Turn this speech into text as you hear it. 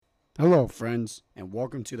Hello, friends, and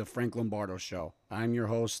welcome to the Frank Lombardo Show. I'm your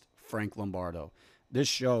host, Frank Lombardo. This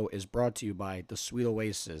show is brought to you by the Sweet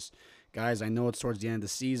Oasis. Guys, I know it's towards the end of the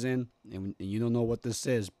season, and you don't know what this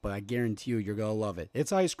is, but I guarantee you're going to love it.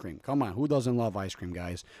 It's ice cream. Come on, who doesn't love ice cream,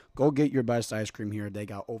 guys? Go get your best ice cream here. They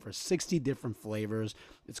got over 60 different flavors.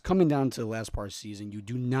 It's coming down to the last part of the season. You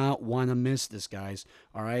do not want to miss this, guys.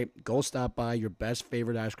 All right? Go stop by your best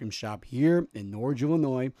favorite ice cream shop here in Norwich,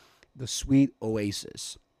 Illinois, the Sweet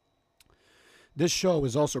Oasis. This show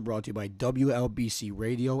is also brought to you by WLBC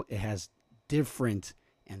Radio. It has different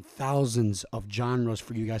and thousands of genres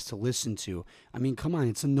for you guys to listen to. I mean, come on,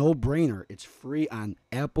 it's a no-brainer. It's free on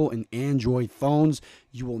Apple and Android phones.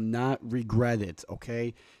 You will not regret it,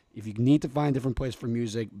 okay? If you need to find a different place for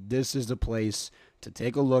music, this is the place to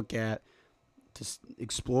take a look at, to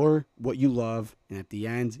explore what you love, and at the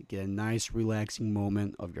end, get a nice, relaxing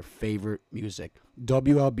moment of your favorite music.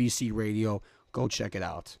 WLBC Radio, go check it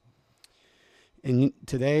out. And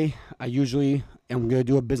today, I usually am going to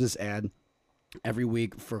do a business ad every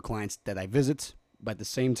week for clients that I visit, but at the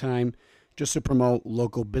same time, just to promote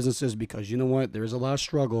local businesses, because you know what? There is a lot of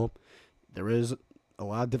struggle. There is a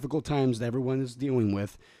lot of difficult times that everyone is dealing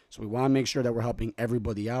with. So we want to make sure that we're helping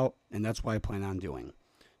everybody out, and that's what I plan on doing.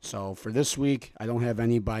 So for this week, I don't have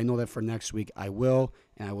any, but I know that for next week I will,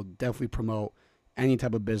 and I will definitely promote any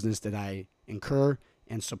type of business that I incur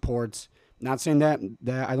and support. Not saying that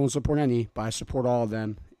I don't support any, but I support all of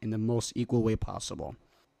them in the most equal way possible.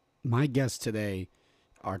 My guests today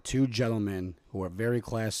are two gentlemen who are very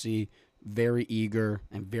classy, very eager,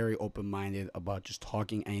 and very open-minded about just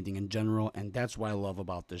talking anything in general, and that's what I love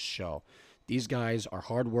about this show. These guys are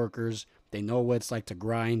hard workers. They know what it's like to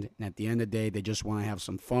grind, and at the end of the day, they just want to have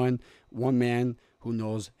some fun. One man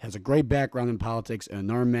who has a great background in politics, and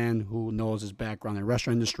another man who knows his background in the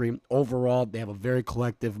restaurant industry. Overall, they have a very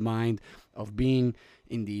collective mind of being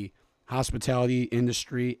in the hospitality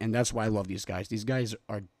industry, and that's why I love these guys. These guys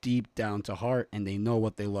are deep down to heart, and they know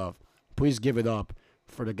what they love. Please give it up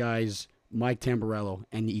for the guys, Mike Tamburello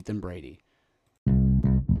and Ethan Brady.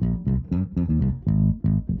 I'm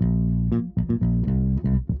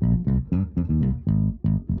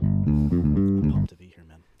pumped to be here,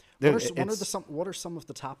 man. What are some of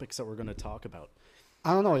the topics that we're going to talk about?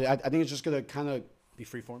 I don't know. I think it's just going to kind of be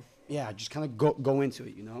freeform. Yeah, just kind of go into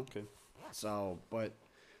it, you know. Okay. So, but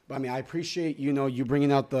I mean, I appreciate you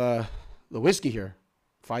bringing out the whiskey here,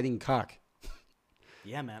 Fighting Cock.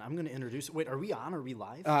 Yeah, man. I'm going to introduce it. Wait, are we on? Are we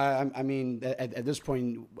live? I mean, at this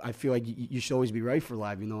point, I feel like you should always be ready for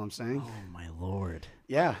live. You know what I'm saying? Oh my lord!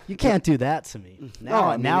 Yeah, you can't do that to me.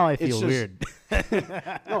 Now I feel weird.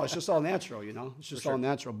 No, it's just all natural. You know, it's just all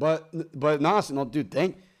natural. But honestly, no, dude,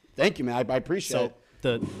 thank you, man. I appreciate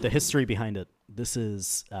it. The history behind it. This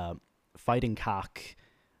is Fighting Cock,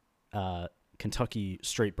 Kentucky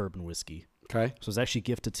straight bourbon whiskey. Okay. So it was actually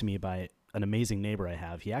gifted to me by an amazing neighbor I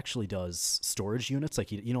have. He actually does storage units,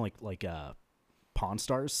 like Pawn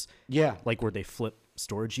Stars. Yeah. Like where they flip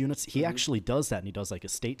storage units. He actually does that, and he does like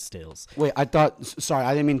estate sales. Wait, sorry,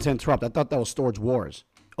 I didn't mean to interrupt. I thought that was Storage Wars.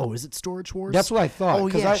 Oh, is it Storage Wars? That's what I thought. Oh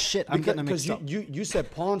yeah, shit. I'm getting mixed up. You said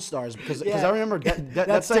Pawn Stars because yeah. I remember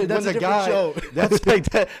that's like when the guy. Show.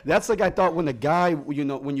 That's like I thought when the guy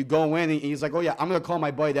when you go in and he's like, oh yeah, I'm gonna call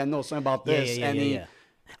my buddy that knows something about this Yeah.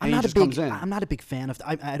 I'm not a big fan of.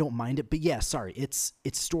 I don't mind it, but yeah, sorry, it's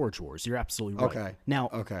Storage Wars. You're absolutely right. Okay. Now,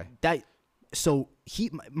 so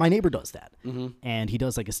my neighbor does that, and he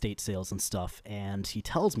does like estate sales and stuff. And he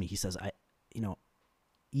tells me, he says,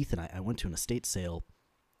 Ethan, I went to an estate sale,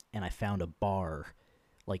 and I found a bar,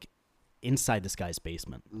 like inside this guy's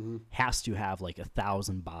basement. Has to have like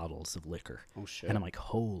 1,000 bottles of liquor. Oh shit! And I'm like,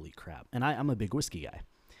 holy crap! And I'm a big whiskey guy,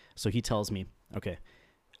 so he tells me, okay,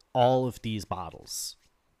 all of these bottles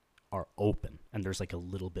are open and there's like a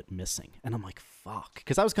little bit missing. And I'm like, fuck.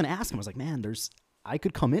 Because I was going to ask him, I was like, man, I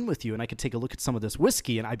could come in with you and I could take a look at some of this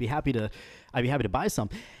whiskey and I'd be happy to buy some.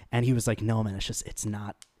 And he was like, no, man, it's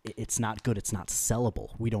not good. It's not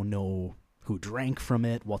sellable. We don't know who drank from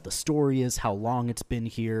it, what the story is, how long it's been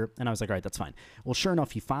here. And I was like, all right, that's fine. Well, sure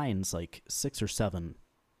enough, he finds like 6 or 7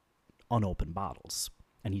 unopened bottles.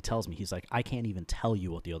 And he tells me, he's like, I can't even tell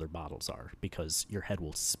you what the other bottles are because your head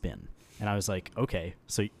will spin. And I was like, okay,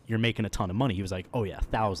 so you're making a ton of money. He was like, oh yeah,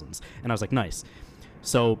 thousands. And I was like, nice.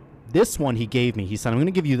 So this one he gave me, he said, I'm going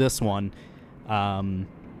to give you this one.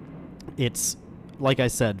 It's, like I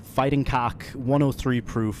said, Fighting Cock, 103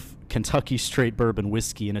 proof, Kentucky straight bourbon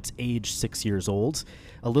whiskey, and it's aged 6 years old.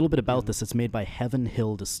 A little bit about this, it's made by Heaven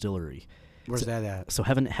Hill Distillery. Where's that at? So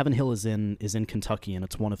Heaven Hill is in Kentucky, and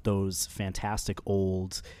it's one of those fantastic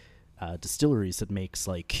old distilleries that makes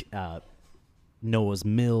like Noah's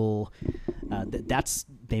Mill.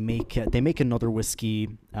 They make another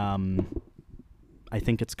whiskey. I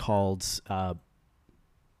think it's called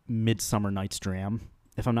Midsummer Night's Dram,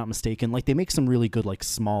 if I'm not mistaken. Like, they make some really good, like,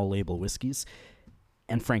 small label whiskeys.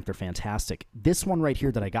 And Frank, they're fantastic. This one right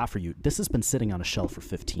here that I got for you, this has been sitting on a shelf for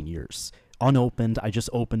 15 years. Unopened. I just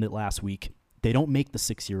opened it last week. They don't make the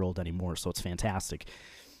 6-year-old anymore, so it's fantastic.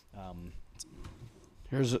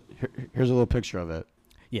 Here's a little picture of it.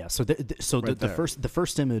 Yeah, so the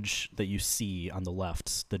first image that you see on the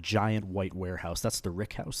left, the giant white warehouse, that's the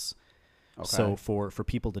Rick House. Okay. So for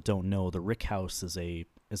people that don't know, the Rick House is an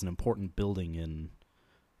important building in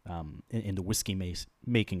the whiskey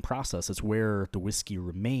making process. It's where the whiskey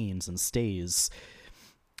remains and stays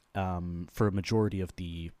for a majority of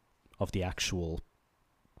the actual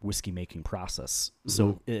whiskey making process. Mm-hmm.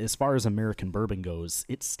 So as far as American bourbon goes,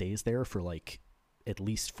 it stays there for like at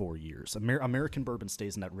least 4 years. American bourbon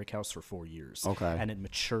stays in that Rick House for 4 years. Okay. And it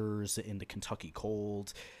matures in the Kentucky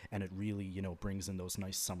cold, and it really, brings in those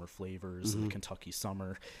nice summer flavors in the Kentucky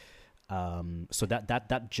summer. So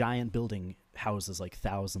that giant building houses like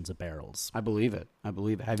thousands of barrels. I believe it.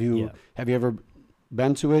 Have you ever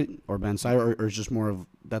been to it or been inside, or it's just more of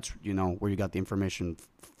that's where you got the information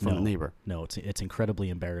from the neighbor? No, it's incredibly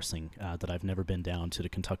embarrassing that I've never been down to the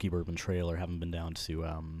Kentucky Bourbon Trail, or haven't been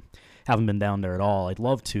down there at all. I'd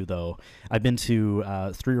love to, though. I've been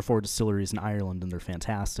to 3 or 4 distilleries in Ireland, and they're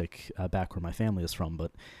fantastic back where my family is from.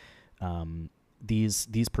 But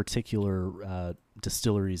these particular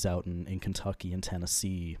distilleries out in Kentucky and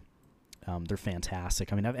Tennessee, they're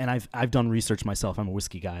fantastic. I mean, I've done research myself. I'm a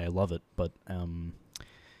whiskey guy. I love it, but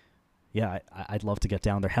I'd love to get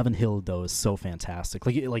down there. Heaven Hill, though, is so fantastic.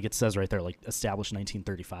 Like it says right there, like established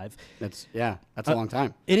 1935. That's a long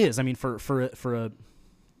time. It is. I mean, for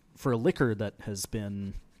a liquor that has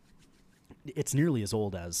been, it's nearly as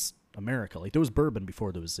old as America. Like, there was bourbon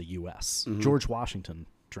before there was the U.S. Mm-hmm. George Washington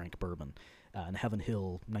drank bourbon, and Heaven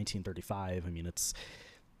Hill, 1935. I mean, it's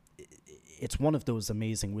one of those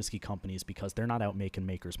amazing whiskey companies because they're not out making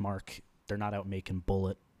Maker's Mark. They're not out making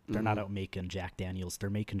Bullet. They're not out making Jack Daniels. They're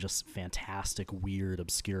making just fantastic, weird,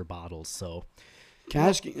 obscure bottles. So, can I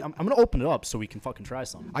ask you? I'm going to open it up so we can fucking try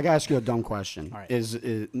some. I gotta ask you a dumb question. All right.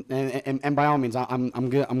 And by all means, I'm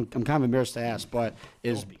kind of embarrassed to ask, but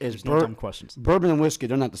is no dumb questions. Bourbon and whiskey,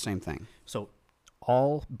 they're not the same thing. So,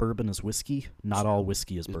 all bourbon is whiskey. Not all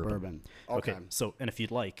whiskey is bourbon. Okay. So, and if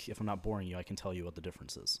you'd like, if I'm not boring you, I can tell you what the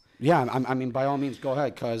difference is. Yeah. I mean, by all means, go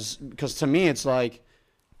ahead, because to me, it's like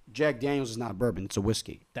Jack Daniels is not bourbon; it's a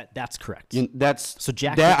whiskey. That's correct.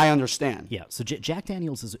 I understand. Yeah. So Jack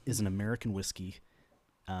Daniels is an American whiskey.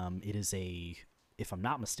 It is if I'm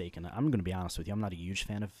not mistaken, I'm going to be honest with you, I'm not a huge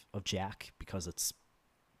fan of Jack because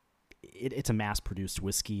it's a mass-produced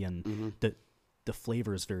whiskey, and the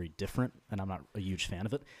flavor is very different, and I'm not a huge fan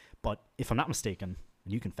of it. But if I'm not mistaken,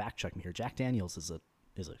 and you can fact check me here, Jack Daniels is a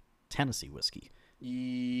Tennessee whiskey.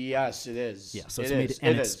 Yes, it is. Yeah, so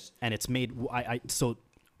it's made. So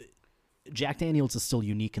Jack Daniels is still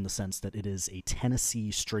unique in the sense that it is a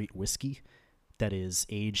Tennessee straight whiskey that is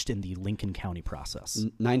aged in the Lincoln County process.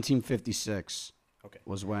 1956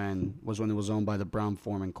 was when it was owned by the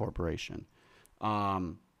Brown-Forman Corporation.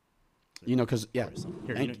 Because here,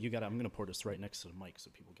 you got. I'm gonna pour this right next to the mic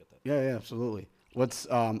so people get that. Yeah, absolutely. I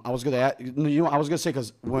was gonna say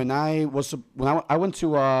because when I went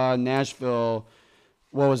to Nashville.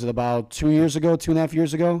 What was it, about 2.5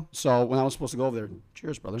 years ago? So when I was supposed to go over there,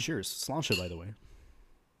 cheers, brother. Cheers. Sláinte, by the way.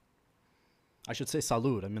 I should say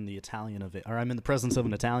salud. I'm in the presence of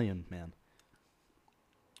an Italian man.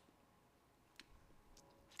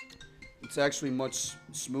 It's actually much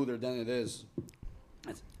smoother than it is.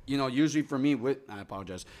 Usually for me, I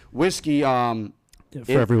apologize. Whiskey. For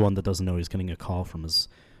everyone that doesn't know, he's getting a call from his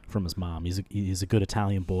mom. He's a good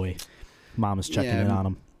Italian boy. Mom is checking in on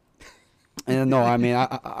him. And no, I mean,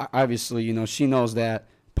 I obviously, she knows that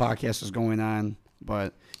podcast is going on,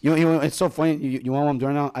 but it's so funny. You know what I'm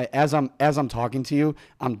doing now? As I'm talking to you,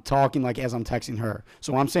 I'm talking like as I'm texting her.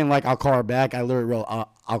 So when I'm saying like I'll call her back, I literally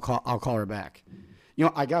I'll call her back.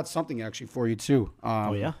 I got something actually for you too.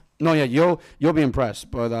 Oh yeah? No, yeah, you'll be impressed.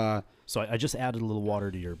 But so I just added a little water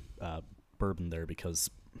to your bourbon there because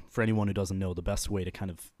for anyone who doesn't know, the best way to kind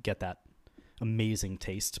of get that amazing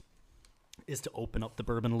taste is to open up the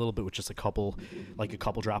bourbon a little bit with just a couple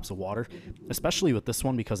drops of water, especially with this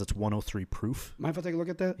one because it's 103 proof. Mind if I take a look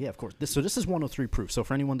at that? Yeah, of course. This is 103 proof. So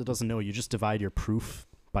for anyone that doesn't know, you just divide your proof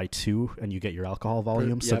by 2 and you get your alcohol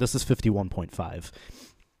volume. Yep. So this is 51.5.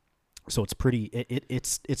 So it's pretty.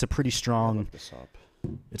 It's a pretty strong. Look this up.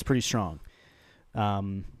 It's pretty strong.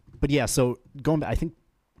 But yeah, so going back, I think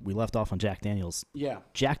we left off on Jack Daniels. Yeah.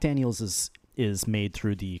 Jack Daniels is is made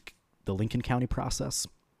through the Lincoln County process.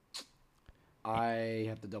 I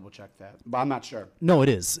have to double check that, but I'm not sure. No, it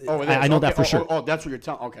is. Oh, it is. I know okay. that for sure. Oh, that's what you're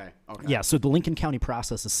telling. Okay. Yeah, so the Lincoln County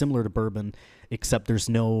process is similar to bourbon, except there's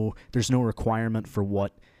no requirement for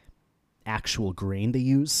what actual grain they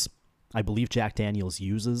use. I believe Jack Daniel's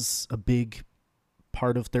uses a big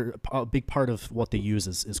part of what they use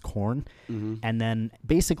is corn, and then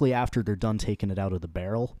basically after they're done taking it out of the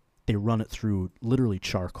barrel, they run it through literally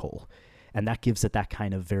charcoal, and that gives it that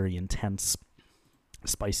kind of very intense,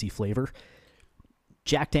 spicy flavor.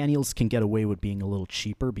 Jack Daniel's can get away with being a little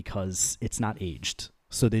cheaper because it's not aged.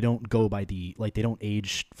 So they don't go by they don't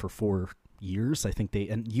age for 4 years. I think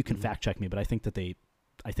and you can fact check me, but I think that they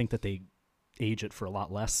age it for a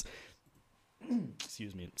lot less.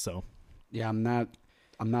 Excuse me. So yeah, I'm not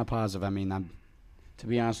positive. I mean, to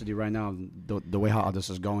be honest with you right now, the way how this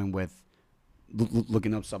is going with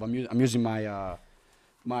looking up stuff, I'm using my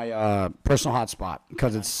my personal hotspot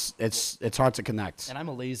because it's hard to connect. And I'm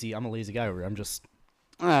a lazy guy over here. I'm just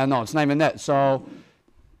no, it's not even that. So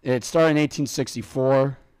it started in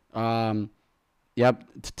 1864. Yep,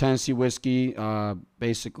 Tennessee whiskey.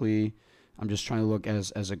 Basically, I'm just trying to look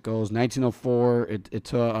as it goes. 1904,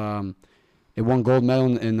 it won gold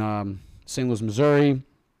medal in St. Louis, Missouri.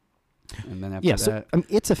 And then after that, I mean,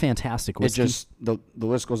 it's a fantastic whiskey. It just the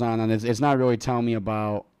list goes on, and it's not really telling me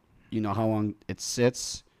about how long it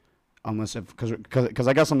sits, unless because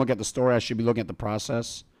I guess I'm looking at the story. I should be looking at the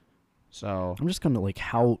process. So I'm just gonna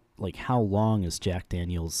how long is Jack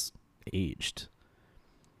Daniel's aged?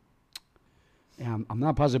 Yeah, I'm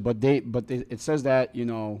not positive, but it says that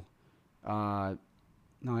no,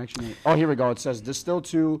 actually, here we go. It says distilled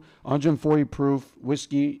to 140 proof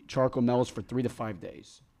whiskey charcoal mellows for 3 to 5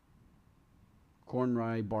 days. Corn,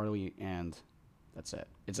 rye, barley, and that's it.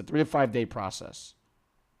 It's a 3 to 5 day process.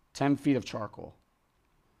 10 feet of charcoal.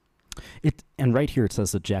 And right here it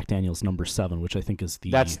says that Jack Daniel's number 7, which I think is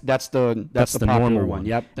that's the normal one.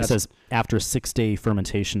 Yep. It says after a 6-day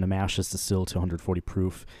fermentation, the mash is distilled to 140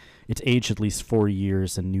 proof. It's aged at least 4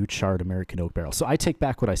 years in new charred American oak barrel. So I take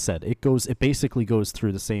back what I said. It basically goes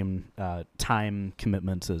through the same time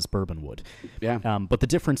commitment as bourbon would. Yeah. But the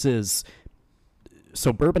difference is,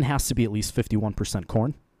 so bourbon has to be at least 51%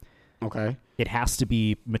 corn. Okay. It has to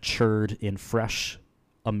be matured in fresh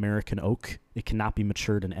American oak. It cannot be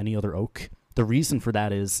matured in any other oak. The reason for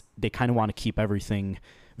that is they kind of want to keep everything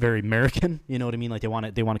very American. You know what I mean? Like they want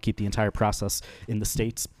to keep the entire process in the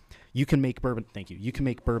States. You can make bourbon. Thank you. You can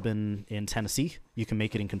make bourbon in Tennessee. You can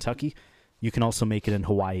make it in Kentucky. You can also make it in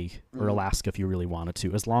Hawaii or Alaska if you really wanted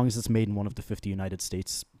to. As long as it's made in one of the 50 United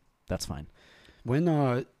States, that's fine.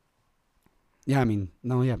 That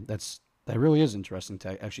really is interesting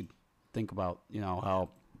to actually think about.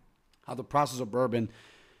 How the process of bourbon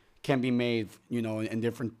can be made, in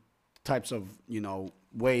different types of,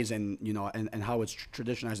 ways, and and how it's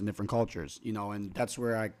traditionalized in different cultures, and that's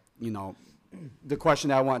where the question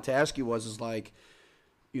that I wanted to ask you was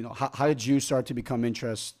how did you start to become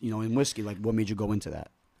interested, in whiskey? Like, what made you go into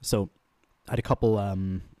that? So I had a couple,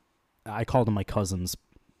 I called them my cousins.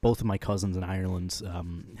 Both of my cousins in Ireland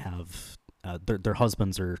have, their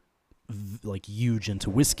husbands are huge into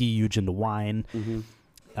whiskey, huge into wine.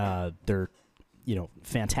 Mm-hmm. They're,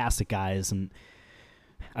 fantastic guys. And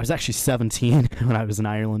I was actually 17 when I was in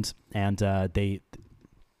Ireland, and they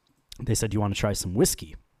said, "Do you want to try some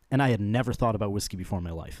whiskey?" And I had never thought about whiskey before in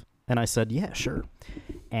my life. And I said, "Yeah, sure."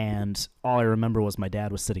 And all I remember was my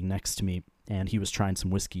dad was sitting next to me, and he was trying some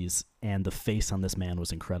whiskeys, and the face on this man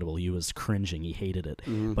was incredible. He was cringing. He hated it.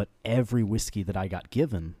 Mm-hmm. But every whiskey that I got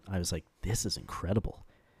given, I was like, this is incredible.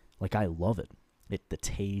 Like, I love it. The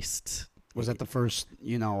taste. Was that the first,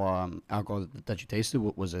 alcohol that you tasted?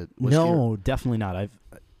 Was it whiskey? No, definitely not.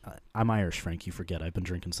 I'm Irish, Frank. You forget. I've been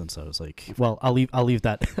drinking since I was well, I'll leave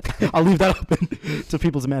that I'll leave that open to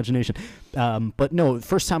people's imagination. But no,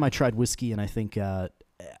 first time I tried whiskey, and I think I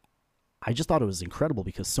just thought it was incredible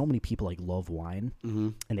because so many people love wine, mm-hmm.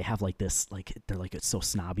 and they have this they're it's so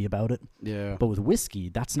snobby about it. Yeah. But with whiskey,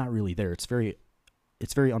 that's not really there. It's very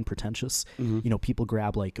unpretentious. Mm-hmm. People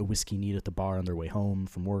grab a whiskey neat at the bar on their way home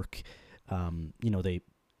from work.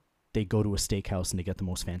 They go to a steakhouse and they get the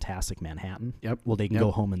most fantastic Manhattan. Yep. Well, they can go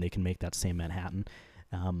home and they can make that same Manhattan.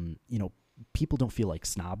 People don't feel like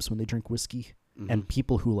snobs when they drink whiskey. Mm-hmm. And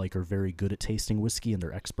people who are very good at tasting whiskey and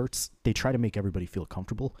they're experts, they try to make everybody feel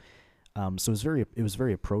comfortable. So it was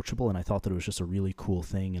very approachable, and I thought that it was just a really cool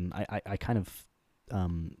thing. And I kind of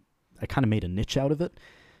made a niche out of it.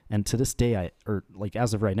 And to this day,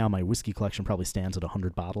 as of right now, my whiskey collection probably stands at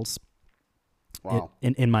 100 bottles. Wow.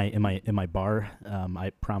 In my bar,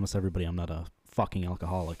 I promise everybody I'm not a fucking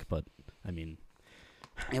alcoholic, but I mean,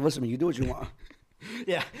 Hey, listen, you do what you want.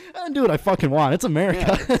 Yeah, I do what I fucking want. It's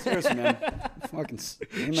America. Yeah, seriously, man. Fucking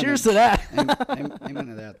Cheers to that. Amen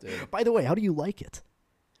to that, dude. By the way, how do you like it?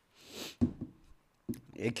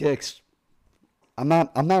 It kicks. I'm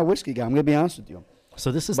not a whiskey guy. I'm gonna be honest with you.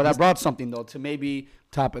 So this is. But I brought something though to maybe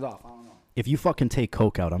top it off. I don't know. If you fucking take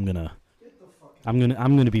Coke out, I'm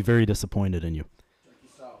gonna be very disappointed in you. Check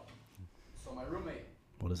this out. So my roommate.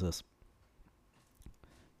 What is this?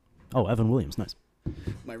 Oh, Evan Williams, nice.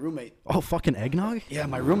 My roommate. Oh, fucking eggnog? Yeah,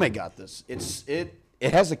 my roommate got this. It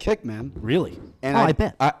has a kick, man. Really? And I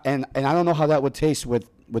bet. And I don't know how that would taste with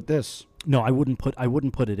this. No, I wouldn't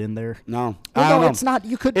put it in there. No, Well, I don't no, know. it's not.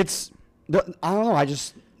 You could. I don't know.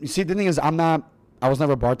 You see, the thing is, I was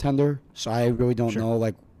never a bartender, so I really don't know,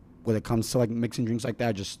 like, when it comes to, like, mixing drinks like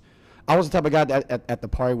that. I was the type of guy that at the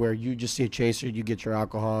party where you just see a chaser, you get your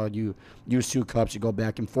alcohol, you use 2 cups, you go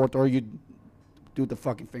back and forth, or you do the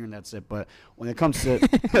fucking finger and that's it. But when it comes to,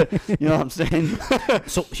 you know what I'm saying?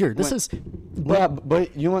 So here,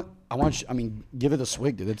 But you know what? Give it a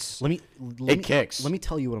swig, dude. It kicks. Let me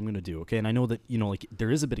tell you what I'm gonna do, okay? And I know that like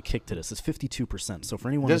there is a bit of kick to this. It's 52%. So for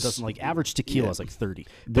anyone that doesn't like, average tequila is like 30.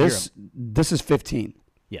 This is 15.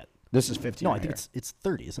 Yeah. This is 15. No, I think it's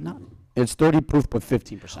 30. Is it not? It's 30 proof, but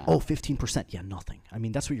 15%. Oh, 15%. Yeah, nothing. I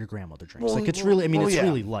mean, that's what your grandmother drinks. It's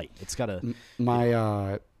really light. It's got a.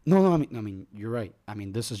 No. I mean, you're right. I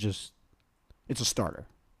mean, this is just. It's a starter.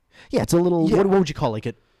 Yeah, it's a little. Yeah. What would you call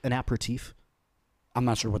an aperitif? I'm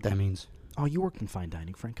not sure what that means. Oh, you worked in fine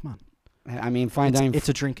dining, Frank. Come on. I mean, fine dining. It's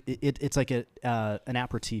a drink. It's like an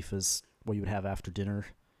aperitif is what you would have after dinner,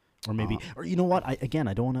 or maybe. Or you know what? I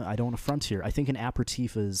don't want to front here. I think an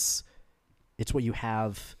aperitif is. It's what you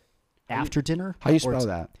have after dinner. How you spell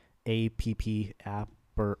that? APP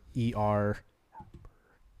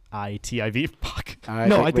Fuck.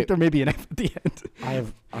 I think there may be an F at the end. I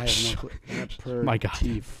have no clue. My God.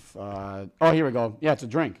 Here we go. Yeah, it's a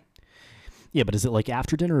drink. Yeah, but is it like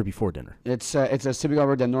after dinner or before dinner? It's a typical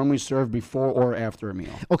word that normally served before or after a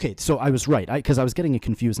meal. Okay, so I was right because I was getting it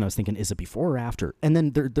confused and I was thinking, is it before or after? And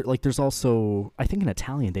then there's also, I think in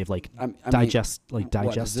Italian they've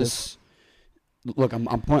digestive. Look,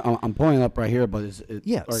 I'm pulling it up right here, but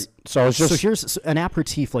yes. So it's just here's an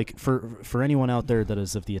aperitif. Like for anyone out there that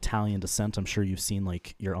is of the Italian descent, I'm sure you've seen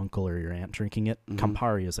like your uncle or your aunt drinking it. Mm-hmm.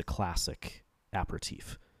 Campari is a classic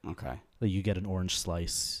aperitif. Okay. Like you get an orange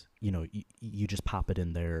slice. You just pop it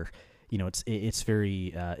in there. It's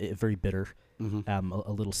very very bitter. Mm-hmm.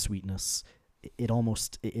 A little sweetness. It's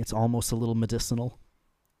almost a little medicinal.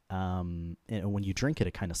 And when you drink it,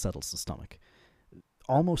 it kind of settles the stomach.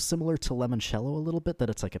 Almost similar to limoncello a little bit, that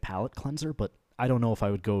it's like a palate cleanser, but I don't know if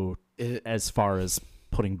I would go as far as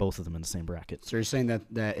putting both of them in the same bracket. So you're saying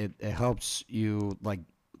that it helps you like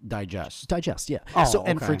digest? Digest, yeah. Oh,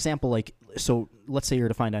 and for example, let's say you're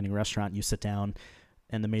at a fine dining restaurant, you sit down,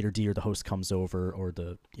 and the maitre d' or the host comes over, or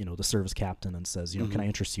the service captain, and says, Mm-hmm. can I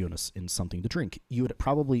interest you in something to drink? You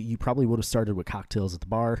probably would have started with cocktails at the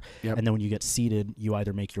bar, yep. And then when you get seated, you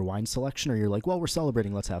either make your wine selection, or you're like, well, we're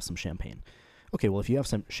celebrating, let's have some champagne. Okay, well, if you have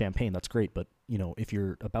some champagne, that's great. But, if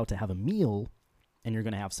you're about to have a meal and you're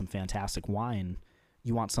going to have some fantastic wine,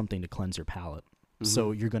 you want something to cleanse your palate. Mm-hmm.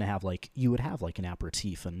 So you're going to have you would have an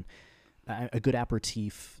aperitif. And a good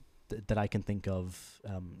aperitif that I can think of,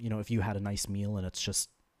 if you had a nice meal and it's just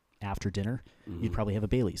after dinner, mm-hmm. you'd probably have a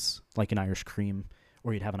Baileys, like an Irish cream,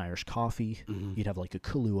 or you'd have an Irish coffee. Mm-hmm. You'd have like a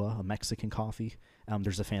Kahlua, a Mexican coffee.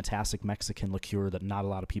 There's a fantastic Mexican liqueur that not a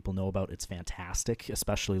lot of people know about. It's fantastic,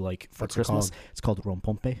 especially for What's Christmas. It's called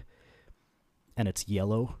Rompompe, and it's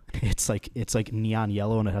yellow. It's like neon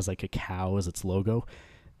yellow, and it has like a cow as its logo,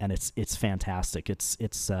 and it's fantastic.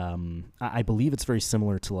 I believe it's very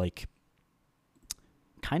similar to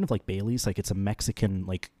kind of like Bailey's. Like it's a Mexican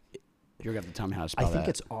You're gonna have to tell me how to spell that. I think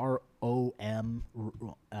it's ROM.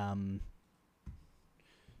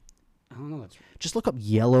 I don't know. Just look up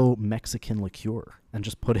yellow Mexican liqueur and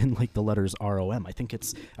just put in the letters ROM. I think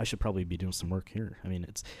I should probably be doing some work here. I mean,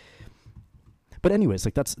 but anyways,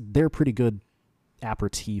 they're pretty good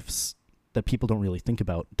aperitifs that people don't really think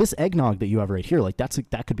about. This eggnog that you have right here,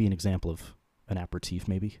 that could be an example of an aperitif,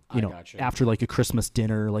 maybe. Gotcha. After a Christmas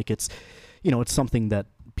dinner, it's something that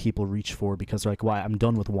people reach for because they're like, "Why? I'm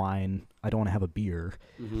done with wine. I don't want to have a beer."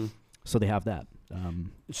 Mm-hmm. So they have that.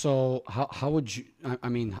 So how would you?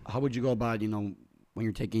 How would you go about when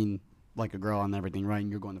you're taking a girl and everything, right? And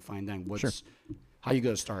you're going to fine dining. How you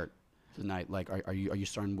gonna start the night? Are you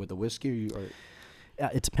starting with a whiskey or?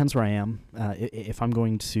 It depends where I am. If I'm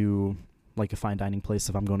going to a fine dining place,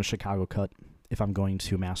 if I'm going to Chicago Cut, if I'm going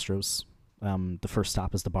to Mastro's, the first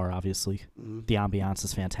stop is the bar. Obviously, mm-hmm. the ambiance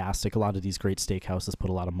is fantastic. A lot of these great steakhouses put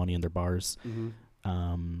a lot of money in their bars. Mm-hmm.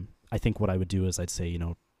 I think what I would do is I'd say,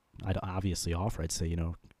 I'd obviously offer. I'd say, do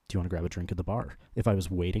you want to grab a drink at the bar? If I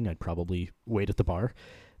was waiting, I'd probably wait at the bar.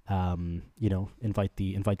 Invite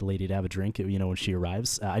the lady to have a drink. When she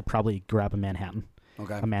arrives, I'd probably grab a Manhattan.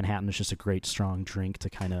 Okay. A Manhattan is just a great strong drink to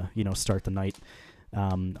kind of start the night.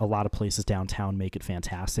 A lot of places downtown make it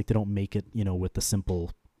fantastic. They don't make it with the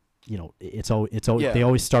simple. They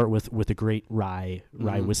always start with a great rye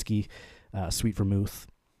whiskey, sweet vermouth,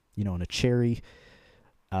 and a cherry,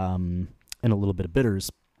 and a little bit of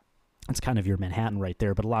bitters. It's kind of your Manhattan right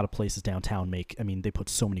there, but a lot of places downtown they put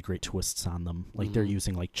so many great twists on them. Like they're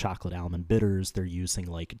using like chocolate almond bitters, they're using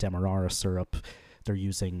like Demerara syrup, they're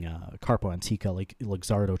using Carpo Antica, like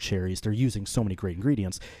Luxardo cherries. They're using so many great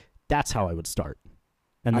ingredients. That's how I would start.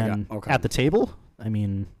 And then at the table,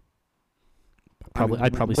 I'd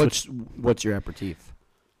probably switch. What's your aperitif?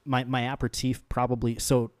 My aperitif probably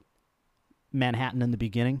Manhattan in the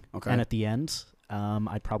beginning, and at the end,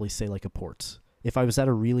 I'd probably say like a port. If I was at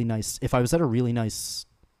a really nice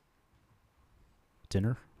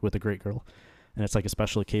dinner with a great girl, and it's like a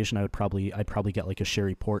special occasion, I'd probably get like a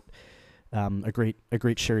sherry port. A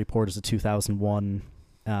great sherry port is a 2001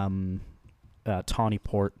 tawny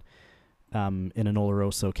port in an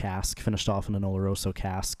Oloroso cask, finished off in an Oloroso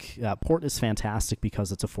cask. Port is fantastic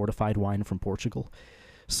because it's a fortified wine from Portugal,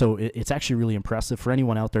 so it's actually really impressive for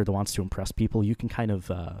anyone out there that wants to impress people. You can kind of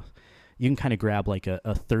grab like a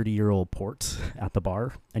 30-year-old port at the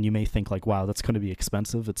bar, and you may think like, wow, that's going to be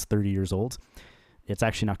expensive. It's 30 years old. It's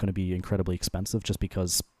actually not going to be incredibly expensive just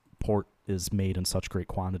because port is made in such great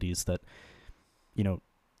quantities that,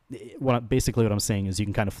 what I'm saying is you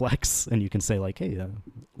can kind of flex and you can say like, hey,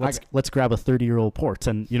 let's grab a 30-year-old port,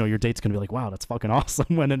 and your date's going to be like, wow, that's fucking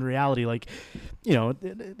awesome. When in reality, like,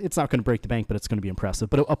 it's not going to break the bank, but it's going to be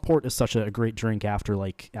impressive. But a port is such a great drink after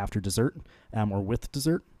dessert, or with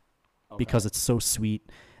dessert. Because it's so sweet.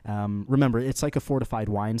 Remember, it's like a fortified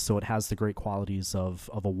wine, so it has the great qualities of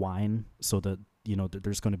a wine, so that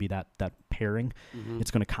there's going to be that pairing. Mm-hmm.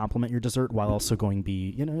 It's going to complement your dessert while also going to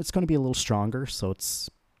be it's going to be a little stronger, so it's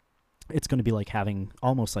going to be like having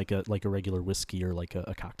almost like a regular whiskey or like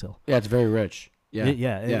a cocktail. Yeah, it's very rich. Yeah,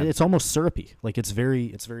 it's almost syrupy. Like it's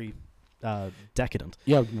very decadent.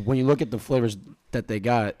 Yeah, when you look at the flavors that they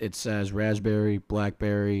got, it says raspberry,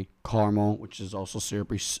 blackberry, caramel, which is also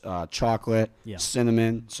syrupy, chocolate,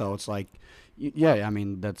 cinnamon. So it's like,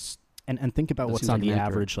 that's... And think about what's on the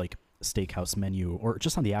average like steakhouse menu, or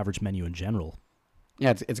just on the average menu in general.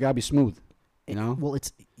 Yeah, it's got to be smooth, Well,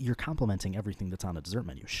 you're complementing everything that's on a dessert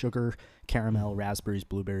menu: sugar, caramel, raspberries,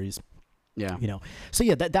 blueberries. Yeah. So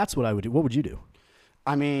yeah, that's what I would do. What would you do?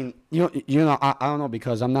 I don't know,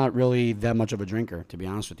 because I'm not really that much of a drinker, to be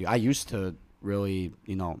honest with you. I used to really,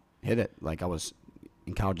 hit it. Like I was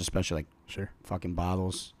in college, especially, like fucking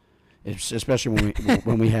bottles. Especially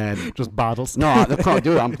when we had just bottles. No,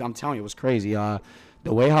 dude, I'm telling you, it was crazy. The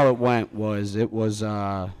way how it was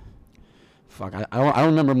I don't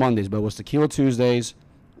remember Mondays, but it was Tequila Tuesdays,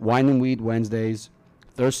 Wine and Weed Wednesdays,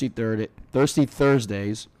 Thirsty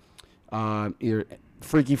Thursdays, either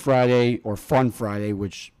Freaky Friday or Fun Friday,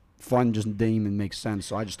 which fun just didn't even make sense,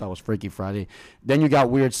 so I just thought it was Freaky Friday. Then you got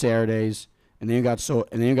Weird Saturdays, and then you got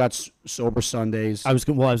Sober Sundays. I was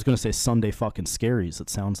gonna say Sunday fucking Scaries. It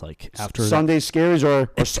sounds like after Sunday Scaries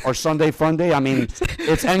or Sunday Fun Day. I mean,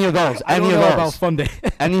 it's any of those. I don't know about Fun Day.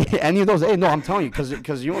 any of those. Hey, no, I'm telling you, because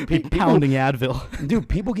people pounding Advil. Dude,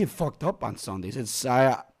 people get fucked up on Sundays. It's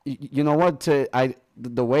you know what?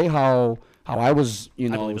 The way how I was,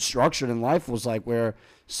 structured in life was like where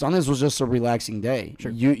Sundays was just a relaxing day.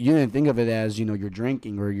 Sure. You didn't think of it as, you're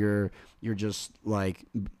drinking or you're just like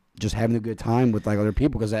just having a good time with like other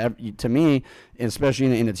people. Because to me,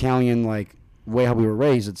 especially in Italian like way how we were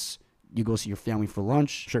raised, it's you go see your family for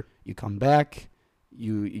lunch. Sure. You come back,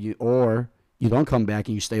 or you don't come back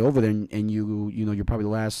and you stay over there and you're probably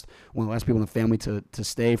one of the last people in the family to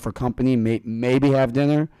stay for company, maybe have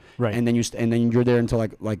dinner. Right. And then you're there until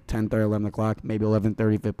like 10:30, 11 o'clock, maybe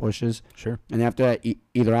 11:30 if it pushes. Sure. And after that,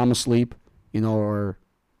 either I'm asleep, or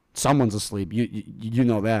someone's asleep. You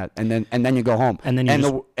know that. And then you go home. And then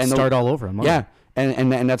you start all over on Monday. Yeah.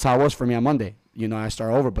 And that's how it was for me on Monday. I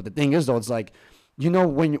start over. But the thing is though, it's like,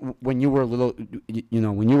 when you were a little,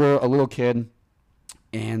 when you were a little kid,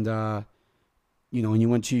 and when you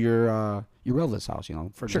went to your relative's house,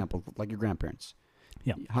 for example, like your grandparents.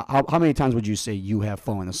 Yeah. How many times would you say you have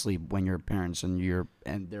fallen asleep when your parents and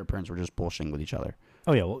their parents were just bullshitting with each other?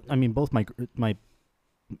 Oh yeah, well, I mean, both my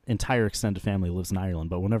entire extended family lives in Ireland,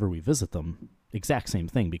 but whenever we visit them, exact same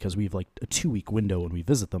thing, because we have like a 2-week window when we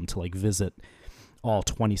visit them to like visit all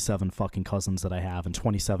 27 fucking cousins that I have and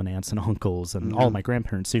 27 aunts and uncles and all my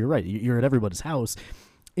grandparents. So you're right. You're at everybody's house,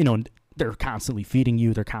 and they're constantly feeding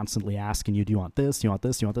you. They're constantly asking you, do you want this? Do you want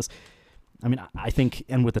this? Do you want this? I mean, I think,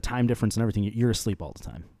 and with the time difference and everything, you're asleep all the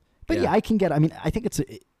time. But yeah, I think it's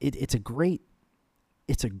a great,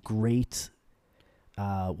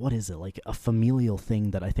 what is it, like a familial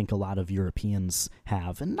thing that I think a lot of Europeans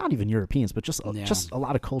have, and not even Europeans, but just a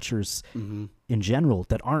lot of cultures in general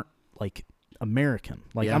that aren't like American.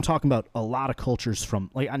 Like I'm talking about a lot of cultures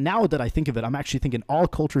from, like, now that I think of it, I'm actually thinking all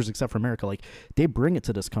cultures except for America, like they bring it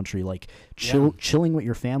to this country. Like chilling with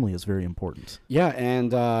your family is very important. Yeah,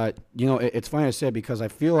 and it's funny to say because I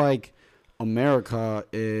feel like America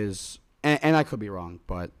is, and I could be wrong,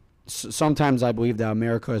 but sometimes I believe that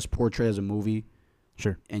America is portrayed as a movie.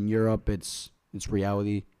 Sure. In Europe, it's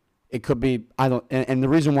reality. It could be, I don't, and the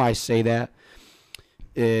reason why I say that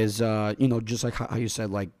is, just like how you said,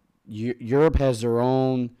 like Europe has their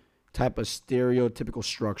own type of stereotypical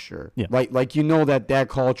structure. Yeah. Like that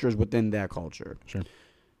culture is within that culture. Sure.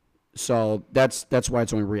 So that's why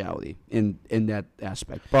it's only reality in that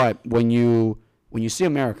aspect. But when you see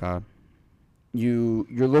America, you're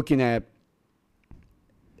looking at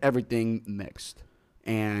everything mixed,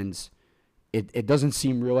 and it doesn't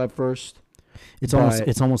seem real at first. It's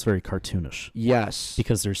almost very cartoonish. Yes.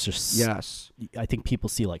 Because there's just yes. I think people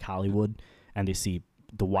see like Hollywood and they see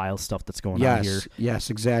the wild stuff that's going on here. Yes,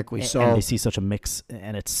 exactly. And they see such a mix,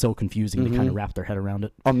 and it's so confusing to kind of wrap their head around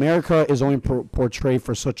it. America is only portrayed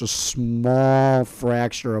for such a small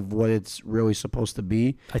fraction of what it's really supposed to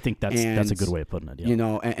be. I think that's a good way of putting it.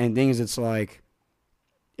 Yeah. And things, it's like,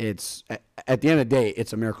 it's at the end of the day,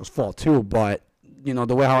 it's America's fault too. But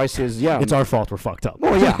the way how I see it is, it's our fault. We're fucked up.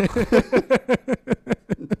 Oh yeah.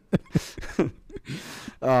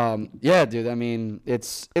 Yeah, dude. I mean,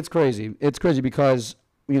 it's crazy. It's crazy because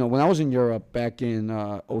when I was in Europe back in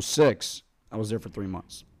 2006, I was there for 3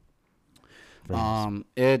 months.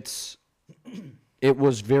 It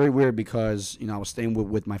was very weird because I was staying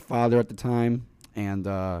with my father at the time, and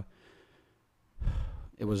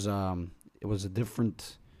it was a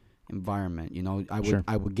different environment.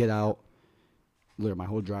 I would get out. Literally, my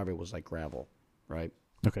whole driveway was like gravel, right?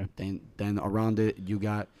 Okay. Then around it, you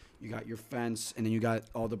got your fence, and then you got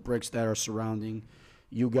all the bricks that are surrounding.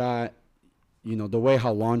 You got, the way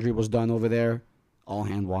how laundry was done over there, all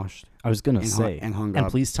hand washed. I was gonna say, and hung and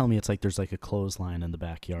up. please tell me it's like there's like a clothesline in the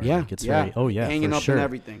backyard. Yeah, like it's very hanging for up sure. and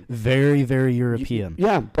everything. Very, very European.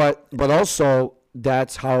 But also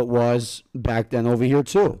that's how it was back then over here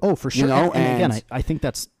too. Oh, for sure. And again, I think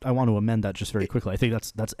I want to amend that just very quickly. I think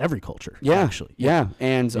that's every culture. Yeah, actually. Yeah,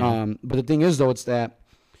 and but the thing is though, it's that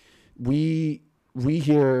we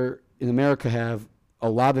here in America have a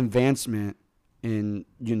lot of advancement in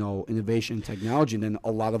innovation and technology than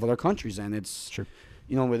a lot of other countries, and it's sure.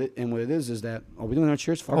 What it is that are we doing our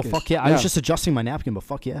cheers? Fuck yeah! I was just adjusting my napkin, but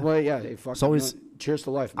fuck yeah. Well, yeah. Hey, fuck it's always cheers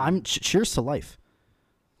to life. Man. Cheers to life.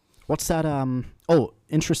 What's that?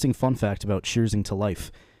 Interesting fun fact about cheersing to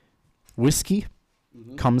life. Whiskey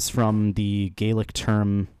comes from the Gaelic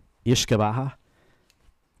term Ishkabaha,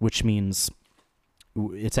 which means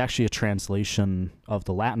it's actually a translation of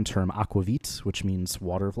the Latin term aquavit, which means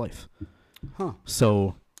water of life. Huh.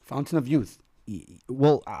 So fountain of youth.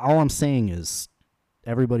 Well, all I'm saying is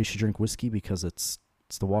everybody should drink whiskey because it's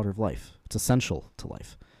the water of life. It's essential to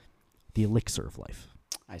life. The elixir of life.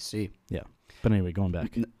 I see. Yeah. But anyway, going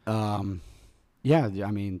back. Yeah,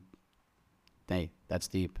 I mean, hey, that's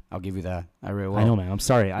deep. I'll give you that. I really will. I know, man. I'm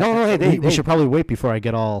sorry. We should probably wait before I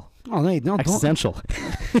get all existential.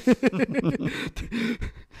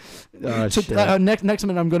 Next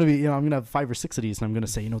minute, I'm going to be, I'm going to have 5 or 6 of these, and I'm going to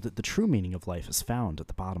say, the true meaning of life is found at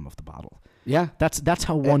the bottom of the bottle. Yeah, that's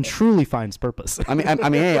how one truly finds purpose. I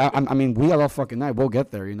mean, we got all fucking night. We'll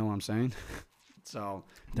get there. You know what I'm saying? So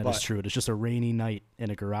that is true. It's just a rainy night in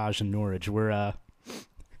a garage in Norwich. We're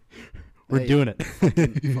doing it.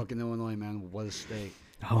 fucking Illinois, man. What a state.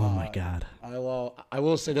 Oh my God. I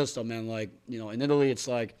will say this though, man. Like in Italy, it's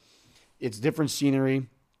like it's different scenery,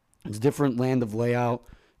 it's different land of layout,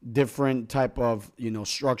 different type of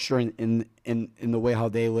structure in the way how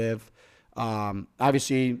they live.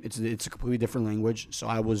 Obviously, it's a completely different language. So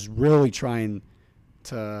I was really trying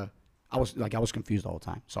to. I was confused all the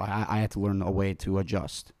time. So I had to learn a way to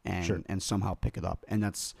adjust and somehow pick it up. And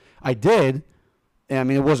I did. And I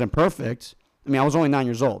mean, it wasn't perfect. I mean, I was only 9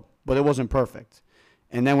 years old, but it wasn't perfect.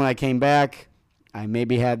 And then when I came back, I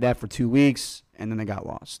maybe had that for 2 weeks, and then I got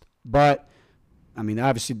lost. But, I mean,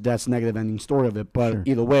 obviously that's the negative ending story of it. But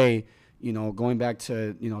either way, going back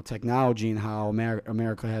to, technology and how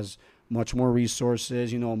America has much more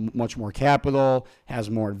resources, much more capital, has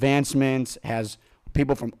more advancements, has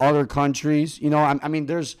people from other countries. You know, I mean,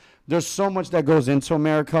 there's so much that goes into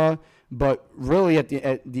America, but really at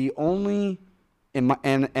the only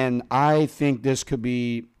and I think this could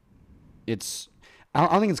be, I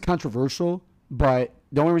don't think it's controversial, but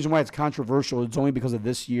the only reason why it's controversial is only because of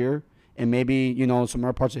this year and maybe, you know, some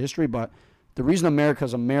other parts of history. But the reason America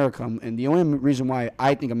is America, and the only reason why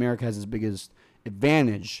I think America has its biggest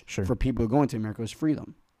advantage for people going to America is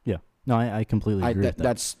freedom. Yeah. No, I completely agree with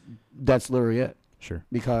that. That's literally it. Sure.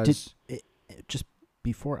 Because just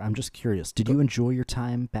before, I'm just curious, did you enjoy your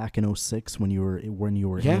time back in 2006 when you were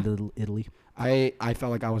in Italy? I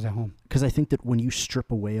felt like I was at home. Because I think that when you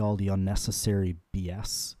strip away all the unnecessary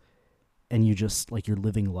BS and you just, like, you're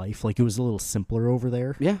living life, like, it was a little simpler over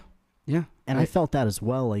there. Yeah. Yeah. And I felt that as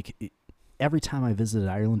well. Like, every time I visited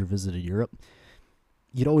Ireland or visited Europe,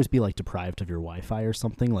 you'd always be, like, deprived of your Wi-Fi or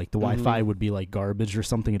something. Like, the Wi-Fi would be, like, garbage or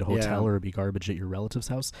something at a hotel, or it'd be garbage at your relative's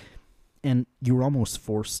house. And you were almost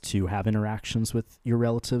forced to have interactions with your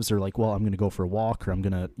relatives, or like, well, I'm going to go for a walk, or I'm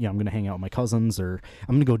going to hang out with my cousins, or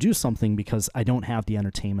I'm going to go do something because I don't have the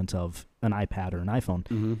entertainment of an iPad or an iPhone.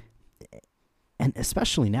 Mm-hmm. And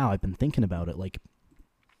especially now, I've been thinking about it. Like,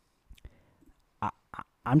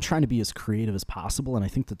 I'm trying to be as creative as possible, and I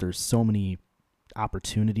think that there's so many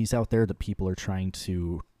opportunities out there that people are trying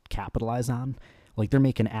to capitalize on. Like, they're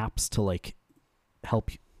making apps to, like,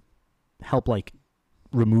 help like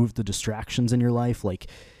remove the distractions in your life. Like,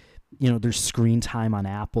 you know, there's screen time on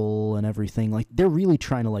Apple and everything. Like, they're really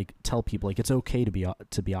trying to, like, tell people, like, it's okay to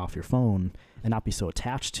be off your phone and not be so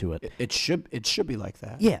attached to it. It should be like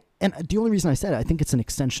that. Yeah. And the only reason I said it, I think it's an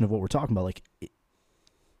extension of what we're talking about. Like,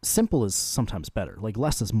 simple is sometimes better. Like,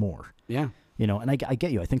 less is more. Yeah. You know, and I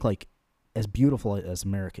get you. I think, like, as beautiful as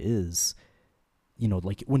America is, you know,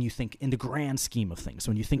 like, when you think in the grand scheme of things,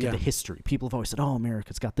 when you think of the history, people have always said, oh,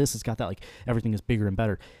 America's got this, it's got that, like, everything is bigger and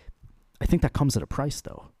better. I think that comes at a price,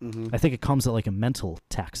 though. Mm-hmm. I think it comes at, like, a mental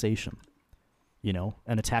taxation, you know,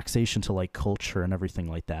 and a taxation to, like, culture and everything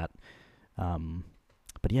like that.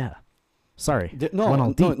 But yeah, sorry.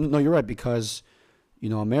 No, you're right, because, you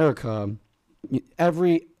know, America,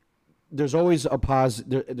 there's always a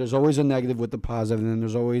there's always a negative with the positive, and then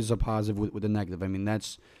there's always a positive with the negative. I mean,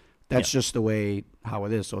 that's just the way how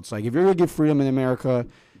it is. So it's like, if you're going to give freedom in America,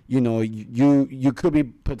 you know, you could be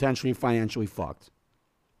potentially financially fucked.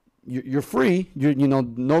 You're free. You know,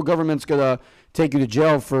 no government's going to take you to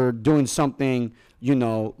jail for doing something, you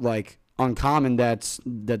know, like, uncommon that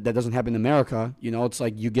doesn't happen in America. You know, it's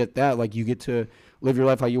like, you get that, like, you get to live your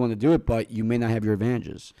life how you want to do it, but you may not have your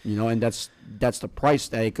advantages, you know, and that's the price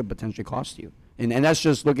that it could potentially cost you. And that's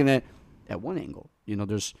just looking at one angle. You know,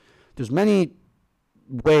 there's many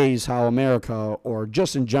ways how America, or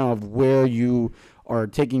just in general, of where you are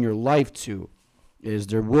taking your life to, is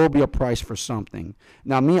there will be a price for something.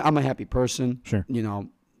 Now, me, I'm a happy person. Sure. You know,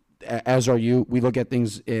 as are you. We look at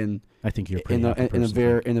things in, I think you're in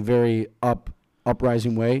a very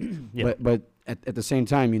uprising way. Yeah. But at the same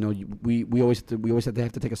time, you know, we always have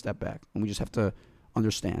to take a step back, and we just have to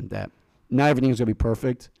understand that not everything is going to be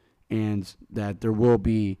perfect, and that there will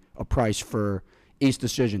be a price for each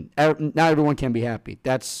decision. Not everyone can be happy.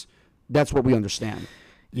 That's what we understand.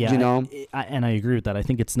 Yeah, you know, and I agree with that. I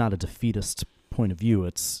think it's not a defeatist point of view.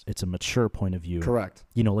 It's a mature point of view. Correct.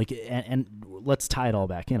 You know, like, and let's tie it all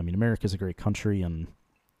back in. I mean, America's a great country, and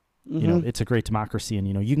you know, it's a great democracy, and,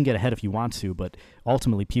 you know, you can get ahead if you want to, but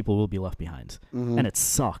ultimately people will be left behind. And it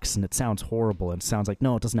sucks, and it sounds horrible, and it sounds like,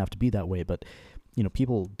 no, it doesn't have to be that way, but, you know,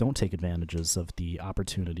 people don't take advantages of the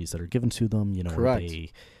opportunities that are given to them. You know, correct.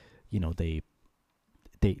 They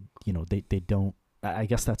don't, I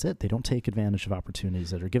guess that's it. They don't take advantage of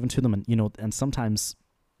opportunities that are given to them. And, you know, and sometimes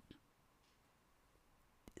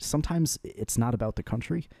it's not about the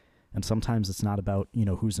country, and sometimes it's not about, you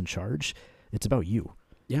know, who's in charge. It's about you.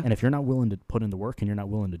 Yeah. And if you're not willing to put in the work, and you're not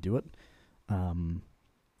willing to do it,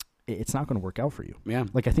 it's not going to work out for you. Yeah.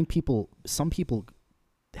 Like, I think some people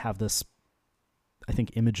have this, I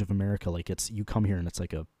think, image of America, like, it's, you come here and it's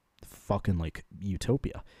like a fucking, like,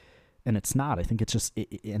 utopia. And it's not. I think it's just,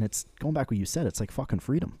 and it's going back what you said, it's like fucking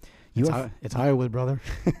freedom. It's Hollywood, brother.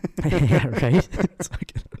 Yeah, right?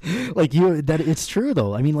 It's true,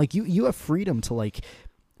 though. I mean, like, you have freedom to, like,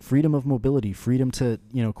 freedom of mobility, freedom to,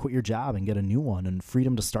 you know, quit your job and get a new one, and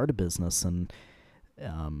freedom to start a business. And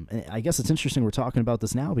I guess it's interesting we're talking about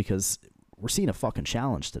this now, because we're seeing a fucking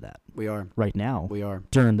challenge to that. We are. Right now. We are.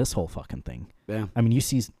 During this whole fucking thing. Yeah. I mean, you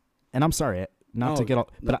see, and I'm sorry, to get all,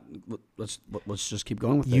 but let's just keep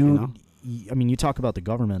going with it, you know? I mean, you talk about the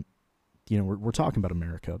government, you know, we're talking about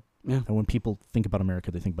America. Yeah. And when people think about America,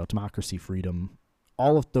 they think about democracy, freedom.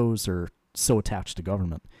 All of those are so attached to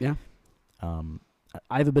government. Yeah.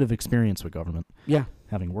 I have a bit of experience with government. Yeah.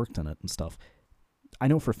 Having worked in it and stuff. I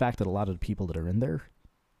know for a fact that a lot of the people that are in there,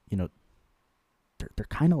 you know, they're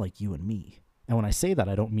kind of like you and me. And when I say that,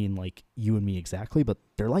 I don't mean like you and me exactly, but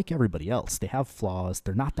they're like everybody else. They have flaws.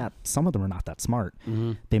 They're not that, some of them are not that smart.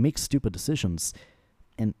 Mm-hmm. They make stupid decisions.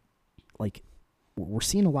 And like, we're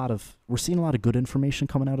seeing a lot of good information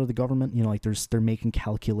coming out of the government. You know, like they're making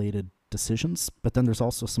calculated decisions, but then there's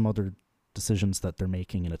also some other decisions that they're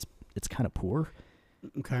making, and it's kind of poor.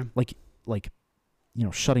 Okay. Like, you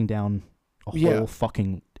know, shutting down a whole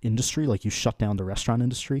fucking industry. Like you shut down the restaurant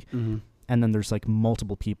industry. Mm-hmm. And then there's like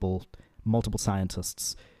multiple people, multiple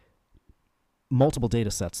scientists, multiple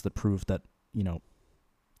data sets that prove that, you know,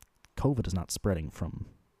 COVID is not spreading from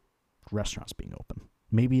restaurants being open.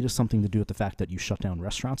 Maybe it has something to do with the fact that you shut down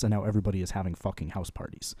restaurants and now everybody is having fucking house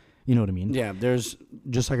parties. You know what I mean? Yeah, there's,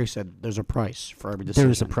 just like I said, there's a price for every decision.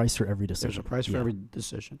 There is a price for every decision. There's a price for every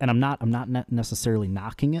decision. And I'm not necessarily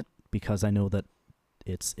knocking it, because I know that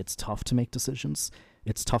it's tough to make decisions.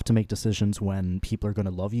 It's tough to make decisions when people are going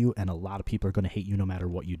to love you and a lot of people are going to hate you no matter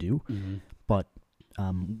what you do. Mm-hmm. But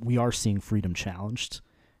we are seeing freedom challenged,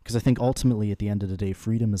 because I think ultimately at the end of the day,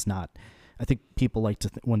 freedom is not. I think people like to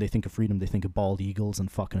when they think of freedom, they think of bald eagles and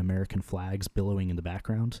fucking American flags billowing in the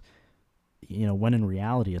background. You know, when in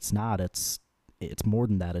reality, it's not. It's more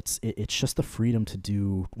than that. It's just the freedom to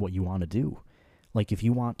do what you want to do. Like if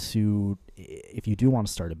you do want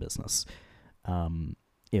to start a business,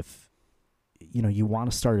 if you know you want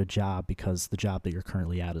to start a job because the job that you're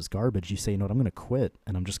currently at is garbage, you say, you know what, I'm going to quit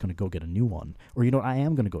and I'm just going to go get a new one. Or, you know, I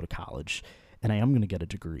am going to go to college and I am going to get a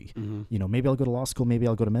degree. Mm-hmm. You know, maybe I'll go to law school, maybe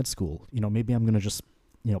I'll go to med school. You know, maybe I'm going to just,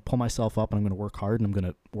 you know, pull myself up and I'm going to work hard and I'm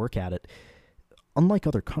going to work at it. Unlike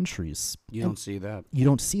other countries, you don't see that. You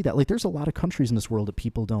don't see that. Like there's a lot of countries in this world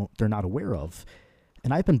that they're not aware of.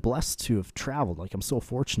 And I've been blessed to have traveled. Like I'm so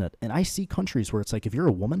fortunate. And I see countries where it's like, if you're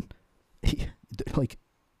a woman, like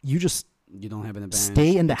you don't have an advantage.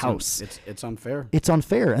 Stay in the house. It's unfair. It's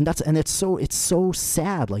unfair, and it's so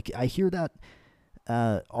sad. Like I hear that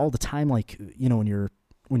all the time. Like, you know, when you're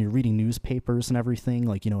reading newspapers and everything,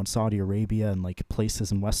 like, you know, in Saudi Arabia and like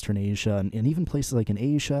places in Western Asia and even places like in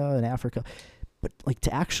Asia and Africa, but like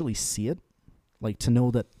to actually see it, like to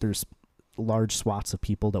know that there's large swaths of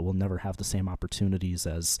people that will never have the same opportunities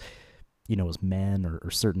as, you know, as men or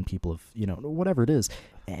certain people of, you know, whatever it is,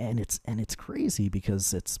 and it's crazy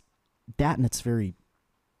because it's that in its very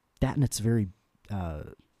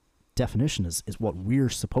definition is what we're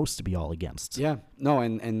supposed to be all against. Yeah, no,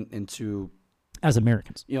 and to as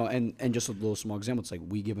Americans, you know, and just a little small example, it's like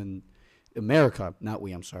America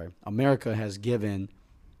has given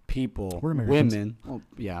people, women, well,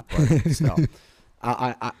 yeah, but still,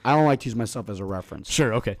 I don't like to use myself as a reference.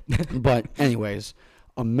 Sure, okay, but anyways,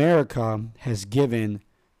 America has given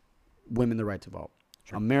women the right to vote.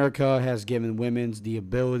 Sure. America has given women the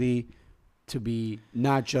ability to be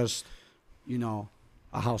not just, you know,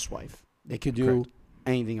 a housewife. They could do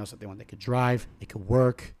anything else that they want. They could drive. They could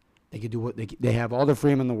work. They could do what they have all the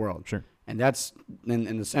freedom in the world. Sure. And that's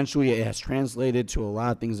and essentially it has translated to a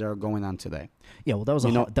lot of things that are going on today. Yeah, well, that was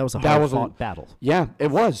a hard fought battle. Yeah,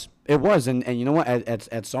 it was, and you know what?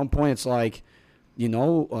 At some point, it's like, you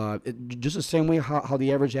know, just the same way how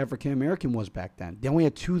the average African American was back then. They only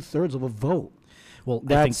had 2/3 of a vote. Well,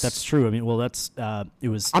 I think that's true. I mean, well, it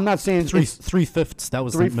was. I'm not saying 3/5. That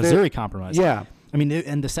was the Missouri Compromise. Yeah. I mean,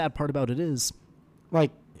 and the sad part about it is,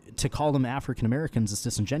 like, to call them African Americans is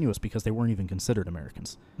disingenuous because they weren't even considered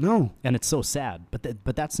Americans. No. And it's so sad.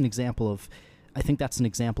 But that's an example of, I think that's an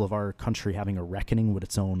example of our country having a reckoning with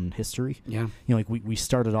its own history. Yeah. You know, like we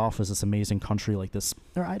started off as this amazing country like this.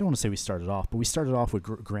 Or I don't want to say we started off, but we started off with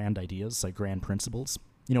grand ideas, like grand principles.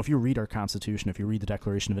 You know, if you read our Constitution, if you read the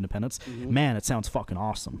Declaration of Independence, man, it sounds fucking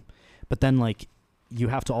awesome. But then, like, you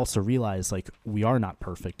have to also realize, like, we are not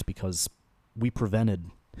perfect because we prevented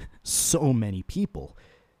so many people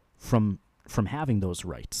from having those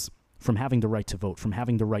rights, from having the right to vote, from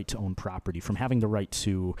having the right to own property, from having the right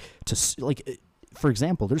to like, for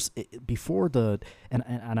example, there's before the and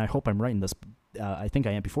I hope I'm right in this. I think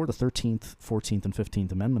I am. Before the 13th, 14th, and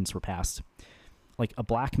 15th Amendments were passed, like a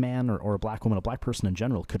black man or a black woman, a black person in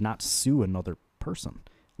general, could not sue another person.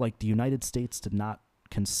 Like the United States did not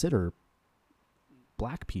consider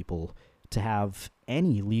black people to have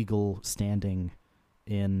any legal standing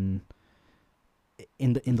in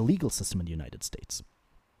the legal system in the United States.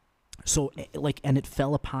 So, like, and it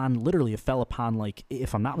fell upon, like,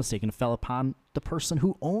 if I'm not mistaken, it fell upon the person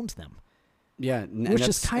who owned them. Yeah. Which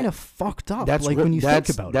is kind of fucked up, that's like, when you think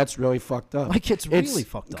about it. That's really fucked up. Like, it's really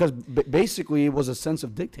fucked up. Because basically it was a sense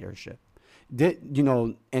of dictatorship. You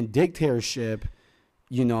know, and dictatorship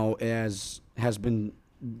you know, has been,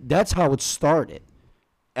 that's how it started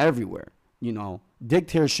everywhere. You know,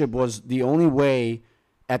 dictatorship was the only way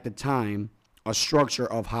at the time, a structure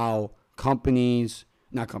of how countries,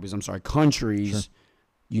 Sure.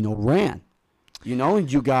 you know, ran. You know,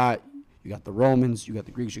 you got the Romans, you got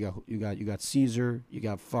the Greeks, you got Caesar, you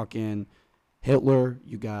got fucking Hitler,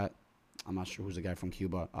 you got, I'm not sure who's the guy from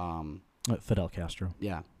Cuba. Fidel Castro.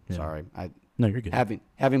 Yeah, Yeah. sorry, I No, you're good.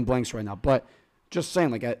 having blanks right now, but just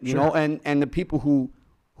saying, like, you Sure. know, and the people who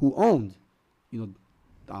owned, you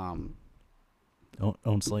know,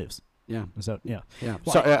 Own slaves. yeah, Is that yeah? yeah.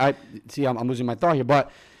 Well, So I see, I'm losing my thought here,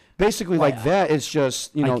 but basically, Well, like that, it's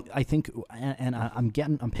just, you know, I think, and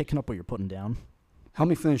I'm picking up what you're putting down, help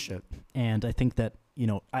me finish it. and I think that, you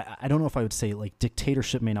know, I don't know if I would say like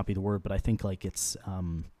dictatorship may not be the word, but I think like it's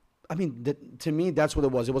I mean, to me, that's what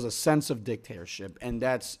it was. It was a sense of dictatorship,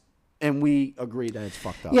 and we agree that it's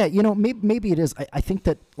fucked up. yeah, you know, maybe it is. I think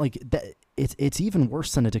that like that it's even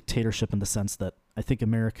worse than a dictatorship in the sense that I think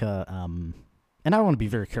America, and I want to be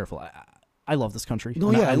very careful. I love this country. No,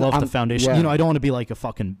 and yeah, I love the I'm- foundation. yeah. You know, I don't want to be like a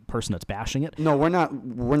fucking person that's bashing it. No, we're not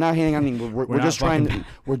hating on anything. We're We're just not trying. fucking-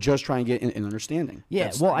 We're just trying to get an understanding. Yeah,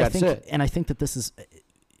 That's, well, I that's think, it. and I think that this is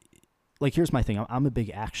like, here's my thing. I'm a big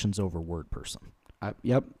actions over word person,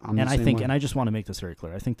 Yep. I'm and the I same think, way. and I just want to make this very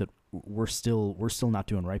clear. I think that we're still not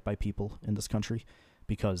doing right by people in this country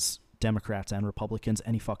because Democrats and Republicans,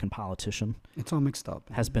 any fucking politician, It's all mixed up.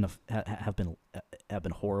 has been have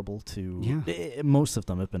been horrible to. Yeah. Most of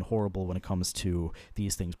them have been horrible when it comes to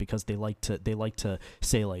these things because they like to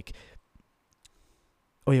say like,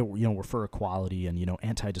 oh yeah, you know, we're for equality and, you know,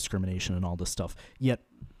 anti-discrimination and all this stuff. Yet,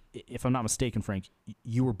 if I'm not mistaken, Frank,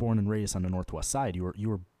 you were born and raised on the Northwest Side. You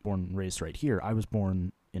were born and raised right here. I was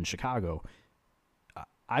born in Chicago.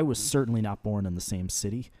 I was certainly not born in the same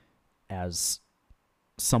city as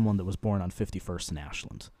someone that was born on 51st and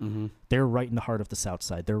Ashland. Mm-hmm. They're right in the heart of the South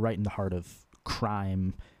Side. They're right in the heart of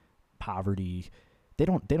crime, poverty. They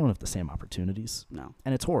don't have the same opportunities, No.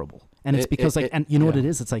 and it's horrible. And it's because and you know what yeah. it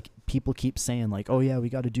is? It's like people keep saying like, oh yeah, we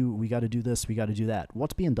got to do this, we got to do that.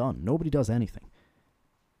 What's being done? Nobody does anything.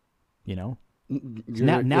 You know.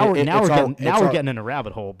 Now we're getting in a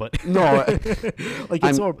rabbit hole, but No, like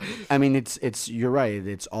it's horrible. I mean, it's you're right.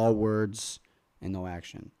 It's all words and no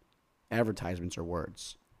action. Advertisements are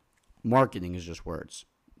words. Marketing is just words.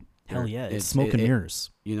 Hell yeah, it's smoke and mirrors.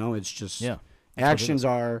 You know, it's just Yeah. actions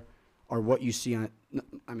are what you see on.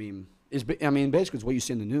 I mean, basically it's what you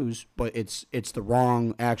see in the news, but it's the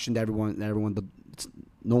wrong action that everyone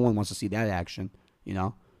no one wants to see that action. You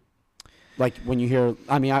know, like when you hear.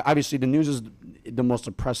 I mean, obviously the news is the most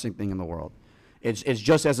depressing thing in the world. It's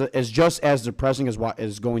just as depressing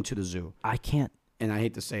as going to the zoo. I can't. And I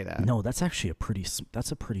hate to say that. No, that's actually a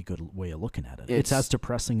pretty good way of looking at it. It's as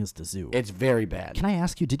depressing as the zoo. It's very bad. Can I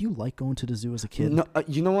ask you, did you like going to the zoo as a kid? No,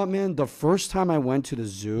 you know what, man? The first time I went to the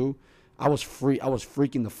zoo, I was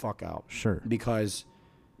freaking the fuck out. Sure. Because,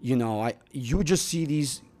 you know, you would just see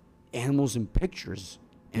these animals in pictures,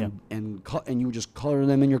 and you would just color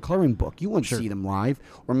them in your coloring book. You wouldn't see them live,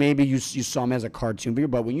 or maybe you saw them as a cartoon figure.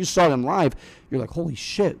 But when you saw them live, you're like, holy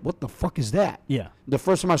shit, what the fuck is that? Yeah. The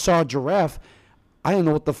first time I saw a giraffe, I didn't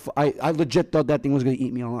know what I legit thought that thing was gonna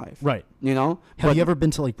eat me alive. Right. You know. Have you ever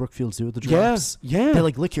been to like Brookfield Zoo with the giraffes? Yeah. They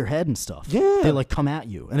like lick your head and stuff. Yeah. They like come at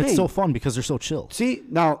you, and it's so fun because they're so chill. See,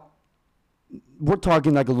 now we're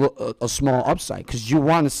talking like a small upside because you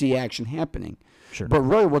want to see action happening. Sure. But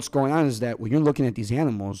really, what's going on is that when you're looking at these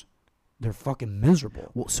animals, they're fucking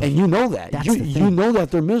miserable, Well, so and you know that. that's You the thing. know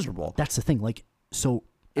that they're miserable. That's the thing. Like, so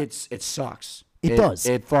It sucks. It does.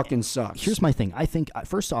 It fucking sucks. here's my thing. I think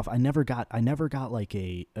first off, I never got like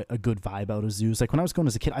a good vibe out of zoos. Like when I was going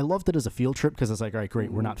as a kid, I loved it as a field trip because it's like, all right,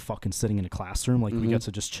 great, we're not fucking sitting in a classroom. Like we get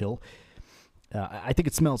to just chill. I think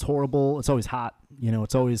it smells horrible. It's always hot. You know,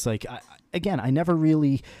 it's always like, I never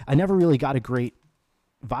really got a great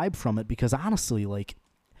vibe from it because honestly, like,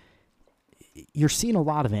 you're seeing a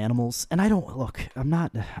lot of animals, and I don't want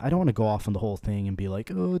to go off on the whole thing and be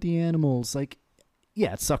like, oh, the animals, like,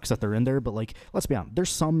 yeah, it sucks that they're in there, but like, let's be honest, there's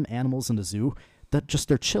some animals in the zoo that just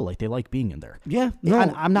they're chill, like they like being in there. Yeah, no,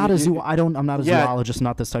 I'm not a Yeah. zoologist,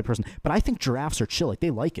 not this type of person, but I think giraffes are chill, like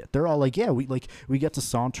they like it. They're all like, yeah, we get to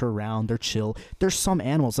saunter around, they're chill. There's some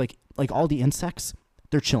animals like all the insects,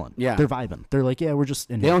 they're chilling, Yeah. they're vibing, they're like, yeah, we're just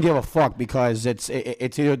in They here. don't give a fuck because it's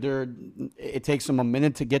either it takes them a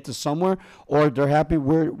minute to get to somewhere, or they're happy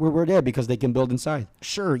where we're there because they can build inside.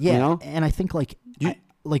 Sure, yeah, You know? and I think like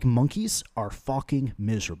monkeys are fucking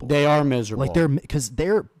miserable. They are miserable. Like because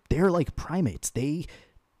they're like primates.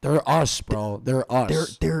 They're us, bro. They're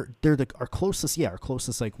us. They're our closest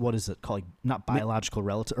like what is it called? Like, not biological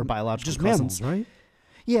relative or biological just cousins. mammals, right?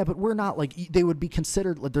 Yeah, but we're not like they would be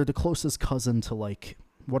considered. Like, they're the closest cousin to like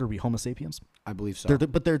what are we, Homo sapiens? I believe so.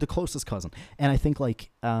 They're the closest cousin, and I think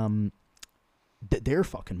like they're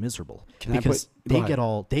fucking miserable because they get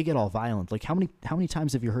all violent. Like how many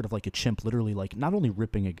times have you heard of like a chimp literally like not only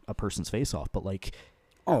ripping a person's face off, but like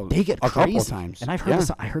they get crazy. Couple times. And I've heard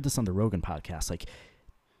this. I heard this on the Rogan podcast. Like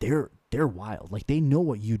they're wild. Like they know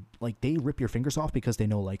what you like. They rip your fingers off because they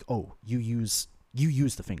know like, oh, you use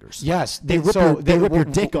the fingers. Yes, they rip your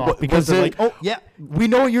dick off because they're like, oh yeah, we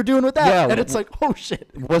know what you're doing with that. Yeah, and it's like, oh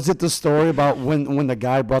shit. Was it the story about when the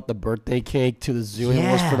guy brought the birthday cake to the zoo and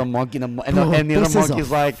it was for the monkey and the other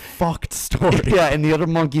monkey's like fucked story. Yeah, and the other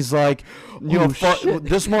monkey's like,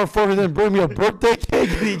 this motherfucker didn't bring me a birthday cake,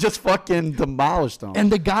 and he just fucking demolished him.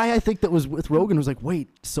 And the guy I think that was with Rogan was like, wait,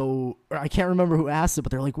 so I can't remember who asked it,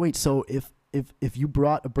 but they're like, wait, so if you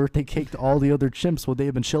brought a birthday cake to all the other chimps, would they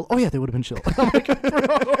have been chill? Oh yeah, they would have been chill. I'm like,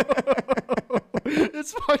 bro,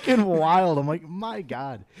 it's fucking wild. I'm like, my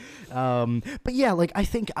God. But yeah, like I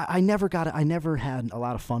think I never had a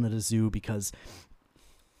lot of fun at a zoo because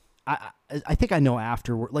I think I know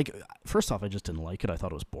afterward. Like first off, I just didn't like it. I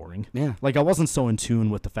thought it was boring. Yeah. Like I wasn't so in tune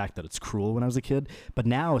with the fact that it's cruel when I was a kid. But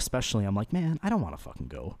now, especially, I'm like, man, I don't want to fucking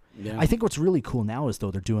go. Yeah. I think what's really cool now is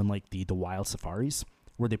though they're doing like the wild safaris,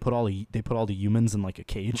 where they put all the humans in like a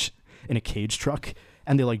cage truck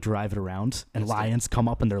and they like drive it around and lions come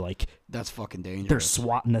up and they're like, that's fucking dangerous. They're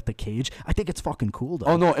swatting at the cage. I think it's fucking cool though.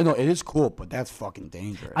 Oh no, it is cool, but that's fucking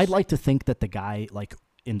dangerous. I'd like to think that the guy like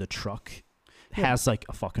in the truck has like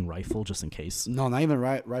a fucking rifle just in case. No, not even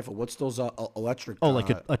rifle. What's those electric? Oh, like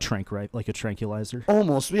a trank, right? Like a tranquilizer.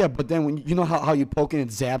 Almost, yeah. But then when you know how you poke and it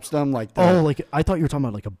zaps them like that. Oh, like I thought you were talking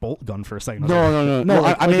about like a bolt gun for a second. No.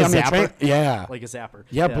 Like, I mean, a zapper. Yeah, like a zapper.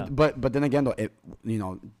 Yeah, but then again though,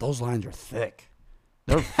 those lines are thick.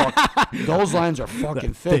 They're those lines are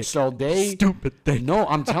fucking thick. So they stupid thing. No,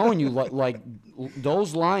 I'm telling you, like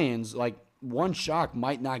those lions, like. One shock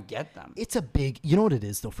might not get them. It's a big, you know what it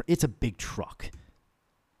is though? It's a big truck,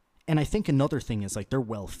 and I think another thing is like they're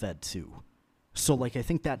well fed too, so like I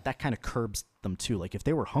think that kind of curbs them too. Like if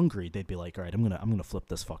they were hungry, they'd be like, all right, I'm gonna flip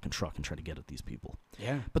this fucking truck and try to get at these people.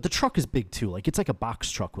 Yeah. But the truck is big too. Like it's like a box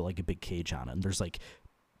truck with like a big cage on it, and there's like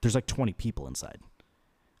 20 people inside.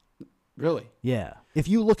 Really? Yeah. If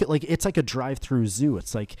you look at like it's like a drive-through zoo.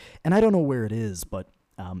 It's like, and I don't know where it is, but.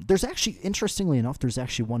 There's actually, interestingly enough, there's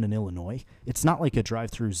actually one in Illinois. It's not like a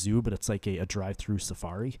drive-through zoo, but it's like a drive-through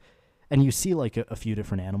safari, and you see like a few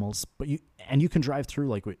different animals. But you can drive through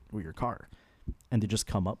like with your car, and they just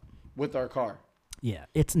come up with our car. Yeah,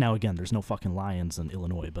 it's now again. There's no fucking lions in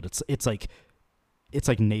Illinois, but it's like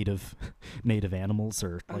native animals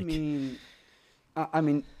or like. I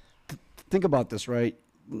mean, think about this, right?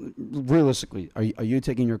 Realistically, are you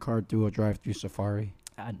taking your car through a drive-through safari?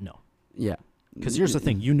 No. Yeah. Because here's the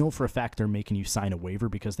thing, you know for a fact they're making you sign a waiver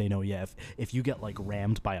because they know, if you get like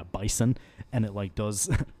rammed by a bison and it like does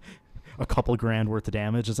a couple grand worth of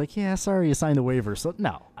damage, it's like, yeah, sorry, you signed a waiver. So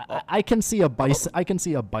no, I can see a bison. I can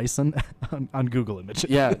see a bison on Google Images.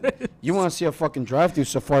 Yeah, you want to see a fucking drive-through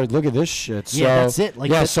safari? Look at this shit. So, yeah, that's it.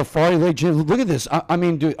 Like safari. Look at this. I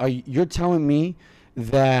mean, dude, you're telling me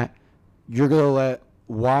that you're gonna let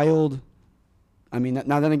wild? I mean,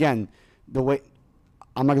 now then again, the way.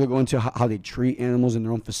 I'm not going to go into how they treat animals in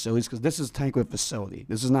their own facilities because this is technically a facility.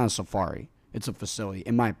 This is not a safari. It's a facility,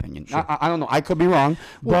 in my opinion. Sure. I don't know. I could be wrong,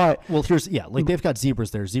 but here's like they've got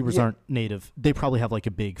zebras there. Zebras aren't native. They probably have like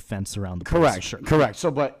a big fence around the place. Correct. Sure. Correct.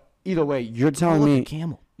 So, but either way, you're telling me a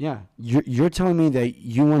camel. Yeah, you're telling me that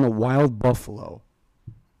you want a wild buffalo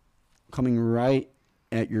coming right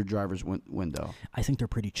at your driver's window. I think they're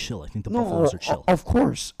pretty chill. I think the buffaloes are chill. Of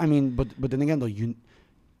course. I mean, but then again, though,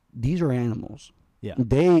 these are animals. Yeah.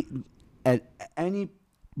 They, at any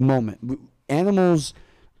moment, animals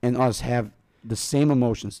and us have the same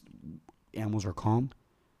emotions. Animals are calm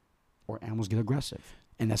or animals get aggressive.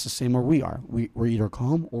 And that's the same where we are. We're either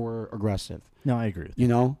calm or aggressive. No, I agree with you. You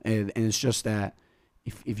know? And it's just that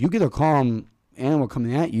if you get a calm animal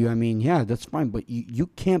coming at you, I mean, yeah, that's fine. But you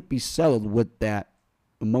can't be settled with that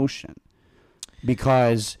emotion.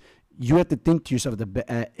 Because you have to think to yourself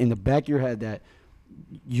in the back of your head that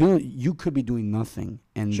you could be doing nothing,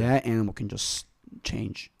 and sure. That animal can just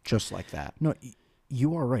change just like that. No,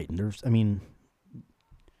 you are right. And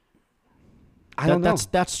I don't know.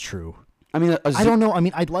 That's true. I mean, I don't know. I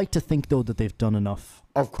mean, I'd like to think though that they've done enough.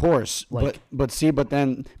 Of course, but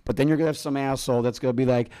then you're gonna have some asshole that's gonna be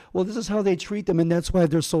like, well, this is how they treat them, and that's why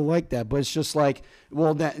they're so like that. But it's just like,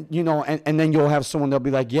 well, that and then you'll have someone that'll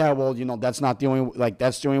be like, yeah, well, that's not the only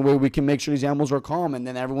that's the only way we can make sure these animals are calm, and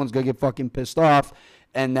then everyone's gonna get fucking pissed off,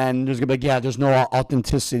 And then there's gonna be like, yeah, there's no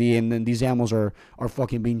authenticity, and then these animals are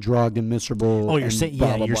fucking being drugged and miserable. Oh, you're and saying, blah,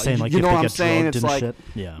 yeah, blah, you're blah. saying like you if know they what I'm get saying? drugged It's and like, shit.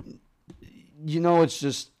 Yeah.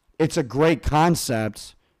 It's a great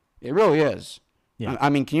concept. It really is. Yeah. I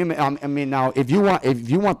mean, can you? I mean, now if you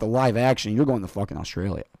want the live action, you're going to fucking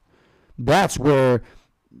Australia. That's where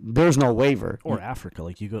there's no waiver. Or Africa,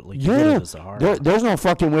 like you go to the Sahara. There's no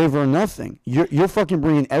fucking waiver or nothing. You're fucking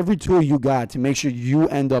bringing every tool you got to make sure you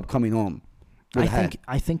end up coming home.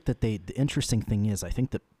 I think that the interesting thing is, I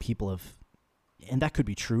think that people have, and that could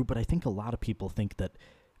be true, but I think a lot of people think that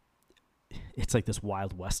it's like this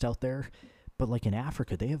Wild West out there. But like in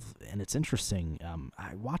Africa, they have, and it's interesting.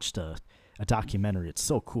 I watched a documentary. It's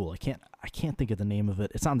so cool. I can't think of the name of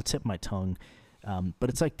it. It's on the tip of my tongue. But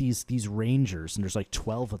it's like these rangers, and there's like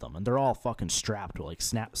 12 of them, and they're all fucking strapped with like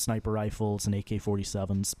sniper rifles and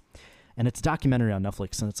AK-47s. And it's a documentary on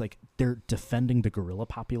Netflix, and it's like they're defending the gorilla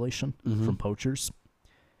population from poachers.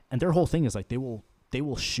 And their whole thing is like they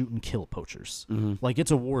will shoot and kill poachers. Like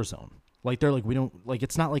it's a war zone. Like they're like, we don't, like,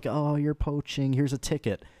 it's not like, oh, you're poaching, here's a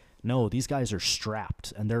ticket. No, these guys are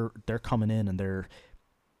strapped, and they're coming in, and they're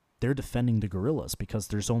defending the gorillas, because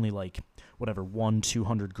there's only like whatever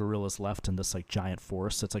 100-200 gorillas left in this like giant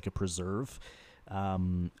forest. It's like a preserve.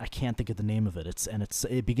 I can't think of the name of it.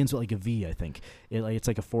 It begins with like a V, I think. It's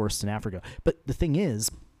like a forest in Africa. But the thing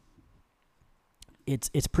is,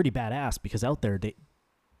 it's pretty badass, because out there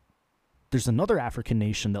there's another African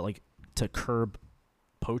nation that, like, to curb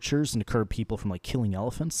poachers and to curb people from like killing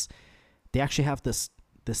elephants, they actually have this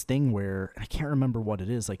thing where, I can't remember what it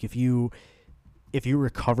is. Like if you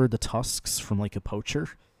recover the tusks from like a poacher,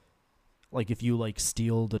 like if you like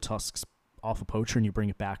steal the tusks off a poacher and you bring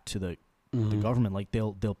it back to the government, like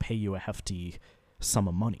they'll pay you a hefty sum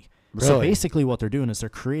of money. Really? So basically what they're doing is they're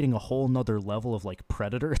creating a whole nother level of like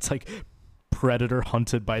predator. It's like predator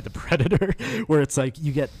hunted by the predator, where it's like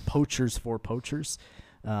you get poachers for poachers.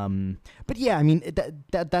 But yeah, I mean,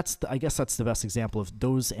 I guess that's the best example of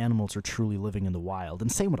those animals are truly living in the wild. And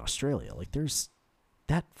same with Australia. Like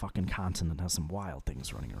that fucking continent has some wild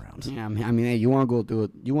things running around. Yeah, I mean, hey, you want to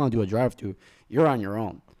do a drive-through, you're on your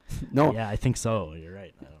own. No. Yeah, I think so. You're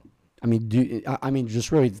right. I mean,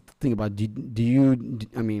 just really think about, do you,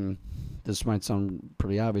 I mean, this might sound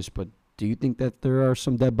pretty obvious, but do you think that there are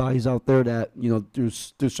some dead bodies out there that, through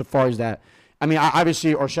safaris that, I mean,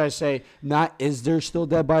 obviously, or should I say, not is there still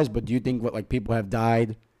dead bodies, but do you think like people have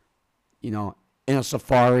died, in a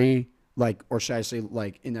safari, like, or should I say,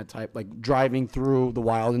 like, in that type, like driving through the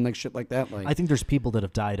wild and like shit like that? Like, I think there's people that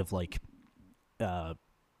have died of like,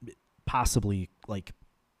 possibly like,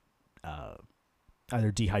 either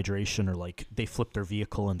dehydration or like they flipped their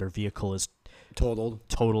vehicle and their vehicle is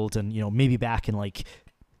totaled, and maybe back in like,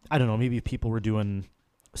 I don't know, maybe people were doing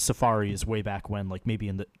safaris way back when, like maybe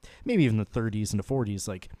even the 30s and the 40s,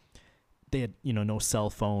 like they had no cell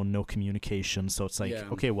phone, no communication, so it's like,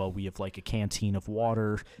 okay, well, we have like a canteen of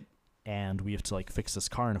water and we have to like fix this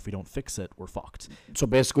car, and if we don't fix it, we're fucked. So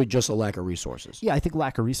basically just a lack of resources. Yeah, I think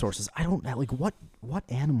lack of resources. I don't like what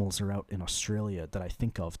animals are out in Australia that I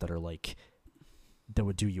think of that are like that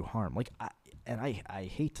would do you harm. Like I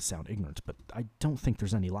hate to sound ignorant, but I don't think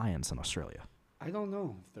there's any lions in Australia. I don't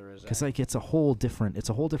know if there is. Because like it's a whole different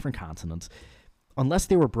continent, unless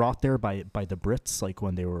they were brought there by the Brits, like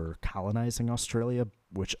when they were colonizing Australia,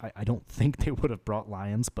 which I don't think they would have brought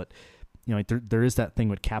lions. But like there is that thing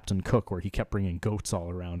with Captain Cook where he kept bringing goats all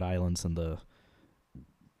around islands in the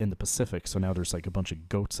Pacific. So now there's like a bunch of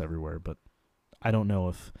goats everywhere. But I don't know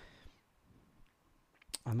if.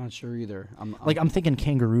 I'm not sure either. I'm thinking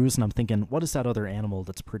kangaroos, and I'm thinking, what is that other animal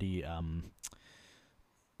that's pretty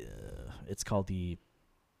it's called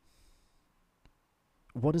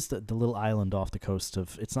what is the little island off the coast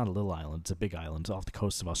of, it's not a little island, it's a big island off the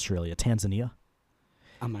coast of Australia, Tanzania?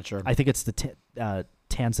 I'm not sure. I think it's the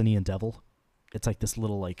Tanzanian devil. It's like this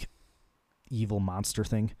little like evil monster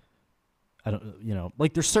thing. I don't,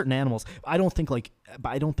 like there's certain animals. I don't think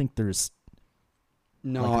there's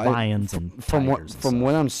like lions and tigers. From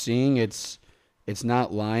what I'm seeing, it's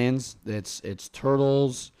not lions. It's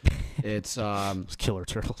turtles. It's killer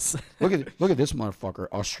turtles. look at this motherfucker.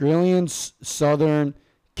 Australian southern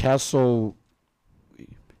castle.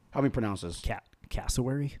 How do we pronounce this?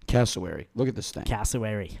 Cassowary. Cassowary. Look at this thing.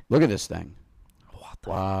 Cassowary. Look at this thing. What the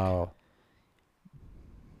wow.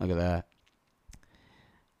 Look at that.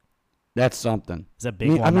 That's something. Is that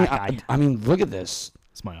big one? I mean, look at this.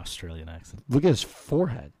 It's my Australian accent. Look at his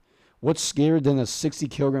forehead. What's scarier than a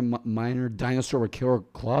 60-kilogram minor dinosaur with killer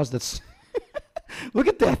claws? That's look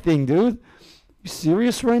at that thing, dude. You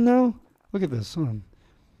serious right now? Look at this, son.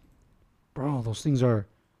 Bro, those things are.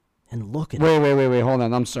 And look at Wait. Hold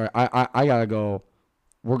on. I'm sorry. I gotta go.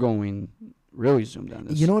 we're going really zoomed on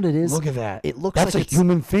this. You know what it is? Look at that. It looks That's like a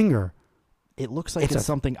human finger. It looks like it's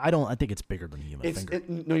something. I think it's bigger than a human finger.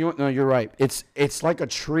 No, you're right. It's like a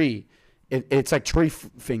tree. It's like tree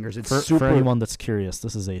fingers. It's super. For anyone that's curious,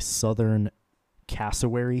 this is a southern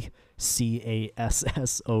cassowary, Cassowary.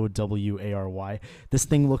 This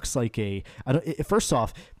thing looks like a. First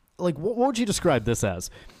off, like what would you describe this as?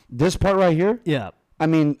 This part right here. Yeah. I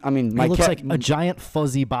mean, my it looks cat, like a giant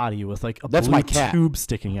fuzzy body with like a That's blue my cat. tube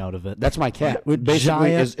sticking out of it. That's my cat. With Basically,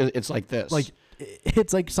 giant, it's like this. like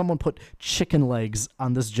it's like someone put chicken legs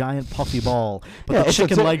on this giant puffy ball, but Yeah, the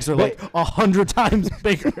chicken legs are like 100 times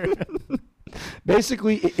bigger.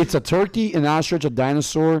 Basically, it's a turkey, an ostrich, a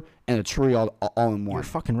dinosaur, and a tree all in one. You're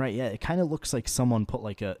fucking right. Yeah, it kind of looks like someone put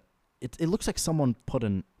like a. It looks like someone put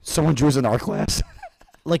an. Someone drew this in art class.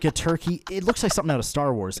 Like a turkey. It looks like something out of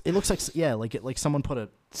Star Wars. It looks like someone put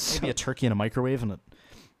maybe a turkey in a microwave and it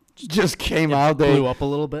just came out. Blew up a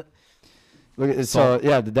little bit. Look at so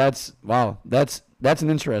yeah. That's wow. That's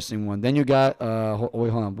an interesting one. Then you got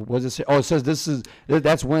wait, hold on. What does it say? Oh, it says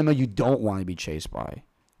that's one animal you don't want to be chased by.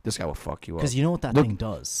 This guy will fuck you up. Because you know what that thing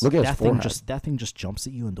does. Look at his forehead. That thing just jumps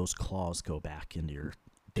at you and those claws go back into your.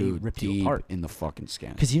 They Dude, rip deep you apart in the fucking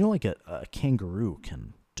skin. Because you know, like a kangaroo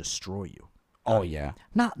can destroy you. Oh yeah.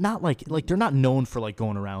 Not like they're not known for like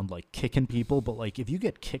going around like kicking people, but like if you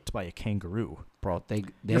get kicked by a kangaroo, Bro,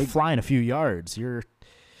 you're flying a few yards. You're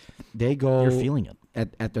feeling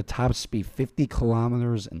it at the top speed, 50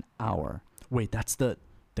 kilometers an hour. Wait, that's the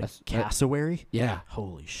cassowary? Yeah.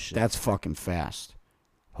 Holy shit. That's fucking fast.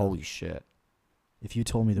 Holy shit. If you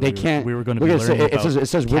told me that we were going to be learning about it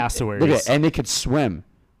says cassowaries. Look at, and they could swim.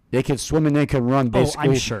 They could swim and they could run basically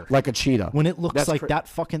I'm sure. like a cheetah. When it looks like that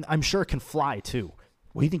fucking, I'm sure it can fly too.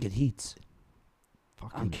 What do you think it eats?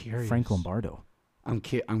 I'm curious. Frank Lombardo. I'm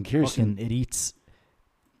curious. Fucking, it eats.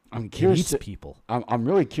 I'm curious. It eats people. I'm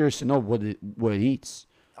really curious to know what it eats.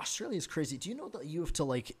 Australia is crazy. Do you know that you have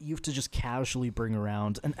to just casually bring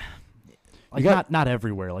around and like not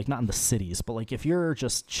everywhere, like not in the cities, but like if you're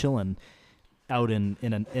just chilling out in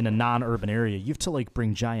a non-urban area, you have to like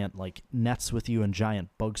bring giant like nets with you and giant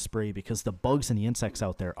bug spray because the bugs and the insects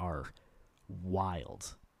out there are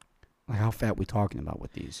wild. Like how fat we talking about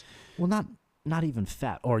with these? Well, not even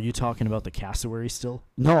fat. Or are you talking about the cassowary still?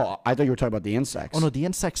 No, I thought you were talking about the insects. Oh no, the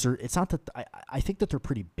insects are. It's not that I think that they're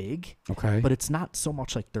pretty big. Okay. But it's not so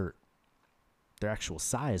much like their actual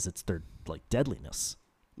size. It's their like deadliness.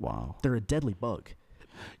 Wow. They're a deadly bug.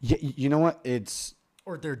 Yeah, you know what? It's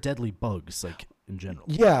or they're deadly bugs, like in general.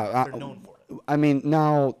 Yeah, they're known for it. I mean,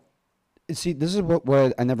 now, see, this is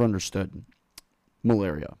what I never understood.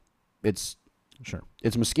 Malaria, it's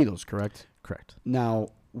mosquitoes, correct? Correct. Now,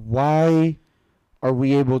 why are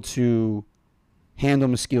we able to handle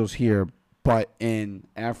mosquitoes here, but in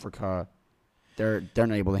Africa, they're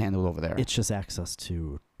not able to handle it over there? It's just access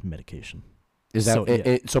to medication. Is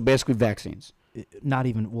that so? Basically, vaccines. Not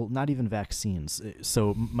even vaccines.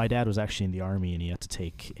 So my dad was actually in the army and he had to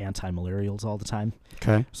take anti-malarials all the time.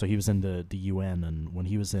 Okay. So he was in the UN, and when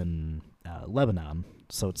he was in Lebanon,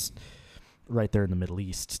 so it's right there in the Middle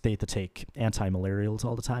East, they had to take anti-malarials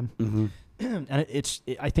all the time. Mm-hmm. And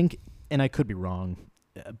I think, and I could be wrong,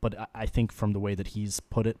 but I think from the way that he's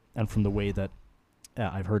put it and from the way that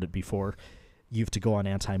I've heard it before, you have to go on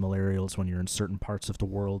anti-malarials when you're in certain parts of the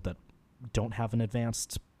world that don't have an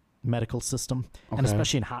advanced medical system, and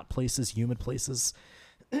especially in hot places, humid places.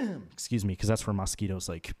 Excuse me, because that's where mosquitoes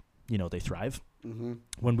they thrive. Mm-hmm.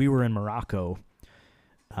 When we were in Morocco,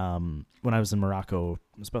 when I was in Morocco,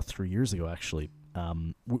 it was about 3 years ago actually.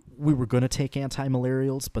 We were going to take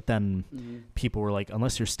anti-malarials, but then people were like,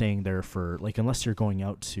 unless you're staying there unless you're going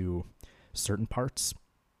out to certain parts,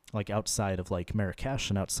 like outside of like Marrakesh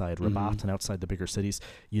and outside Rabat and outside the bigger cities,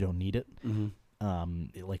 you don't need it. Mm-hmm.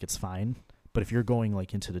 It's fine. But if you're going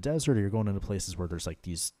like into the desert or you're going into places where there's like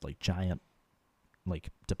these like giant like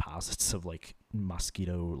deposits of like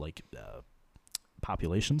mosquito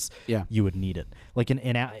populations, you would need it. Like in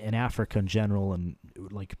Africa in general, and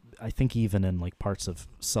like I think even in like parts of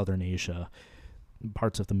Southern Asia,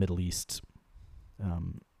 parts of the Middle East,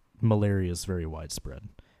 malaria is very widespread.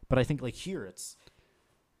 But I think like here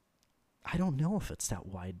I don't know if it's that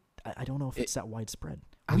wide. I don't know if it's that widespread.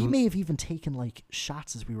 We may have even taken like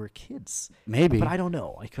shots as we were kids. Maybe. But I don't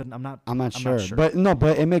know. I couldn't. I'm not sure. But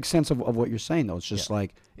it makes sense of what you're saying though. It's just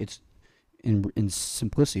like it's in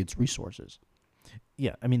simplicity, it's resources.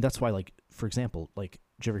 Yeah, I mean that's why like for example, like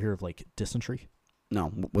did you ever hear of like dysentery? No,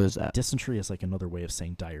 what is that? Dysentery is like another way of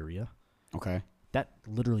saying diarrhea. Okay. That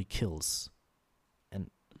literally kills. And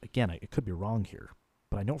again, I could be wrong here,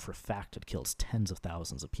 but I know for a fact it kills tens of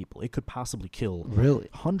thousands of people. It could possibly kill Really?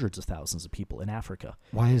 hundreds of thousands of people in Africa.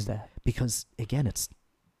 Why is that? Because, again, it's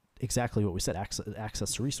exactly what we said,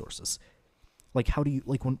 access to resources. Like, how do you,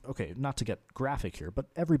 like, when, okay, not to get graphic here, but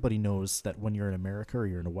everybody knows that when you're in America or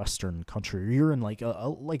you're in a Western country, or you're in, like,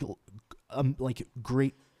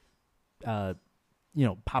 great,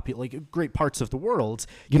 great parts of the world.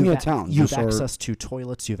 Give me a town. You have access to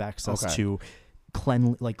toilets. You have access to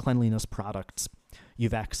cleanliness products. You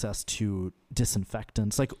have access to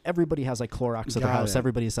disinfectants. Like, everybody has, like, Clorox at their house.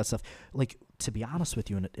 Everybody has that stuff. Like, to be honest with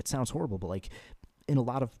you, and it sounds horrible, but, like, in a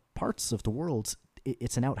lot of parts of the world,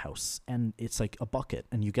 it's an outhouse, and it's like a bucket,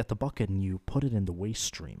 and you get the bucket and you put it in the waste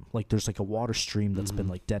stream. Like, there's like a water stream that's been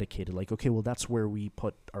like dedicated. Like, okay, well, that's where we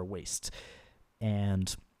put our waste.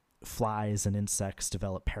 And flies and insects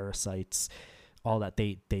develop parasites, all that.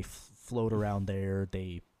 They float around there.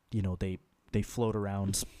 They float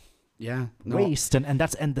around waste, and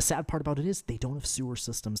the sad part about it is they don't have sewer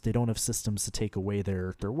systems. They don't have systems to take away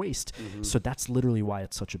their waste. So that's literally why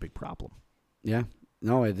it's such a big problem. Yeah.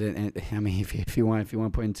 No, I mean, if you want to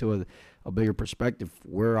put into a bigger perspective,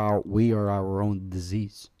 we are our own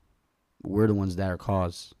disease. We're the ones that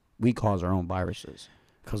we cause our own viruses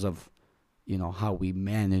because of, how we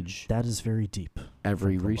manage. That is very deep.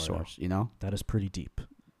 Every resource, That is pretty deep.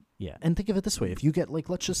 Yeah, and think of it this way: if you get, like,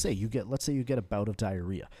 let's say you get a bout of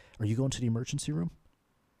diarrhea, are you going to the emergency room?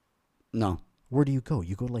 No. Where do you go?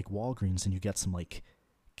 You go to, like, Walgreens and you get some, like,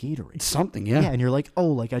 Gatorade. Something, yeah. Yeah, and you're like, oh,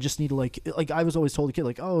 like, I just need to, like I was always told a kid,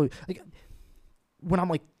 like, oh, like, when I'm,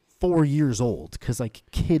 like, 4 years old, because, like,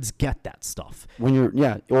 kids get that stuff. When you're,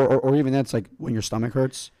 or even that's, like, when your stomach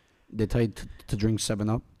hurts, they tell you to drink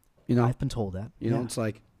 7-Up, I've been told that. It's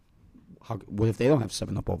like, what if they don't have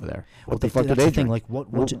 7-Up over there? What the fuck do that's they the drink? thing, like, what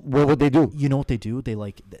would they do? You know what they do? They,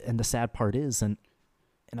 like, and the sad part is, and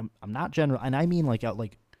I'm not general, and I mean, like,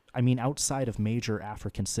 outside of major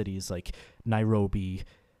African cities like Nairobi,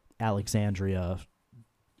 Alexandria,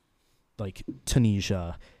 like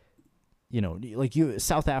Tunisia,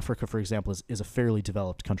 South Africa, for example, is a fairly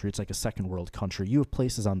developed country. It's like a second world country. You have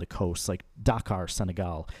places on the coast like Dakar,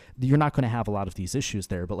 Senegal. You're not going to have a lot of these issues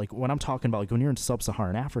there. But, like, when I'm talking about, like, when you're in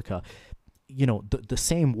sub-Saharan Africa, the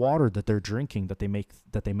same water that they're drinking that they may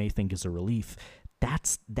think is a relief,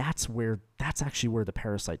 that's actually where the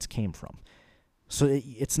parasites came from. So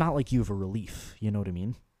it's not like you have a relief. You know what I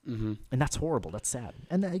mean? Mm-hmm. And that's horrible. That's sad.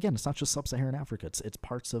 And again, it's not just sub-Saharan Africa. It's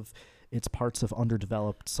parts of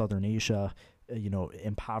underdeveloped Southern Asia,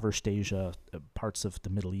 impoverished Asia, parts of the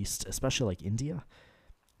Middle East, especially like India.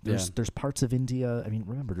 There's parts of India. I mean,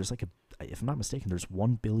 remember, there's like if I'm not mistaken, there's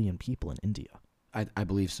 1 billion people in India. I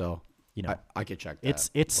believe so. I could check that.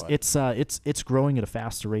 It's growing at a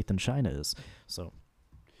faster rate than China is. So.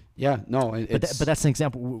 Yeah. No. But that's an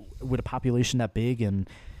example with a population that big and.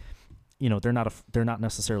 They're not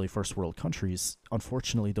necessarily first world countries.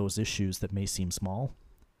 Unfortunately, those issues that may seem small,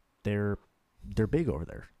 they're big over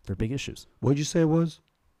there. They're big issues. What did you say it was?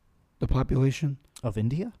 The population of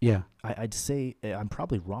India? Yeah. I'd say I'm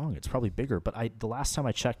probably wrong. It's probably bigger. But the last time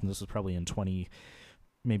I checked, and this was probably in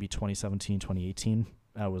 2017, 2018,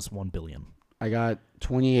 was 1 billion. I got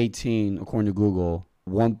 2018 according to Google,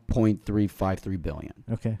 1.353 billion.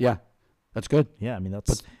 Okay. Yeah. That's good. Yeah, I mean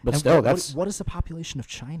that's. But still, that's what is the population of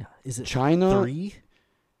China? Is it China 3?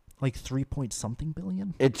 Like 3 point something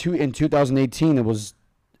billion? In 2018, it was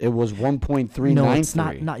 1.393. No, it's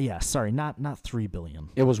not. Yeah, sorry, not 3 billion.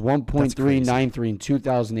 It was 1.393 in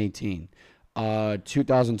 2018.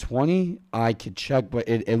 2020, I could check, but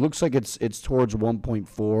it looks like it's towards 1.4,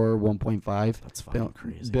 1.5. That's fucking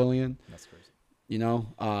crazy. Billion. That's crazy.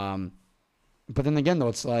 But then again, though,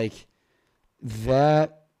 it's like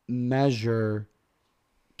that measure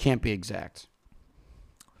can't be exact.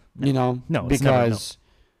 No, because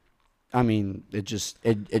I mean, it just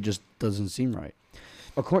doesn't seem right.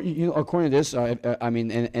 According to this, I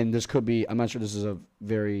mean, and this could be, I'm not sure this is a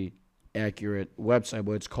very accurate website,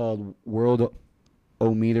 but it's called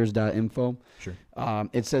worldometers.info. Sure.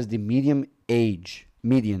 It says the median age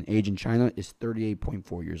in China is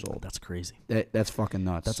 38.4 years old. That's crazy. That's fucking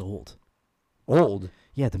nuts. That's old. Old?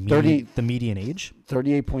 Yeah, the median age?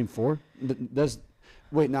 38.4?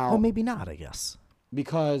 Wait, now. Well, maybe not, I guess.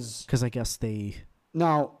 Because I guess they...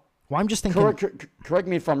 Now... Well, I'm just thinking... Correct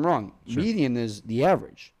me if I'm wrong. Sure. Median is the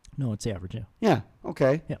average. No, it's the average, yeah. Yeah,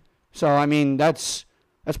 okay. Yeah. So, I mean, that's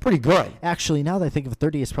pretty good. Actually, now that I think of it,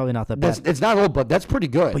 30 is probably not that bad. It's not old, but that's pretty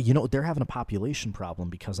good. But, they're having a population problem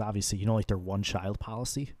because, obviously, like their one-child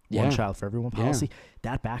policy, yeah. one child for everyone policy,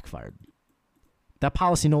 that backfired. That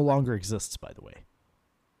policy no longer exists, by the way.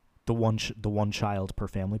 The one child per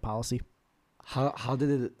family policy. How did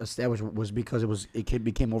it establish? Was because it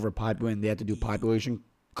became overpopulated and they had to do population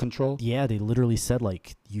control? Yeah, they literally said,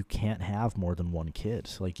 like, you can't have more than one kid.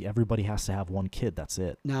 Like, everybody has to have one kid. That's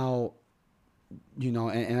it. Now,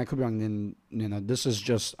 and I could be wrong. Then this is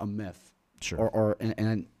just a myth. Sure.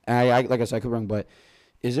 And I like I said, I could be wrong, but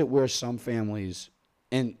is it where some families,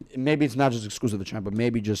 and maybe it's not just exclusive to China, but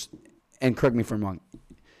maybe just, and correct me if I'm wrong,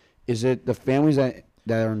 is it the families that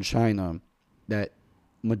are in China that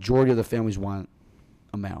majority of the families want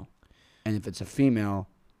a male, and if it's a female,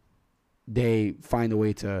 they find a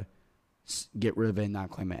way to get rid of it and not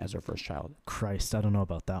claim it as their first child? Christ, I don't know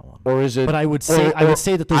about that one. Or is it? But I would say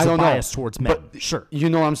that there's a bias towards men. But sure. You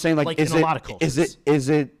know what I'm saying? Like is in it, a lot of cultures. Is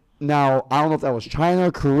it now? I don't know if that was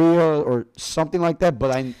China, Korea, or something like that.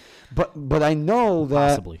 But I know that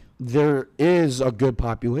Possibly. there is a good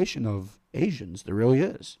population of Asians. There really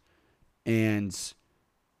is, and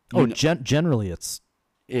generally it's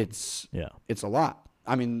a lot.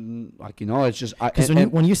 I mean, it's just because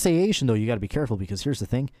when you say Asian, though, you got to be careful, because here's the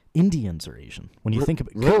thing: Indians are Asian. When you think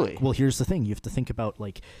about really, well, here's the thing: you have to think about,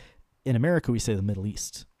 like, in America we say the Middle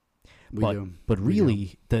East, but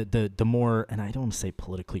really the more, and I don't want to say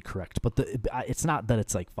politically correct, but it's not that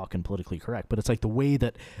it's like fucking politically correct, but it's like the way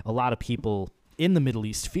that a lot of people in the Middle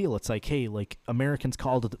East feel. It's like, hey, like, Americans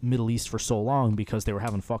called it the Middle East for so long because they were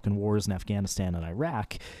having fucking wars in Afghanistan and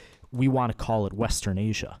Iraq. We want to call it Western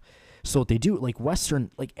Asia. So what they do, like,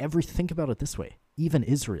 think about it this way. Even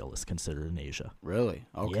Israel is considered in Asia. Really?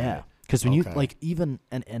 Okay. Yeah. Because when you, like, even,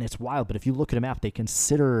 and it's wild, but if you look at a map, they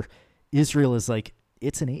consider Israel as, like,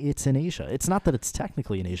 it's in Asia. It's not that it's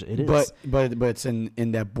technically in Asia. It is. But it's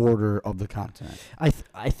in that border of the continent. I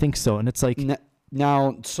think so. And it's like...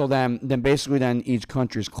 Now, so then basically each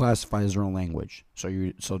country is classified as their own language.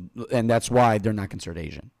 And that's why they're not considered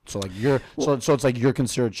Asian. So like so it's like you're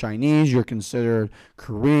considered Chinese, you're considered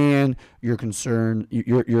Korean, you're called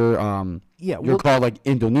like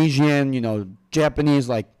Indonesian, Japanese,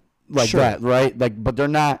 like sure. That, right? Like, but they're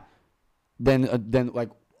not. Then like,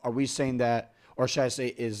 are we saying that, or should I say,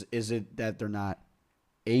 is it that they're not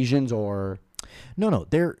Asians, or no?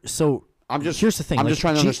 They're so. Here's the thing. I'm just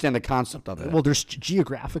trying to understand the concept of it. Well, there's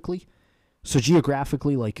geographically. So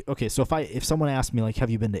geographically, like, okay, so if someone asked me, like, have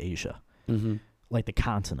you been to Asia? Mm-hmm. Like the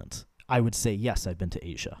continent, I would say, yes, I've been to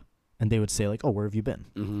Asia. And they would say, like, oh, where have you been?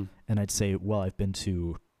 Mm-hmm. And I'd say, well, I've been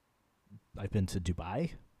to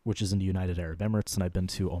Dubai, which is in the United Arab Emirates, and I've been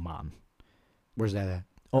to Oman. Where's that at?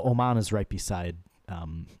 Oman is right beside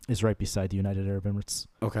the United Arab Emirates.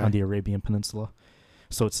 Okay. On the Arabian Peninsula.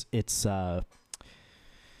 So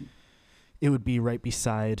it would be right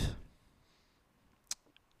beside.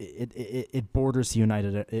 It borders the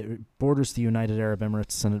United Arab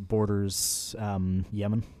Emirates, and it borders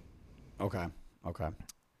Yemen. Okay.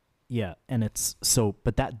 Yeah, and it's so,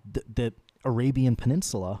 but the Arabian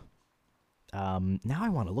Peninsula. Now I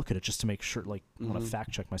want to look at it just to make sure. Like, I want to fact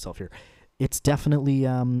check myself here. It's definitely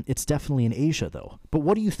in Asia, though. But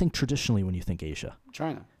what do you think traditionally when you think Asia?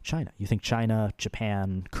 China. You think China,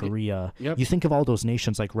 Japan, Korea. Yep. You think of all those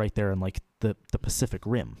nations, like, right there in, like, the Pacific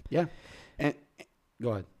Rim. Yeah. And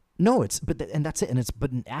go ahead. No, and that's it.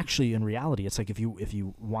 And actually, in reality, it's like, if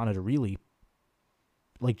you wanted to really,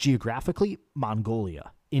 like, geographically,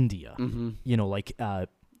 Mongolia, India, like, I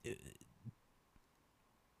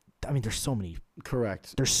mean, there's so many.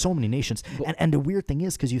 Correct. There's so many nations. And the weird thing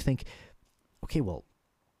is, because you think, okay, well,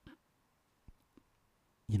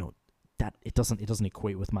 that it doesn't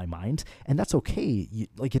equate with my mind, and that's okay.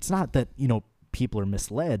 Like, it's not that, people are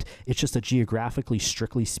misled. It's just that geographically,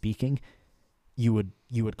 strictly speaking, you would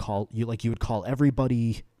call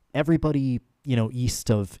everybody,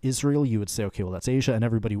 east of Israel, you would say, okay, well, that's Asia, and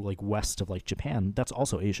everybody, like, west of, like, Japan, that's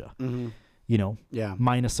also Asia. Mm-hmm. Yeah.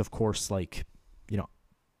 Minus, of course, like,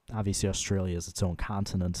 obviously Australia is its own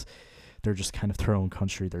continent. They're just kind of their own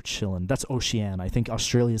country. They're chilling. That's Oceania. I think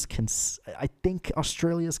Australia's considered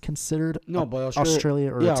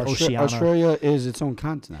Australia, or it's Oceania. Australia is its own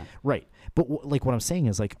continent. Right. But like, what I'm saying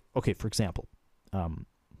is, like, okay, for example,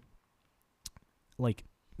 like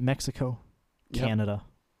Mexico, Canada,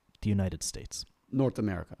 the United States. North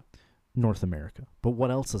America. But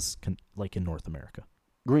what else is like in North America?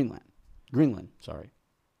 Greenland, sorry.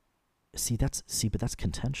 But that's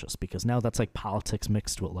contentious, because now that's like politics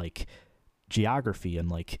mixed with, like, geography,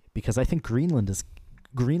 and, like, because I think Greenland is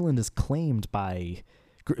claimed by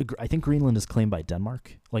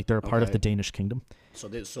Denmark. Like, they're a part of the Danish kingdom. So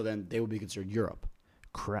then they would be considered Europe.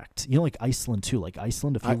 Correct. Like Iceland too. Like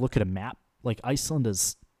Iceland, if you look at a map, like, Iceland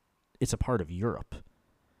it's a part of Europe.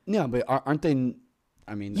 Yeah, but aren't they?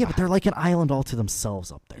 I mean, Yeah, but they're like an island all to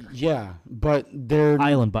themselves up there. yeah, but they're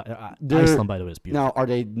Iceland, by the way, is beautiful. now. Are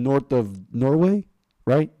they north of Norway?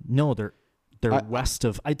 Right? No, they're west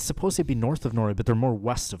of. I'd suppose they'd be north of Norway, but they're more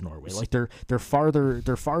west of Norway. Like they're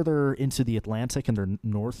farther into the Atlantic, and they're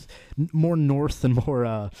more north and more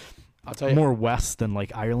I'll tell you, more west than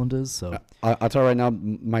like Ireland is. So I'll tell you right now,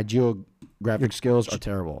 my geographic skills are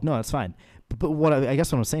terrible. no, that's fine. But what I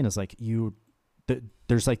guess what I'm saying is like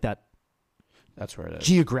there's like that. That's where it is.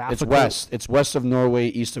 Geographical. It's west. It's west of Norway,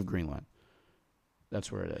 east of Greenland.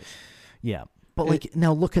 That's where it is. Yeah, but like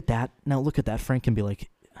now look at that. Frank can be like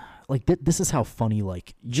this is how funny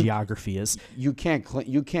like geography is. You can't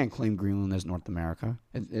claim Greenland as North America.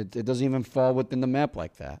 It doesn't even fall within the map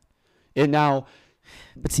like that.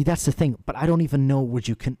 But see, that's the thing. But I don't even know would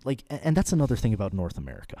you and that's another thing about North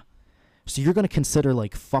America. So you're going to consider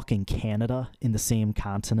like fucking Canada in the same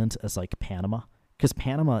continent as like Panama, because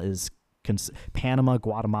Panama is Panama,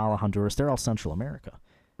 Guatemala, Honduras. They're all Central America.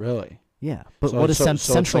 Really? Yeah, but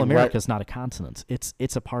Central America is not a continent.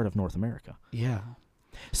 It's a part of North America. Yeah.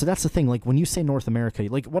 So that's the thing. Like when you say North America,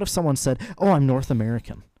 like what if someone said, "Oh, I'm North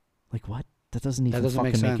American"? Like what? That doesn't even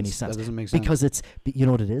fucking make any sense. That doesn't make sense. Because you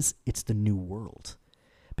know what it is? It's the New World.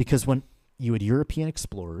 Because when you had European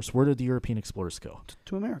explorers, where did the European explorers go?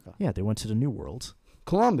 To America. Yeah, they went to the New World.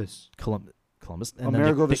 Columbus. And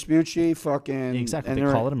Amerigo Vespucci, fucking. Exactly. They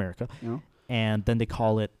call it America. You know? And then they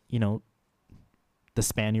call it, the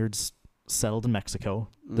Spaniards settled in Mexico.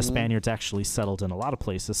 Mm-hmm. The Spaniards actually settled in a lot of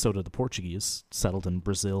places. So did the Portuguese, settled in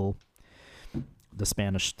Brazil. The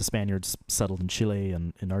Spaniards settled in Chile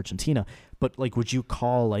and in Argentina. But like, would you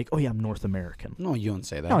call like, oh yeah, I'm North American? No, you don't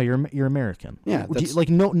say that. No, you're American. Yeah,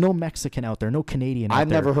 no Mexican out there, no Canadian. I've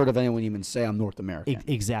never heard of anyone even say I'm North American.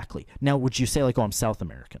 Exactly. Now, would you say like, oh, I'm South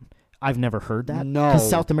American? I've never heard that. No, because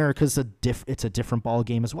South America is it's a different ball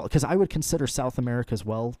game as well. Because I would consider South America as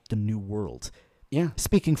well the New World. Yeah.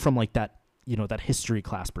 Speaking from like that, that history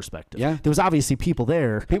class perspective. Yeah. There was obviously people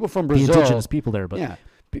there. People from Brazil. The indigenous people there, but yeah.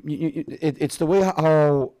 It's the way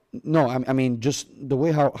how no, I mean just the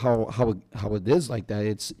way how it is like that.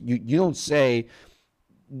 It's you don't say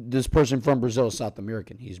this person from Brazil is South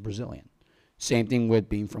American. He's Brazilian. Same thing with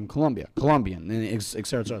being from Colombia, Colombian, and et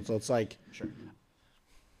cetera, et cetera. So it's like, sure.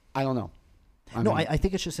 I don't know. I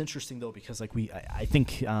think it's just interesting though, because like I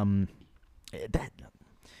think that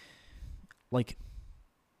like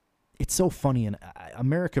it's so funny, and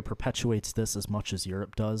America perpetuates this as much as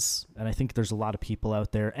Europe does, and I think there's a lot of people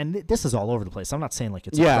out there, and this is all over the place. I'm not saying like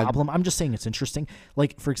it's a problem. I'm just saying it's interesting.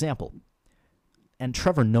 Like for example, and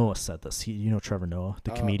Trevor Noah said this. You know Trevor Noah, the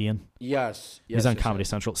comedian. Yes. He's on Comedy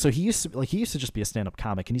Central. So he used to just be a stand-up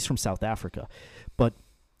comic, and he's from South Africa, but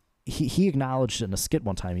he acknowledged in a skit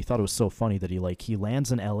one time. He thought it was so funny that he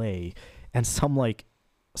lands in L.A. and some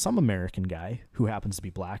American guy who happens to be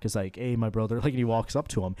black is like, "Hey, my brother," like, and he walks up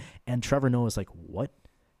to him, and Trevor Noah's like, "What?"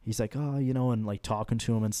 He's like, "Oh, and like talking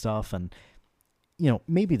to him and stuff, and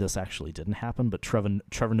maybe this actually didn't happen, but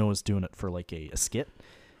Trevor Noah's doing it for like a skit,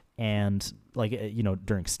 and like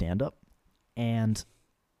during stand up, and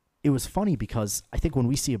it was funny because I think when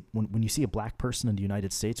you see a black person in the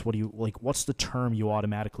United States, what's the term you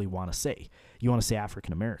automatically want to say? You want to say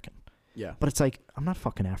African American. Yeah. But it's like, I'm not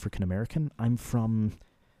fucking African American. I'm from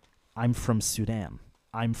Sudan.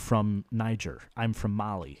 I'm from Niger. I'm from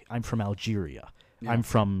Mali. I'm from Algeria. Yeah. I'm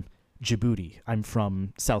from Djibouti. I'm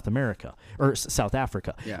from South America or South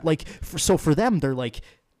Africa. Yeah. Like, for them, they're like,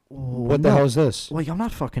 what the hell is this? Like, I'm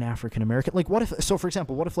not fucking African American. Like, for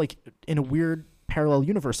example, what if like in a weird parallel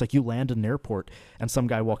universe, like you land in an airport and some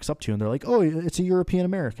guy walks up to you and they're like, "Oh, it's a European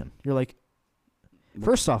American." You're like,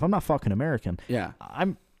 first off, I'm not fucking American. Yeah.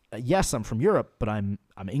 I'm from Europe, but I'm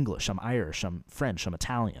English, I'm Irish, I'm French, I'm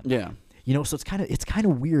Italian. Yeah. So it's kind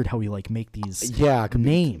of weird how we like make these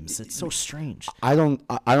names. It's so strange. I don't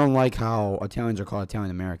like how Italians are called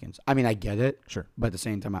Italian Americans. I mean, I get it. Sure. But at the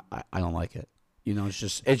same time, I don't like it. It's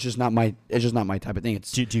just not my type of thing.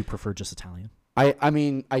 Do you prefer just Italian? I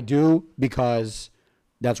mean, I do, because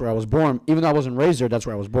that's where I was born. Even though I wasn't raised there, that's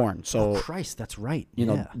where I was born. So, Christ, that's right.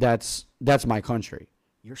 That's my country.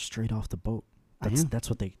 You're straight off the boat. That's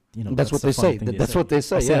what they That's what they say. That's what they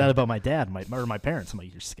say. I say that about my dad, my parents. I'm like,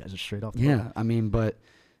 "You guys are straight off the boat." Yeah, I mean, but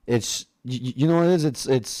it's you know what it is.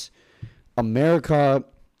 It's America.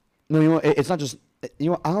 No, it's not just. I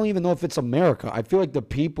don't even know if it's America. I feel like the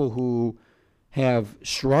people who have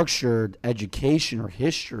structured education or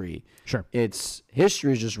history. Sure.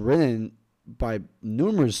 History is just written by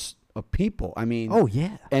numerous people. I mean. Oh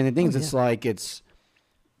yeah. And the things it's like it's.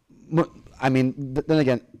 I mean, then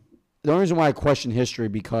again, the only reason why I question history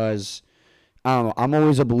because I don't know. I'm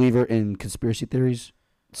always a believer in conspiracy theories.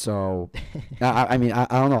 So, I mean, I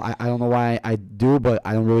don't know. I don't know why I do, but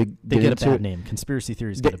I don't really They get a into bad it. name. Conspiracy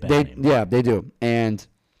theories get a bad name. Yeah, they do. And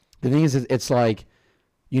the thing is, it's like,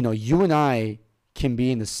 you know, you and I can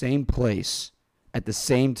be in the same place at the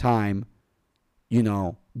same time, you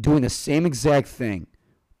know, doing the same exact thing,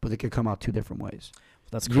 but it could come out two different ways.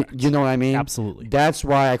 That's correct. You know what I mean? Absolutely. That's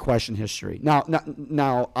why I question history. Now,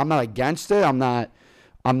 I'm not against it. I'm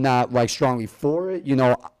not like strongly for it. You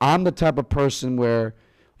know, I'm the type of person where,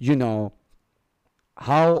 you know,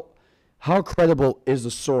 how credible is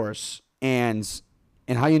the source and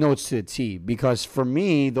how you know it's to the T. Because for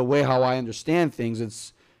me, the way how I understand things,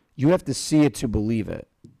 it's you have to see it to believe it.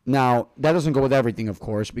 Now, that doesn't go with everything, of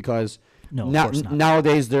course, because No, of course not.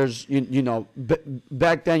 nowadays there's, you know,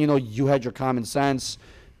 back then, you know, you had your common sense.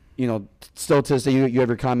 You know, still to this day, you have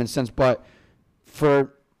your common sense. But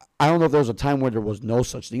I don't know if there was a time where there was no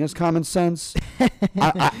such thing as common sense.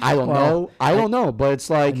 I don't know. I don't know. But it's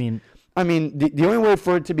like, I mean, the only way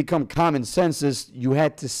for it to become common sense is you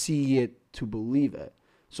had to see it to believe it.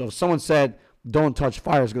 So if someone said, don't touch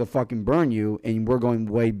fire, it's going to fucking burn you, and we're going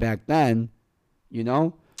way back then, you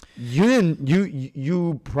know,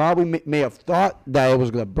 you probably may have thought that it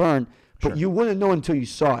was going to burn, but you wouldn't know until you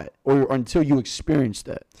saw it or until you experienced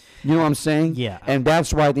it. You know what I'm saying? Yeah. And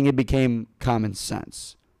that's why I think it became common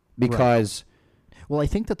sense. Because, well, I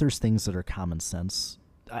think that there's things that are common sense.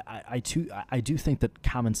 I do think that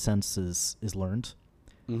common sense is learned.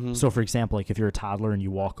 Mm-hmm. So, for example, like if you're a toddler and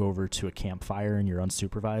you walk over to a campfire and you're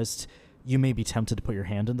unsupervised, you may be tempted to put your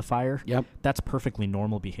hand in the fire. Yep. That's perfectly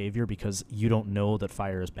normal behavior because you don't know that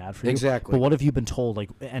fire is bad for you. Exactly. But what have you been told?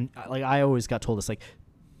 Like I always got told this, like,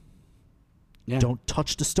 don't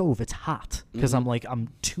touch the stove, it's hot. Because I'm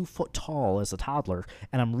 2 foot tall as a toddler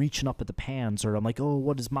and I'm reaching up at the pans, or I'm like, oh,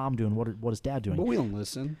 what is mom doing? What is dad doing? But we don't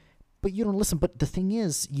listen. But you don't listen. But the thing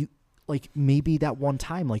is, you like maybe that one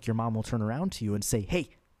time, like your mom will turn around to you and say, hey,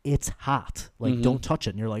 it's hot. Like, don't touch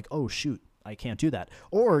it. And you're like, oh, shoot, I can't do that.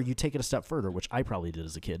 Or you take it a step further, which I probably did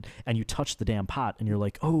as a kid, and you touch the damn pot and you're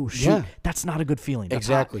like, oh, shoot, that's not a good feeling. That's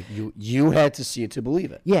exactly. hot. You had to see it to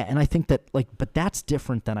believe it. Yeah, and I think that, like, but that's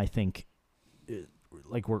different than I think,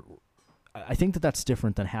 I think that that's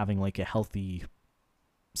different than having, like, a healthy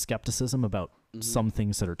skepticism about some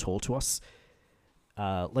things that are told to us.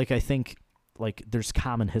 Like, I think, like, there's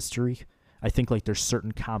common history. I think, like, there's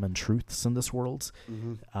certain common truths in this world.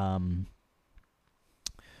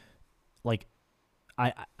 Like,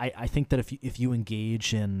 I think that if you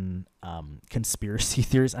engage in conspiracy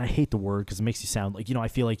theories, I hate the word because it makes you sound like, you know, I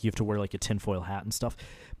feel like you have to wear like a tinfoil hat and stuff,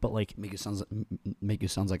 but like make you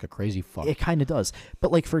sound like a crazy fuck. It kind of does.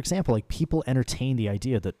 But like, for example, like people entertain the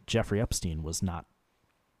idea that Jeffrey Epstein was not,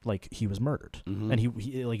 like, he was murdered and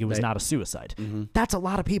he like it was not a suicide. That's a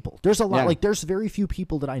lot of people. There's a lot, like there's very few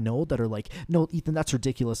people that I know that are like, no, Ethan, that's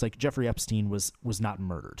ridiculous. Like Jeffrey Epstein was not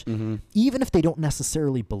murdered. Even if they don't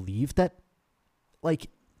necessarily believe that, like,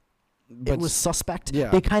 it was suspect,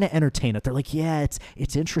 they kind of entertain it. They're like, yeah,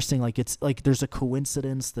 it's interesting. Like, it's like there's a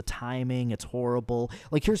coincidence, the timing, it's horrible.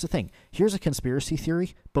 Like, here's the thing. Here's a conspiracy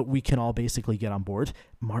theory, but we can all basically get on board.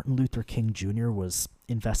 Martin Luther King Jr. was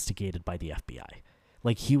investigated by the FBI.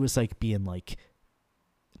 Like, he was like being like,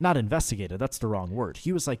 not investigated, that's the wrong word.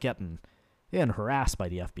 He was like getting harassed by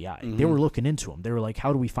the FBI. They were looking into him. They were like,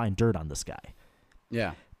 how do we find dirt on this guy?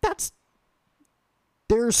 Yeah.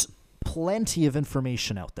 There's plenty of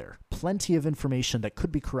information out there. Plenty of information that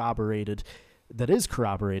could be corroborated, that is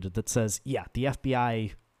corroborated, that says, yeah, the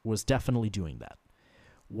FBI was definitely doing that.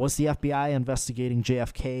 Was the FBI investigating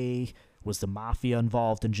JFK? Was the mafia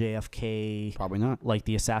involved in JFK? Probably not. Like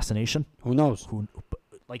the assassination? Who knows?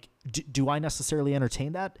 Like, do I necessarily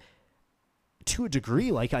entertain that? To a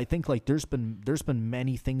degree, like, I think, like, there's been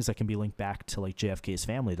many things that can be linked back to, like, JFK's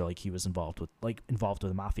family that, like, he was involved with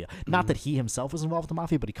the mafia. Not that he himself was involved with the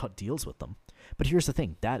mafia, but he cut deals with them. But here's the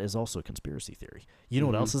thing. That is also a conspiracy theory. You know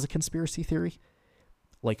what else is a conspiracy theory?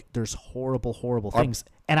 Like, there's horrible, horrible things.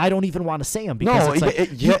 And I don't even want to say them because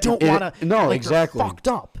you don't want to. No, like, exactly. You're fucked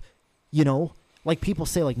up. You know? Like, people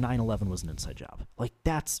say, like, 9/11 was an inside job. Like,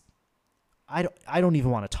 that's... I don't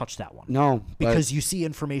even want to touch that one. No. Because you see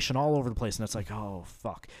information all over the place, and it's like, oh,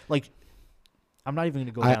 fuck. Like, I'm not even going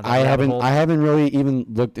to go down that rabbit hole. I haven't really even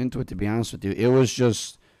looked into it, to be honest with you. It was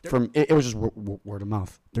just it was just word of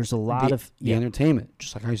mouth. There's a lot of the entertainment,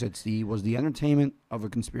 just like I said, Steve, was the entertainment of a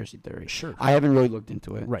conspiracy theory. Sure. I haven't really looked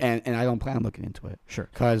into it, right? And I don't plan on looking into it. Sure.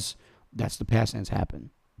 Because that's the past and it's happened.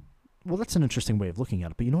 Well, that's an interesting way of looking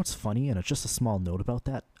at it. But you know what's funny, and it's just a small note about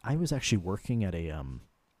that. I was actually working at a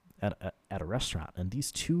at a restaurant, and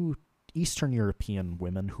these two Eastern European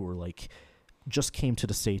women who were like just came to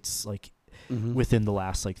the States like within the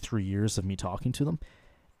last like 3 years of me talking to them,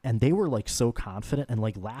 And they were like so confident and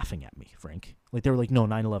like laughing at me, Frank. Like they were like, no,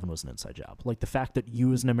 9/11 was an inside job. Like the fact that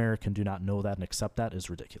you as an American do not know that and accept that is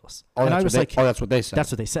ridiculous. Oh, and I was like, oh, that's what they said.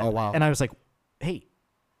 That's what they said. Oh, wow. And I was like, hey,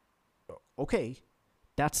 okay,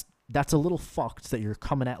 that's a little fucked that you're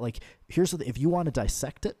coming at. Like, here's if you want to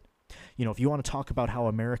dissect it, you know, if you want to talk about how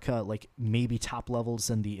America, like maybe top levels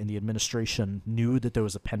in the administration knew that there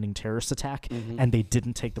was a pending terrorist attack and they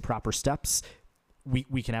didn't take the proper steps,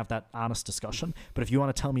 we can have that honest discussion. But if you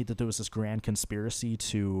want to tell me that there was this grand conspiracy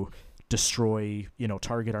to destroy, you know,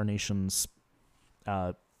 target our nation's,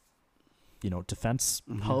 you know, defense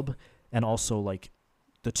hub, and also like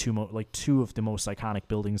the two of the most iconic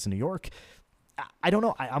buildings in New York, I don't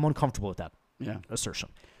know. I'm uncomfortable with that assertion.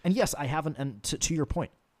 And yes, I haven't. And to your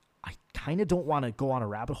point, I kind of don't want to go on a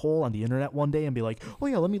rabbit hole on the internet one day and be like, oh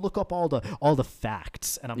yeah, let me look up all the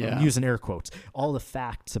facts, and I'm using air quotes, all the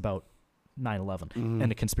facts about 9/11 and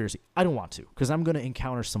the conspiracy. I don't want to, because I'm going to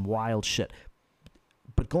encounter some wild shit.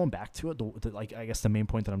 But going back to it, like I guess the main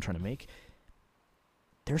point that I'm trying to make,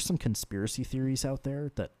 there's some conspiracy theories out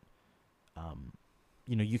there that,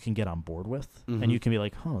 you know, you can get on board with, and you can be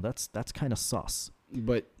like, oh, that's kind of sus.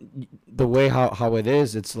 But the way how it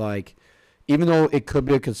is, it's like, even though it could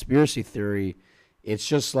be a conspiracy theory, it's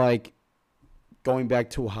just like going back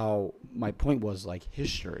to how my point was, like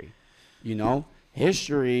history. You know,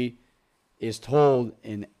 history is told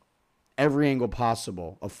in every angle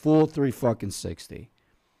possible, a full 360.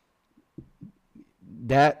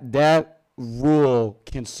 That rule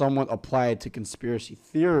can somewhat apply it to conspiracy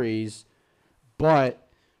theories, but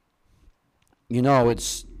you know,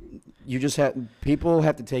 it's people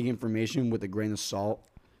have to take information with a grain of salt,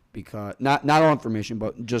 because not all information,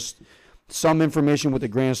 but just some information with a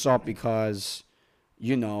grain of salt, because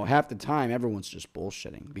you know, half the time everyone's just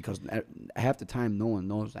bullshitting, because half the time no one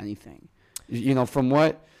knows anything. You know, from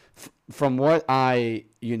what I,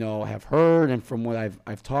 you know, have heard, and from what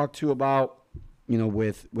I've talked to about, you know,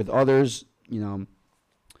 with others, you know,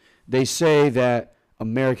 they say that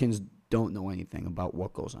Americans don't know anything about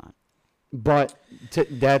what goes on. But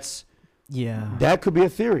that could be a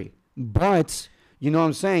theory. But you know what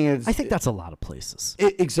I'm saying? I think that's a lot of places.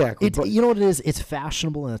 Exactly. But you know what it is? It's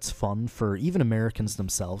fashionable and it's fun for even Americans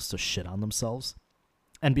themselves to shit on themselves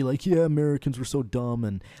and be like, yeah, Americans were so dumb.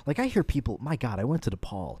 And like, I hear people, my God, I went to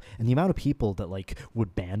DePaul, and the amount of people that like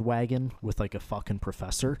would bandwagon with like a fucking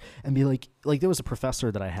professor and be like there was a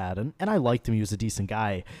professor that I had, and I liked him. He was a decent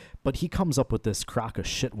guy, but he comes up with this crock of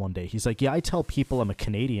shit one day. He's like, yeah, I tell people I'm a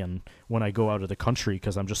Canadian when I go out of the country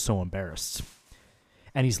because I'm just so embarrassed.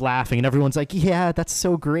 And he's laughing, and everyone's like, yeah, that's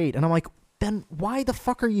so great. And I'm like, then why the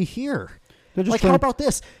fuck are you here? Like, how about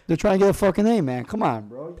this? They're trying to get a fucking A, man. Come on,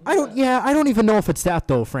 bro. I don't even know if it's that,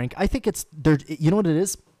 though, Frank. I think it's, you know what it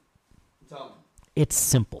is? Tell me. It's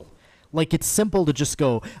simple. Like, it's simple to just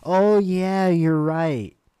go, oh, yeah, you're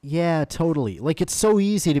right. Yeah, totally. Like, it's so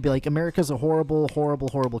easy to be like, America's a horrible, horrible,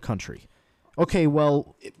 horrible country. Okay,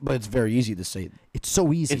 well, but it's very easy to say. It's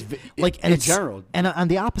so easy. In general. And on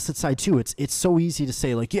the opposite side too, it's so easy to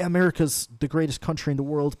say like, yeah, America's the greatest country in the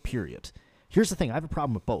world, period. Here's the thing, I have a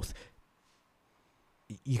problem with both.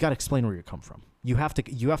 You got to explain where you come from. You have to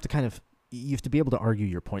be able to argue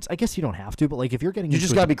your points. I guess you don't have to, but like if you're getting you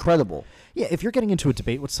just got to be credible. Yeah, if you're getting into a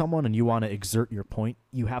debate with someone and you want to exert your point,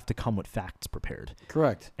 you have to come with facts prepared.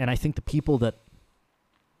 Correct. And I think the people that,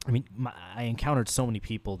 I mean, I encountered so many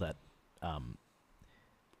people that, I'm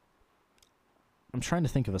trying to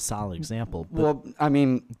think of a solid example. Well, I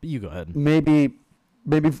mean, you go ahead. Maybe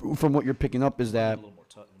from what you're picking up is that we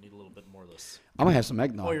need a little bit more of this. I'm gonna have some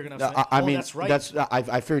eggnog. Oh, you're gonna have some. I mean, that's right.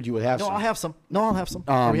 I figured you would have some. No, I'll have some. I'll have some.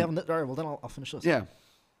 Are we having that? All right. Well, then I'll finish this. Yeah.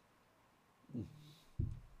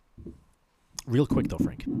 Real quick though,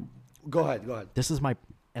 Frank. Go ahead. This is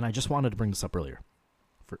and I just wanted to bring this up earlier.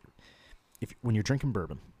 When you're drinking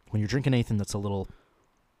bourbon, when you're drinking anything that's a little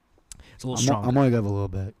stronger. I'm only gonna have a little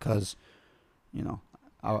bit because, you know,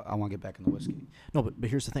 I want to get back in the whiskey. No, but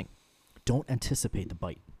here's the thing. Don't anticipate the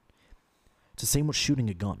bite. It's the same with shooting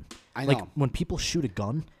a gun. I know. Like, when people shoot a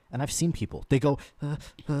gun, and I've seen people, they go,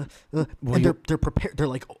 and they're prepared. They're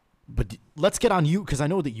like, oh, but let's get on you, because I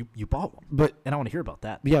know that you bought one. And I want to hear about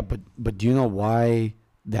that. Yeah, but do you know why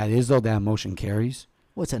that is, though, that emotion carries?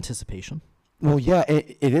 Well, it's anticipation. Well, yeah,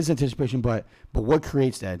 it is anticipation, but what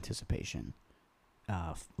creates that anticipation?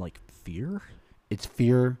 Like fear? It's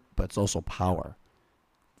fear, but it's also power.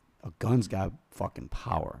 A gun's got fucking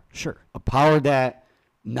power. Sure. A power that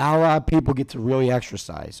not a lot of people get to really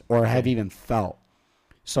exercise or have even felt.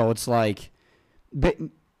 So it's like...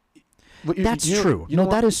 That's true.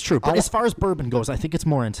 That is true. But as far as bourbon goes, I think it's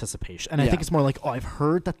more anticipation. And I think it's more like, oh, I've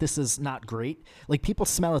heard that this is not great. Like, people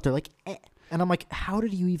smell it. They're like, eh. And I'm like, how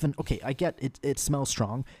did you even? Okay, I get it. It smells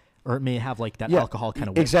strong, or it may have like that Yeah, alcohol kind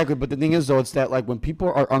of. Exactly, but the thing is though, it's that like when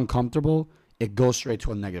people are uncomfortable, it goes straight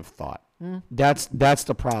to a negative thought. That's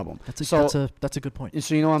the problem. That's a good point.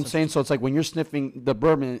 So you know what I'm saying? So it's like when you're sniffing the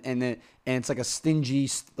bourbon and it's like a stingy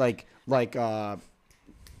like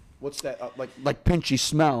what's that like pinchy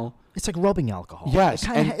smell. It's like rubbing alcohol. Yes,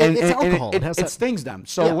 it's alcohol. It stings them.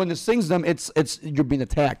 So when it stings them, it's you're being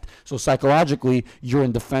attacked. So psychologically, you're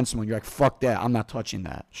in defense mode. You're like, fuck that. I'm not touching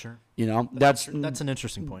that. Sure. You know, that's an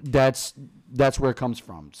interesting point. That's where it comes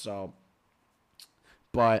from. So,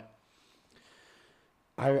 but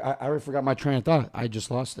I already forgot my train of thought. I just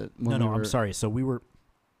lost it. No, I'm sorry. So we were.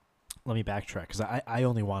 Let me backtrack because I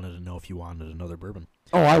only wanted to know if you wanted another bourbon.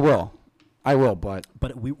 Oh, I will, but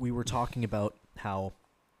we were talking about how.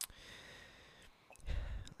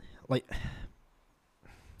 Like,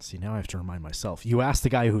 see, now I have to remind myself. You asked the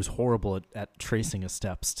guy who's horrible at tracing his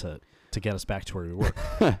steps to get us back to where we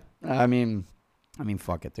were. I mean,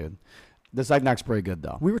 fuck it, dude. This Eggnock's pretty good,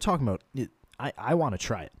 though. We were talking about it. I want to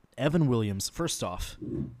try it. Evan Williams, first off,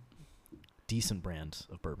 decent brand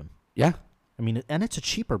of bourbon. Yeah. I mean, and it's a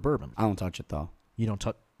cheaper bourbon. I don't touch it, though. You don't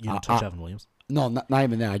touch Evan Williams? No, not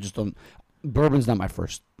even that. I just don't. Bourbon's not my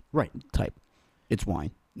first type. It's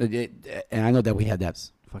wine. And I know that we had that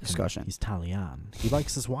discussion. He's Italian. He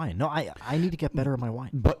likes his wine. No, I need to get better at my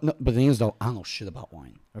wine. But the thing is, though, I don't know shit about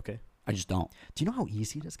wine. Okay. I just don't. Do you know how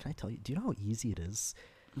easy it is? Can I tell you? Do you know how easy it is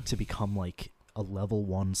to become like a level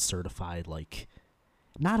 1 certified, like,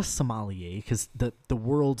 not a sommelier, because the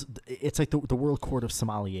world, it's like the World Court of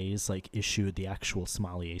Sommeliers like issued the actual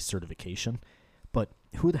sommelier certification. But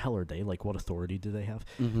who the hell are they? Like, what authority do they have?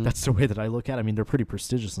 Mm-hmm. That's the way that I look at it. I mean, they're pretty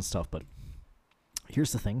prestigious and stuff, but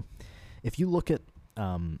here's the thing. If you look at,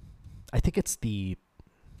 I think it's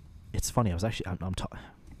funny.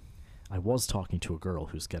 I was talking to a girl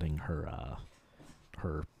who's getting her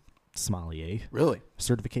sommelier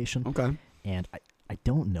certification. Okay. And I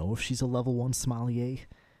don't know if she's a level 1 sommelier.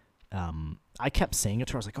 I kept saying it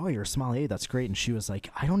to her. I was like, oh, you're a sommelier. That's great. And she was like,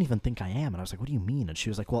 I don't even think I am. And I was like, what do you mean? And she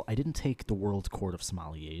was like, well, I didn't take the World Court of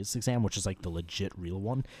Sommeliers exam, which is like the legit real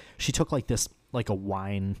one. She took like this, like a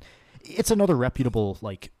wine. It's another reputable,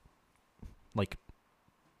 like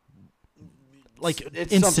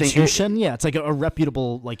it's institution. Yeah, it's like a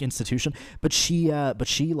reputable like institution. But she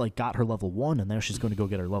like got her level 1, and now she's going to go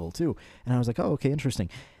get her level 2. And I was like, oh, okay, interesting.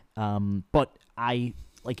 But I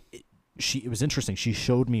like it was interesting. She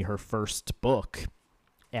showed me her first book,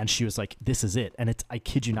 and she was like, "This is it." And I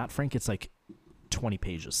kid you not, Frank, it's like 20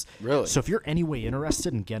 pages. Really? So if you're anyway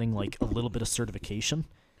interested in getting like a little bit of certification,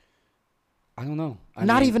 I don't know.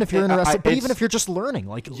 Not even if you're interested, but even if you're just learning,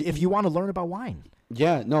 like if you want to learn about wine.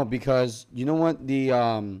 Yeah, no, because you know what,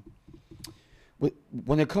 when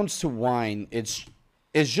it comes to wine, it's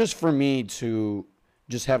just for me to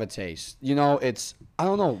just have a taste. You know, I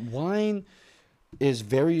don't know, wine is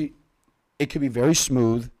it could be very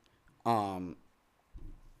smooth, but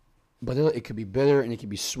it could be bitter and it could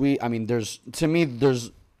be sweet. I mean, there's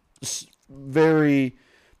very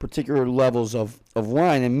particular levels of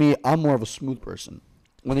wine, and me, I'm more of a smooth person.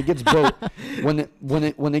 When it gets bitter, when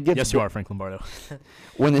it gets yes, you are, Frank Lombardo.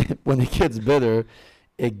 when it gets bitter,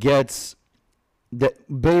 it gets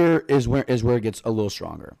bitter is where it gets a little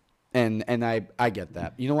stronger, and I get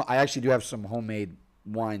that. You know what? I actually do have some homemade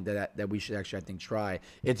wine that we should actually, I think, try.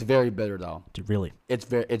 It's very bitter though. Really? It's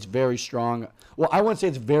very strong. Well, I wouldn't say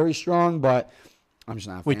it's very strong, but I'm just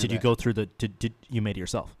not. Wait, did you go through did you made it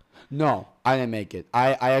yourself? No, I didn't make it.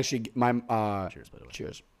 I actually cheers, by the way.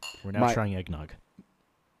 Cheers. We're now trying eggnog.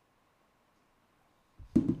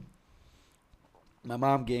 My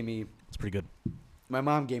mom gave me. It's pretty good. My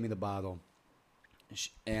mom gave me the bottle,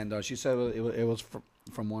 and she said it was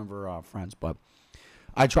from one of her friends, but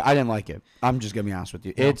I didn't like it. I'm just gonna be honest with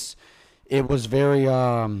you. No. It was very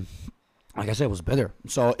like I said, it was bitter.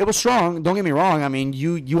 So it was strong. Don't get me wrong. I mean,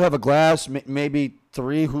 you have a glass, maybe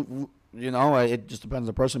 3. You know, it just depends on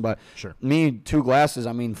the person. But sure, me 2 glasses.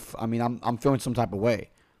 I mean, I'm feeling some type of way.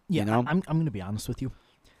 Yeah, you know? I'm gonna be honest with you.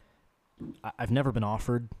 I've never been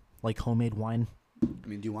offered like homemade wine. I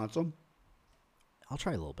mean, do you want some? I'll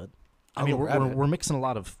try a little bit. I mean, we're mixing a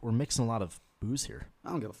lot of booze here.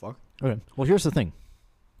 I don't give a fuck. Okay. Well, here's the thing.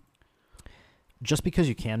 Just because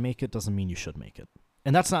you can make it doesn't mean you should make it.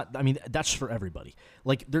 And that's not. I mean, that's for everybody.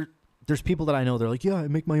 Like there's people that I know. They're like, yeah, I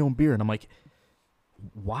make my own beer, and I'm like,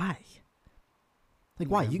 why? Like,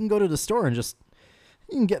 why? You can go to the store and you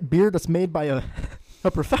can get beer that's made by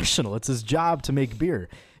a professional. It's his job to make beer.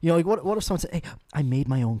 You know, like what if someone said, hey, I made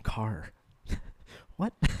my own car?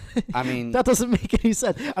 What? I mean, that doesn't make any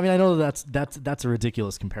sense. I mean, I know that's a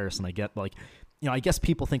ridiculous comparison. I get, like, I guess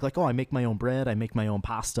people think like, oh, I make my own bread, I make my own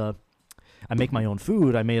pasta, I make my own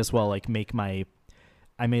food. I may as well make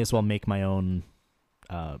my own,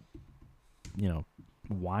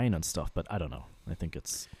 wine and stuff. But I don't know. I think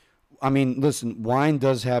it's. I mean, listen, wine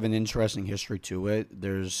does have an interesting history to it.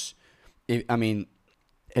 Well,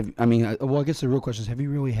 I guess the real question is, have you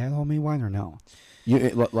really had homemade wine or no? No,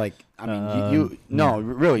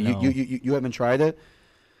 really, no. You haven't tried it?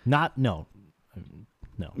 No.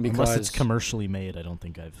 Because unless it's commercially made, I don't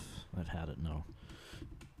think I've had it. No.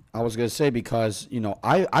 I was gonna say because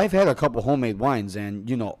I've had a couple homemade wines and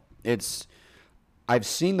I've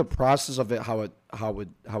seen the process of it, how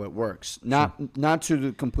it works. Not to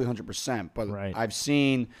the complete 100%, but right. I've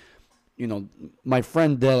seen, my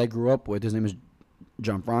friend that I grew up with, his name is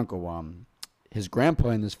Gianfranco. His grandpa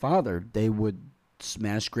and his father, they would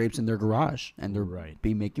smash grapes in their garage and they'd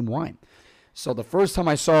be making wine. So the first time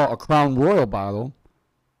I saw a Crown Royal bottle,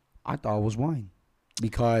 I thought it was wine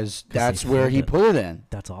because that's where he put it in.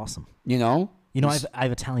 That's awesome. I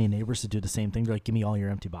have Italian neighbors that do the same thing. They're like, give me all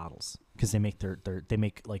your empty bottles because they make they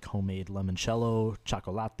make like homemade limoncello,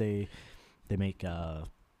 chocolate. They make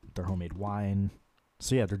their homemade wine.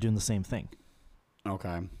 So yeah, they're doing the same thing.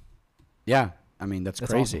 Okay. Yeah, I mean that's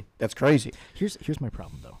crazy. Awesome. That's crazy. Here's my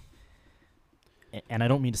problem though, and I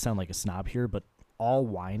don't mean to sound like a snob here, but all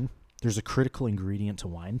wine, there's a critical ingredient to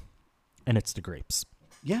wine, and it's the grapes.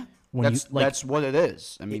 Yeah, that's what it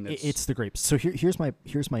is. I mean, it's the grapes. So here's my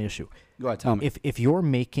issue. Go ahead, tell me. If you're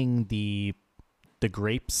making the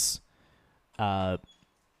grapes,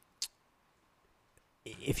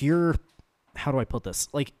 if you're, how do I put this?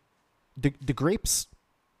 Like, the grapes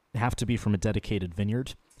have to be from a dedicated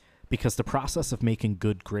vineyard, because the process of making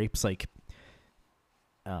good grapes, like,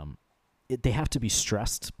 they have to be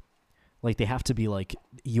stressed. Like, they have to be like,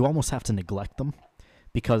 you almost have to neglect them.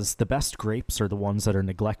 Because the best grapes are the ones that are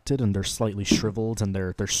neglected and they're slightly shriveled and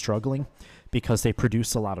they're struggling because they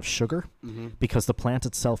produce a lot of sugar. Mm-hmm. Because the plant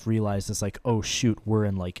itself realizes like, oh shoot, we're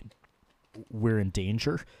in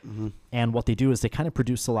danger. Mm-hmm. And what they do is they kind of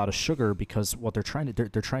produce a lot of sugar because what they're trying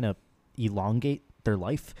to elongate their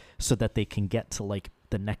life so that they can get to like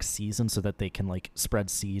the next season, so that they can like spread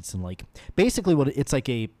seeds and like basically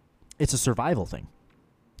it's a survival thing.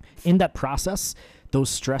 In that process, those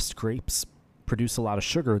stressed grapes produce a lot of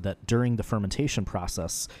sugar that during the fermentation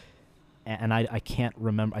process, and I can't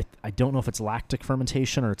remember, I don't know if it's lactic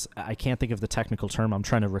fermentation or I can't think of the technical term. I'm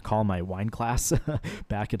trying to recall my wine class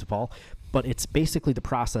back into Paul, but it's basically the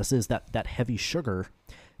process is that heavy sugar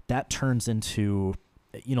that turns into,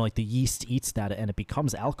 like the yeast eats that and it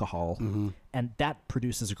becomes alcohol, mm-hmm. and that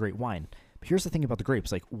produces a great wine. But here's the thing about the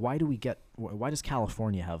grapes, like why does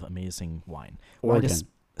California have amazing wine? Oregon. Why does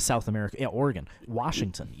South America, Oregon,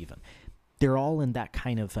 Washington even? They're all in that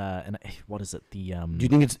kind of what is it? The do you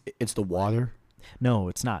think it's the water? No,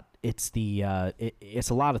 it's not. It's the it's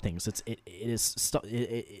a lot of things. It is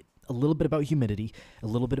a little bit about humidity, a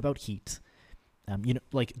little bit about heat.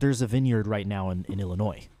 Like there's a vineyard right now in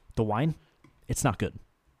Illinois. The wine, it's not good.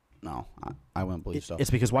 No, I wouldn't believe so. It's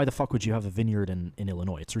because why the fuck would you have a vineyard in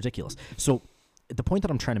Illinois? It's ridiculous. So the point that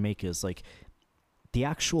I'm trying to make is like the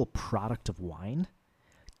actual product of wine.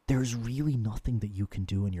 There's really nothing that you can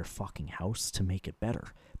do in your fucking house to make it better.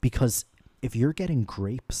 Because if you're getting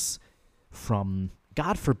grapes from,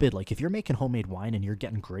 God forbid, like if you're making homemade wine and you're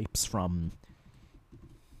getting grapes from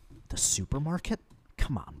the supermarket,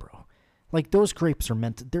 come on, bro. Like those grapes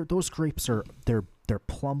are they're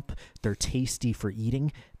plump, they're tasty for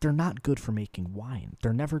eating. They're not good for making wine.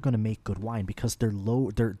 They're never going to make good wine because they're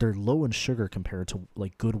low in sugar compared to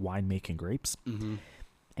like good winemaking grapes. Mm-hmm.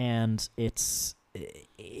 And it's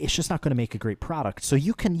just not going to make a great product. So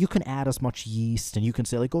you can add as much yeast and you can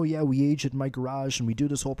say like, oh yeah, we age it in my garage and we do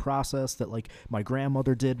this whole process that like my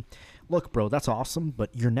grandmother did. Look, bro, that's awesome, but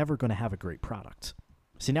you're never going to have a great product.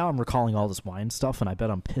 See, now I'm recalling all this wine stuff and I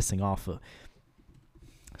bet I'm pissing off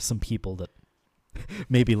some people that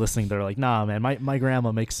may be listening. They're like, nah, man, my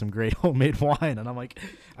grandma makes some great homemade wine. And I'm like,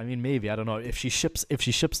 I mean, maybe, I don't know if she ships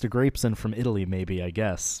the grapes in from Italy, maybe, I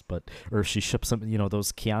guess, or if she ships some,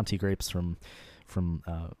 those Chianti grapes from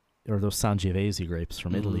or those Sangiovese grapes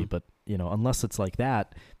from mm-hmm. Italy. But, unless it's like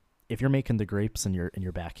that, if you're making the grapes in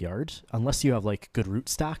your backyard, unless you have like good root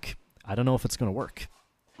stock, I don't know if it's going to work.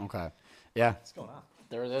 Okay. Yeah. What's going on?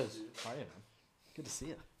 There it is. How are you, man? Good to see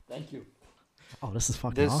you. Thank you. Oh, this is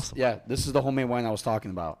fucking awesome. Yeah, this is the homemade wine I was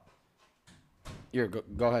talking about. Here,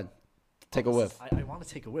 go ahead. Take a whiff. I want to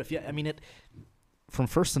take a whiff. Yeah, I mean, from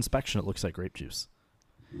first inspection, it looks like grape juice.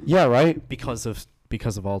 Yeah, right? Because of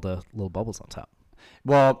all the little bubbles on top.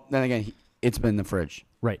 Well, then again, it's been in the fridge.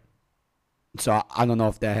 Right. So I don't know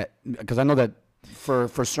if that, because I know that for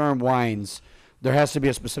certain wines, There has to be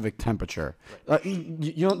a specific temperature.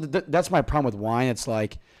 You know, that's my problem with wine. It's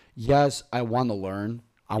like, yes, I want to learn.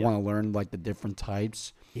 I want to learn like the different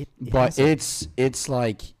types, but it's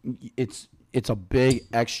like it's a big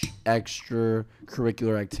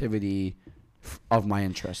extracurricular activity of my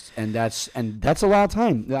interest, and that's a lot of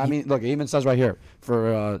time. I mean, look, it even says right here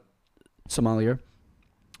for sommelier,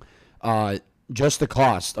 just the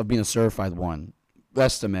cost of being a certified one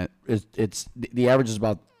estimate is the average is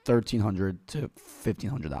about $1,300 to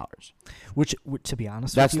 $1,500. Which, to be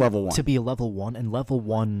honest, that's with you, level one. To be a level one, and level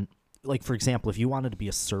one, like for example, if you wanted to be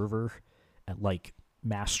a server at like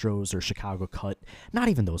Mastro's or Chicago Cut, not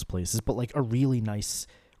even those places, but like a really nice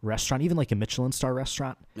restaurant, even like a Michelin star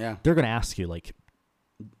restaurant, they're gonna ask you like,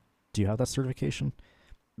 do you have that certification?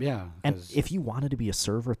 Yeah. And if you wanted to be a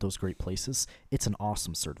server at those great places, it's an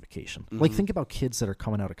awesome certification. Like think about kids that are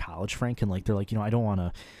coming out of college, Frank, and like they're like, you know, I don't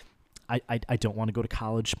want to go to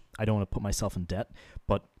college. I don't want to put myself in debt,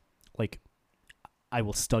 but like I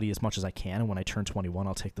will study as much as I can, and when I turn 21,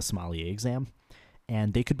 I'll take the sommelier exam.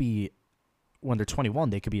 And they could be, when they're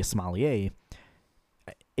 21, they could be a sommelier.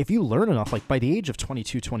 If you learn enough, like by the age of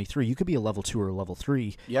 22, 23, you could be a level 2 or a level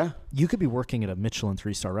 3. Yeah. You could be working at a Michelin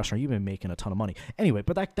 3-star restaurant. You've been making a ton of money. Anyway,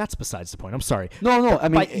 but that's besides the point. I'm sorry. No. I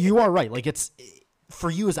mean, you are right. Like it's for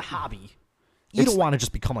you as a hobby. You don't want to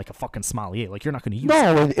just become like a fucking sommelier. Like you're not going to use.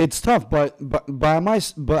 No, it's tough. But I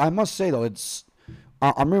must say though, it's.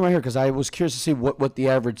 I'm reading right here because I was curious to see what the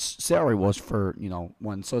average salary was for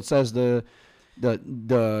one. So it says the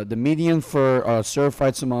median for a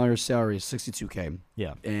certified sommelier salary is $62K.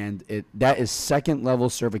 Yeah, and that is second level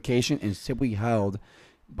certification and is typically held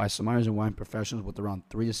by sommeliers and wine professionals with around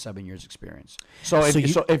 3 to 7 years experience. So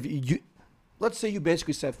if you let's say you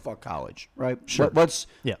basically said fuck college, right? Sure. Let's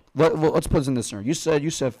put this in this scenario. You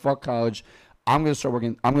said fuck college. I'm gonna start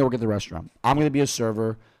working. I'm gonna work at the restaurant. I'm gonna be a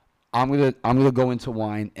server. I'm gonna go into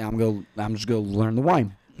wine, and I'm just gonna learn the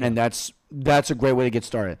wine, and that's a great way to get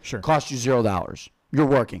started. Sure. Costs you $0. You're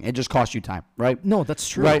working. It just costs you time, right? No, that's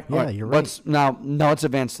true. Right. Yeah, you're right. Now let's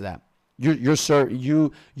advance to that. You've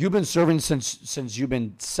been serving since you've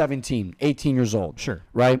been 17, 18 years old. Sure.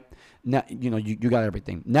 Right. Now you got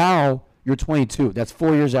everything. Now you're 22. That's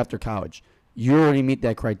 4 years after college. You already meet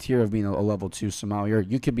that criteria of being a level 2 sommelier.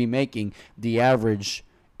 You could be making the average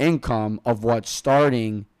income of what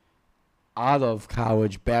starting out of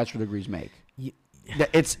college bachelor degrees make.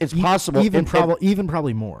 It's possible. Even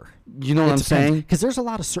probably more. You know what I'm saying? Because there's a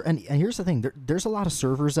lot of and here's the thing. There's a lot of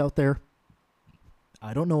servers out there.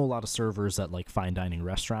 I don't know a lot of servers at like fine dining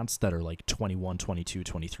restaurants that are like 21, 22,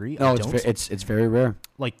 23. No, it's very rare.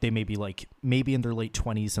 Like they may be like maybe in their late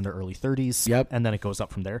 20s and their early 30s. Yep. And then it goes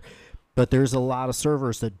up from there. But there's a lot of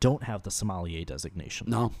servers that don't have the sommelier designation.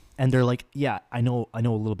 No. And they're like, yeah, I know a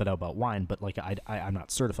little bit about wine, but like I'm not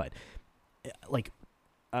certified. Like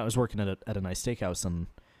I was working at a nice steakhouse, and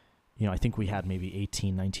I think we had maybe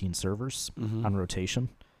 18, 19 servers on rotation.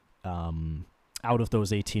 Out of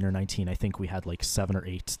those 18 or 19, I think we had like 7 or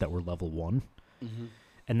 8 that were level 1.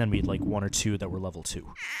 And then we had like 1 or 2 that were level 2.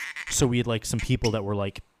 So we had like some people that were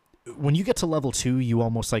like, when you get to level 2, you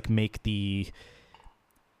almost like make that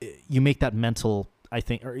mental, I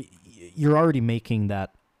think, or you're already making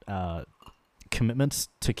that commitment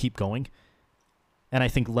to keep going. And I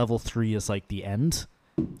think level 3 is like the end,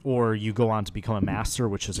 or you go on to become a master,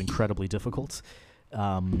 which is incredibly difficult.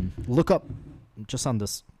 Look up, just on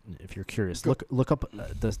this, if you're curious, look up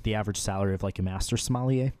the average salary of like a master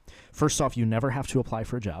sommelier. First off, you never have to apply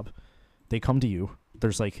for a job. They come to you.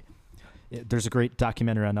 There's a great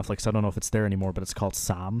documentary on Netflix. I don't know if it's there anymore, but it's called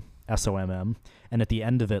SOMM, SOMM. And at the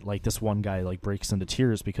end of it, like this one guy like breaks into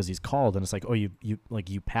tears because he's called, and it's like, oh, you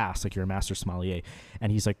passed, like you're a master sommelier,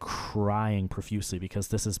 and he's like crying profusely because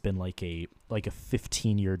this has been like a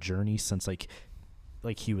 15-year journey since like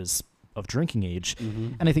he was of drinking age,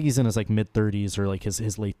 and I think he's in his like mid 30s or like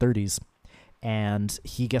his late 30s, and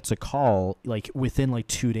he gets a call like within like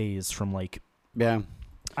 2 days from like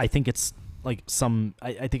I think it's like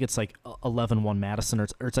I think it's like 11-1 Madison, or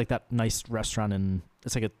it's like that nice restaurant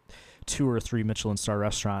it's like a 2 or 3 Michelin star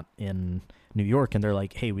restaurant in New York, and they're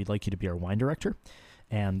like, hey, we'd like you to be our wine director,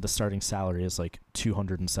 and the starting salary is like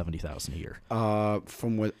 $270,000 a year.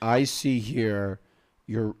 From what I see here,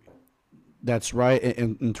 that's right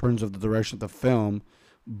in terms of the direction of the film,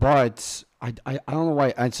 but I don't know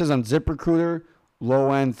why it says on ZipRecruiter,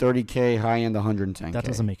 low end 30K, high end 110K. That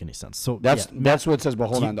doesn't make any sense. So that's what it says. But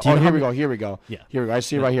hold on. Here we go. Yeah. Here we go. I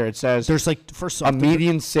see it right here. It says there's like first off, a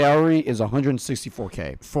median salary is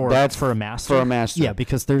 164K. That's for a master. For a master. Yeah,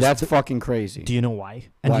 because that's fucking crazy. Do you know why?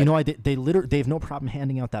 And you know why they have no problem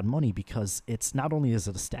handing out that money, because it's not only is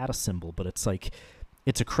it a status symbol, but it's like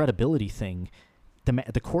it's a credibility thing.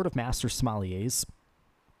 the Court of Master Sommeliers,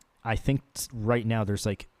 I think right now there's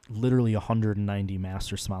like literally 190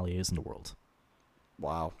 master sommeliers in the world.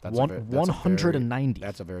 Wow, that's 190.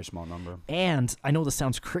 That's a very small number. And I know this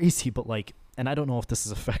sounds crazy, but like, and I don't know if this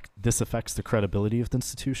affects the credibility of the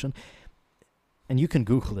institution. And you can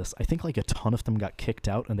Google this. I think like a ton of them got kicked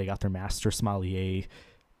out, and they got their master sommelier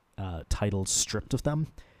titles stripped of them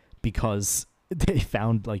because they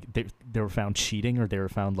found like they were found cheating, or they were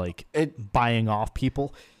found like buying off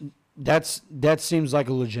people. That seems like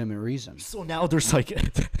a legitimate reason. So now there's like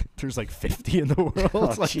 50 in the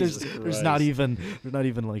world. Like there's not even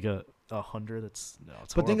like a 100. It's but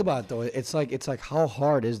horrible. think about it though. It's like how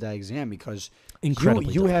hard is that exam, because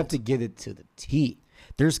Incredibly you have difficult. to get it to the T.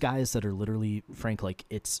 There's guys that are literally, Frank, like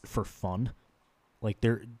it's for fun. Like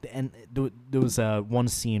there was one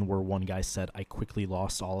scene where one guy said, "I quickly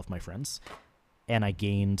lost all of my friends, and I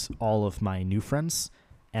gained all of my new friends,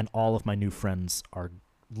 and all of my new friends are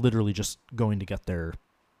literally just going to get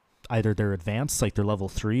either their advanced, like their level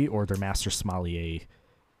 3, or their master sommelier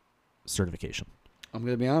certification." I'm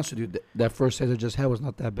gonna be honest with you. That first taste I just had was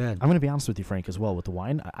not that bad. I'm gonna be honest with you, Frank, as well with the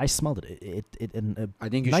wine. I smelled it. I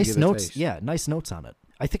think you nice should give notes. it a taste. Yeah, nice notes on it.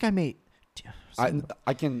 I think I may.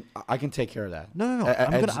 I can take care of that. No.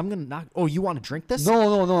 I'm gonna not. Oh, you want to drink this?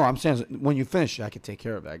 No. I'm saying when you finish, I can take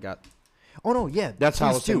care of it. I got. Oh no, yeah. That's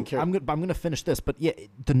how I was do. taking care. I'm gonna finish this, but yeah,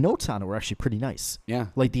 the notes on it were actually pretty nice. Yeah.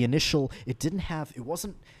 Like the initial, it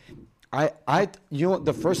wasn't.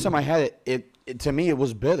 The first time I had it to me it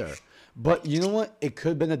was bitter. But you know what? It could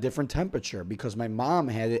have been a different temperature because my mom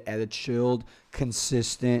had it at a chilled,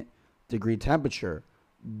 consistent degree temperature.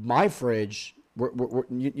 My fridge,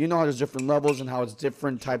 you know how there's different levels and how it's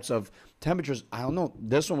different types of temperatures. I don't know.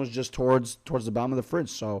 This one was just towards the bottom of the fridge.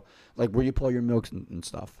 So, like where you pull your milks and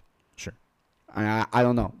stuff. Sure. I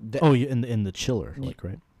don't know. You in the chiller, like,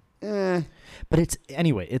 right? But it's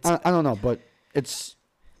anyway. It's I don't know, but it's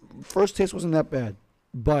first taste wasn't that bad.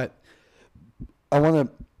 But I want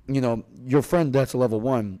to. Your friend that's a level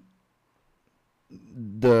 1,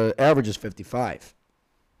 the average is 55.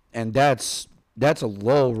 And that's a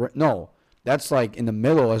low, no, that's like in the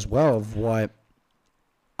middle as well of what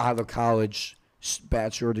out of college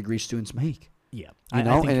bachelor degree students make. Yeah.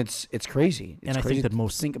 And it's crazy. It's I crazy think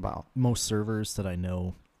that think about. Most servers that I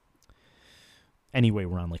know, anyway,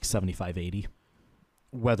 were on like 75, 80,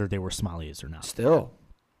 whether they were sommeliers or not. Still.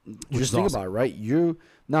 Just think about it, right?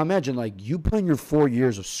 Now imagine like you put in your 4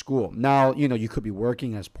 years of school. Now, you could be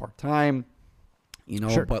working as part-time,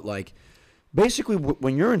 Sure. but like basically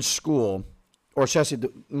when you're in school, or should I say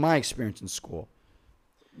my experience in school,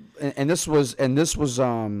 and this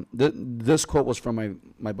quote was from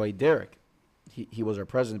my buddy Derek. He was our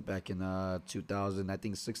president back in 2000, I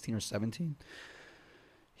think 16 or 17.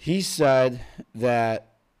 He said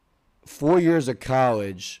that 4 years of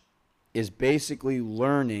college is basically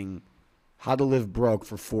learning how to live broke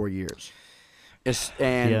for 4 years.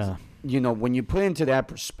 When you put into that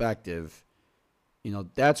perspective,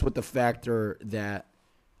 that's what the factor that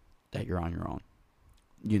you're on your own.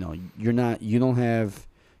 You don't have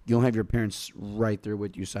your parents right there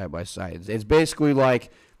with you side by side. It's basically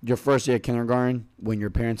like your first day of kindergarten when your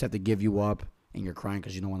parents have to give you up and you're crying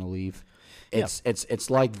because you don't want to leave. It's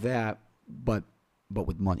like that, but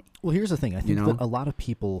with money. Well, here's the thing. I think that a lot of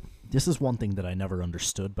people, this is one thing that I never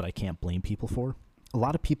understood, but I can't blame people for. A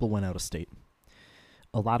lot of people went out of state.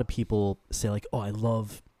 A lot of people say like, "Oh, I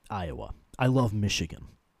love Iowa. I love Michigan.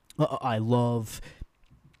 I love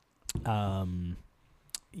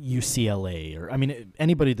UCLA." Or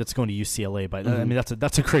anybody that's going to UCLA, but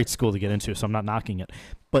that's a great school to get into, so I'm not knocking it.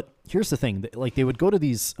 But here's the thing. Like they would go to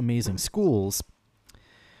these amazing schools,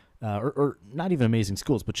 or not even amazing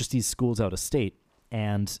schools, but just these schools out of state.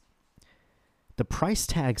 And the price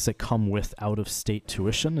tags that come with out-of-state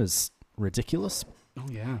tuition is ridiculous. Oh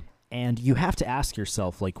yeah. And you have to ask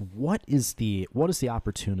yourself, like, what is the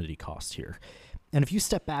opportunity cost here? And if you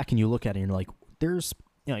step back and you look at it, and you're like, there's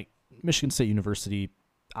like Michigan State University,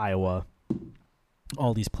 Iowa,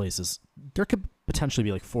 all these places, there could potentially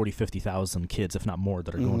be like 40, 50,000 kids, if not more,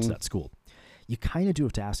 that are going to that school. You kind of do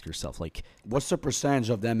have to ask yourself, like, what's the percentage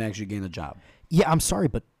of them actually getting a job? Yeah, I'm sorry,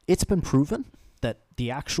 but it's been proven that the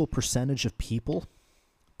actual percentage of people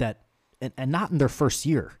that, and not in their first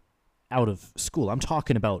year out of school, I'm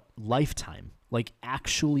talking about lifetime, like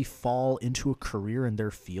actually fall into a career in their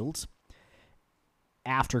fields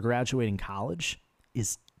after graduating college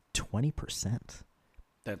is 20%.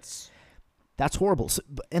 That's horrible. So,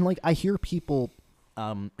 and like I hear people,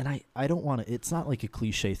 and I don't want to, it's not like a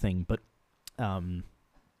cliche thing, but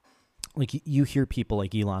like you hear people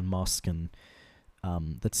like Elon Musk and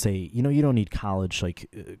that say, you don't need college.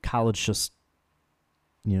 Like college just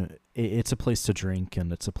it's a place to drink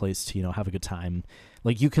and it's a place to, have a good time.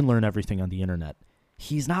 Like, you can learn everything on the internet.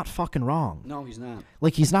 He's not fucking wrong. No, he's not.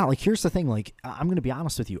 Like, he's not. Like, here's the thing. Like, I'm going to be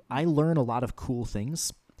honest with you. I learn a lot of cool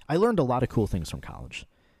things. I learned a lot of cool things from college.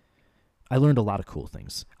 I learned a lot of cool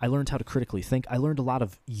things. I learned how to critically think. I learned a lot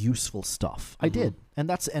of useful stuff. I did.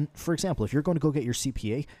 And for example, if you're going to go get your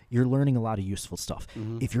CPA, you're learning a lot of useful stuff.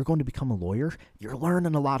 If you're going to become a lawyer, you're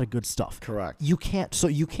learning a lot of good stuff. Correct. You can't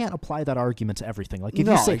apply that argument to everything. Like, if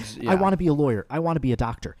you say, I want to be a lawyer, I want to be a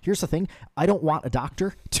doctor. Here's the thing. I don't want a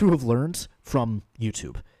doctor to have learned from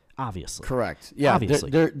YouTube, obviously. Correct. Yeah.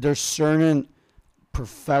 Obviously. There's certain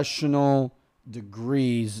professional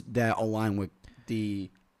degrees that align with the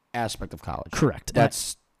aspect of college. Correct.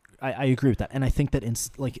 That's I agree with that, and I think that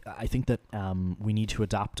we need to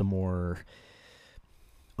adopt a more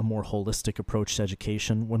holistic approach to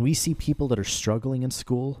education. When we see people that are struggling in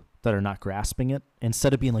school, that are not grasping it,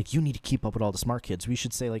 instead of being like, you need to keep up with all the smart kids, we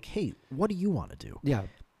should say, like, hey, what do you want to do? Yeah.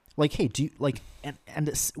 Like, hey, do you like,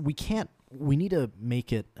 we need to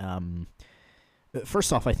make it.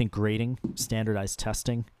 First off, I think grading, standardized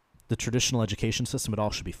testing, the traditional education system, it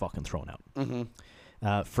all should be fucking thrown out.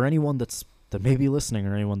 For anyone that may be listening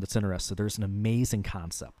or anyone that's interested, there's an amazing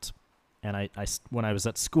concept. And I when I was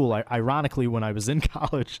at school, ironically, when I was in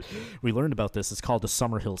college, we learned about this. It's called the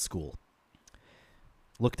Summerhill School.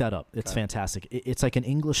 Look that up. It's fantastic. It's like an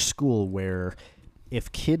English school where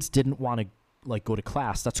if kids didn't want to like go to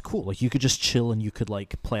class, that's cool. Like, you could just chill and you could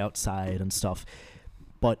like play outside and stuff.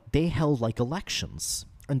 But they held like elections,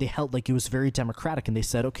 and they held like, it was very democratic. And they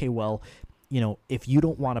said, okay, well, if you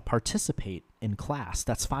don't want to participate in class,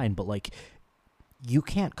 that's fine. But like, you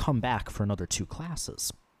can't come back for another 2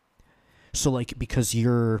 classes. So like, because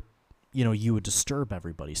you would disturb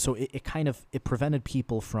everybody. So it prevented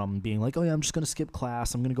people from being like, oh yeah, I'm just going to skip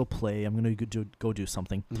class. I'm going to go play. I'm going to go do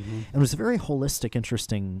something. And it was a very holistic,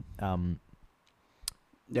 interesting,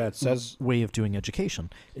 it says way of doing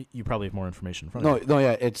education. You probably have more information in front of you. No,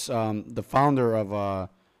 yeah. It's the founder of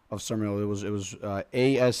Summerhill. It was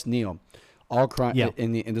A.S. Neal. All crime,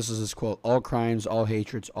 and this is his quote: "All crimes, all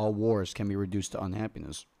hatreds, all wars can be reduced to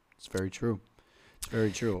unhappiness." It's very true. It's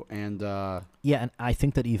very true. And and I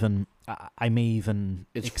think that even I may even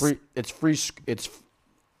it's free. It's free. It's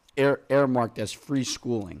earmarked as free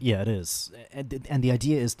schooling. Yeah, it is. And the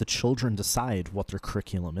idea is the children decide what their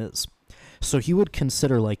curriculum is. So he would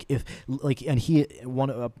consider like, if like, and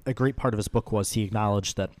a great part of his book was he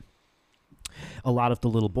acknowledged that a lot of the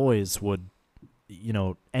little boys would,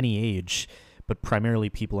 any age, but primarily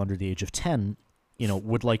people under the age of 10,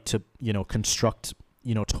 would like to, construct,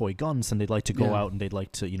 toy guns, and they'd like to go out and they'd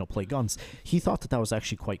like to, play guns. He thought that was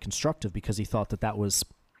actually quite constructive, because he thought that was,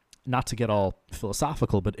 not to get all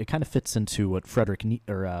philosophical, but it kind of fits into what Friedrich Nietzsche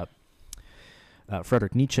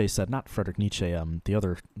said. Not Friedrich Nietzsche,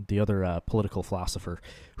 the other political philosopher,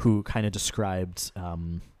 who kind of described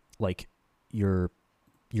like your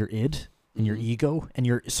id and your ego, and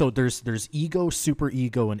there's ego, super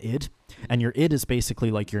ego, and id, and your id is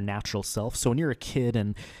basically like your natural self. So when you're a kid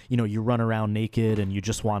and you run around naked and you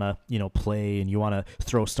just want to play and you want to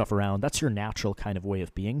throw stuff around, that's your natural kind of way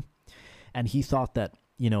of being. And he thought that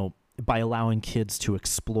by allowing kids to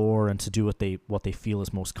explore and to do what they feel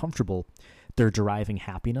is most comfortable, they're deriving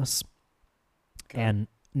happiness. Okay. And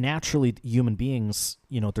naturally, human beings,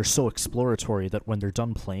 they're so exploratory that when they're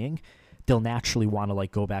done playing, they'll naturally want to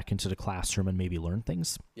like go back into the classroom and maybe learn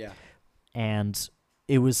things. Yeah. And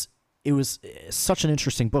it was such an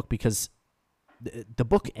interesting book, because the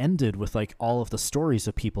book ended with like all of the stories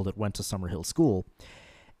of people that went to Summerhill School,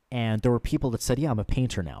 and there were people that said, yeah, I'm a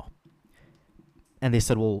painter now. And they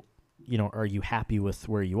said, well, are you happy with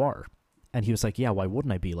where you are? And he was like, yeah, why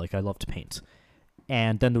wouldn't I be? Like, I love to paint.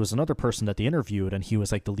 And then there was another person that they interviewed, and he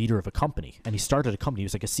was like the leader of a company, and he started a company. He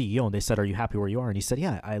was like a CEO, and they said, are you happy where you are? And he said,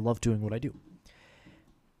 yeah, I love doing what I do.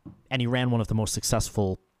 And he ran one of the most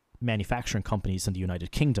successful manufacturing companies in the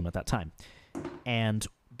United Kingdom at that time. And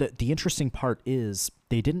the interesting part is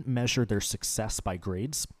they didn't measure their success by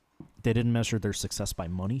grades. They didn't measure their success by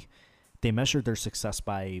money. They measured their success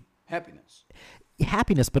by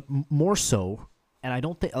happiness, but more so. And I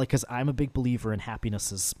don't think, like, because I'm a big believer in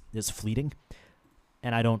happiness is fleeting,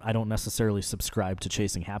 and I don't necessarily subscribe to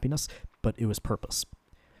chasing happiness, but it was purpose.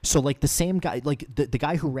 So like the same guy, like the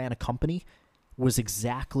guy who ran a company was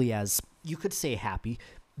exactly as, you could say, happy,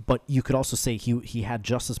 but you could also say he had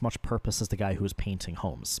just as much purpose as the guy who was painting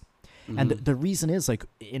homes. Mm-hmm. And the reason is, like,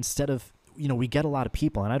 instead of, we get a lot of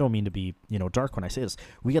people, and I don't mean to be, dark when I say this,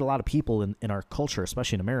 we get a lot of people in our culture,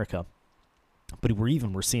 especially in America, but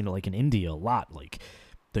we're seeing it like in India a lot, like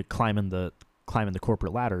the climbing the climbing the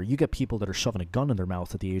corporate ladder, you get people that are shoving a gun in their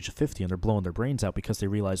mouth at the age of 50 and they're blowing their brains out because they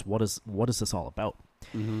realize what is this all about?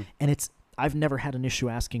 Mm-hmm. And I've never had an issue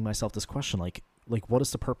asking myself this question, like what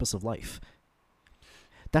is the purpose of life?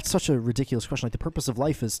 That's such a ridiculous question. Like, the purpose of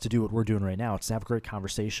life is to do what we're doing right now. It's to have great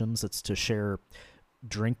conversations. It's to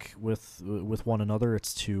drink with one another.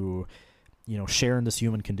 It's to, share in this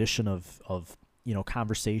human condition of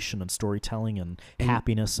conversation and storytelling and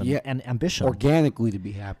happiness and ambition. Organically to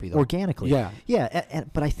be happy, though. Organically. Yeah. Yeah.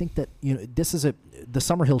 But I think that, the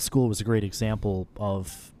Summerhill School was a great example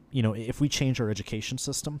of, if we change our education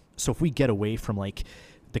system, so if we get away from like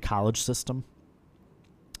the college system,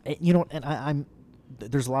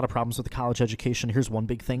 there's a lot of problems with the college education. Here's one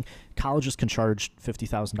big thing. Colleges can charge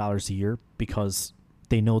 $50,000 a year because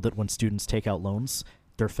they know that when students take out loans,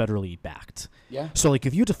 they're federally backed. Yeah. So like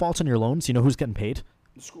if you default on your loans, you know who's getting paid?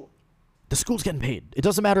 The school. The school's getting paid. It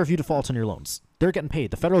doesn't matter if you default on your loans. They're getting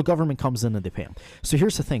paid. The federal government comes in and they pay them. So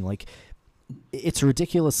here's the thing. Like, it's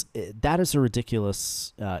ridiculous. That is a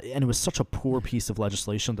ridiculous, and it was such a poor piece of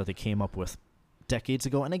legislation that they came up with decades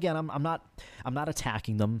ago. And again, I'm not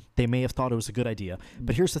attacking them. They may have thought it was a good idea,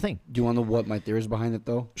 but here's the thing. Do you want to know what my theory is behind it,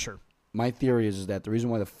 though? Sure. My theory is that the reason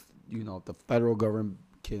why the federal government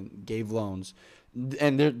gave loans,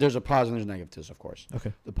 and there's a positive and there's a negative to this, of course.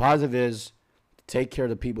 Okay. The positive is to take care of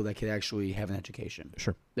the people that can actually have an education.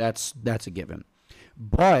 Sure. That's a given.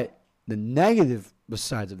 But the negative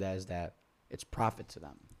besides of that is that it's profit to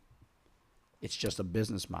them. It's just a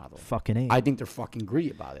business model. Fucking A. I think they're fucking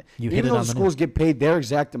greedy about it. You hit Even it though on the the schools get paid their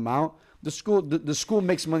exact amount, the school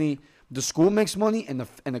makes money. The school makes money, and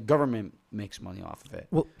the government makes money off of it.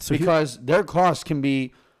 Well, so because their costs can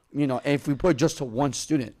be, if we put just to one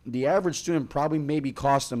student, the average student probably maybe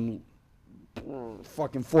costs them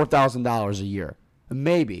fucking $4,000 a year,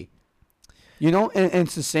 maybe. And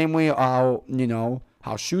it's the same way how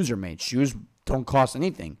shoes are made. Shoes don't cost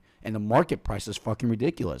anything, and the market price is fucking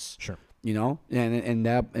ridiculous. Sure. And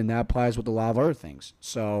that applies with a lot of other things.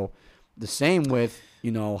 So the same with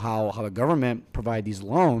how the government provide these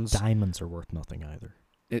loans. Diamonds are worth nothing either.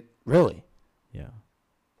 It really. Yeah.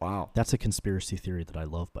 Wow. That's a conspiracy theory that I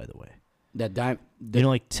love, by the way. That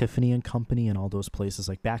like Tiffany and Company and all those places,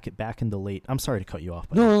 like back in the late. I'm sorry to cut you off.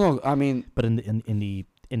 No. I mean, but in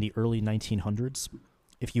the early 1900s,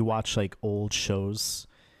 if you watch like old shows,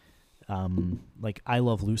 like I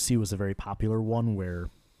Love Lucy was a very popular one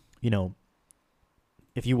where,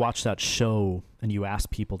 if you watch that show and you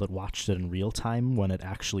ask people that watched it in real time when it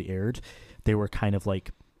actually aired, they were kind of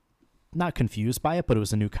like not confused by it, but it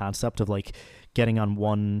was a new concept of like getting on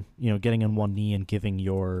one knee and giving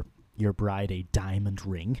your bride a diamond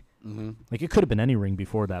ring. Mm-hmm. Like, it could have been any ring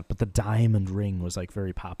before that, but the diamond ring was like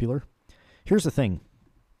very popular. Here's the thing.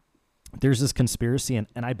 There's this conspiracy, and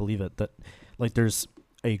I believe it, that like there's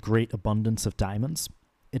a great abundance of diamonds.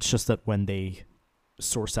 It's just that when they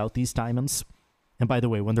source out these diamonds, and by the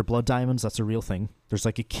way, when they're blood diamonds, that's a real thing. There's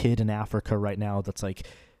like a kid in Africa right now that's like,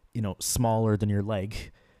 smaller than your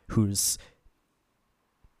leg, who's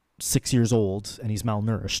 6 years old and he's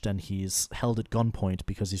malnourished and he's held at gunpoint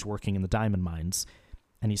because he's working in the diamond mines,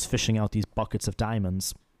 and he's fishing out these buckets of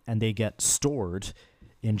diamonds, and they get stored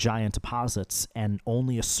in giant deposits, and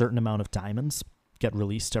only a certain amount of diamonds get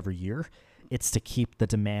released every year. It's to keep the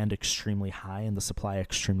demand extremely high and the supply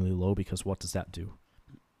extremely low, because what does that do?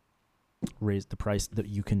 Raise the price that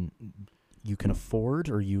you can afford,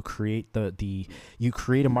 or you create you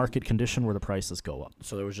create a market condition where the prices go up.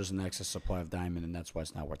 So there was just an excess supply of diamond, and that's why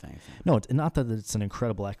it's not worth anything. No, it's not that it's an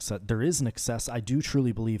incredible excess. There is an excess. I do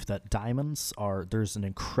truly believe that there's an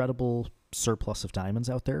incredible surplus of diamonds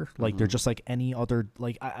out there. Like, they're just like any other,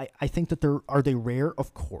 like, I think that are they rare?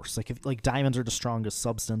 Of course. Like, if like diamonds are the strongest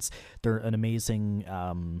substance, they're an amazing,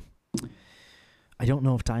 I don't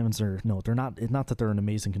know if diamonds are, no, they're not. It's not that they're an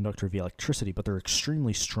amazing conductor of electricity, but they're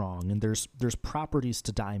extremely strong. And there's properties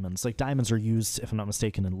to diamonds. Like, diamonds are used, if I'm not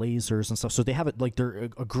mistaken, in lasers and stuff. So they have it, like, they're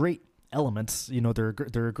a great element.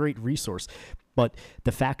 They're a great resource. But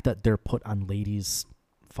the fact that they're put on ladies'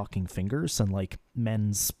 fucking fingers and like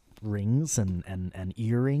men's rings and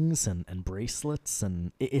earrings and bracelets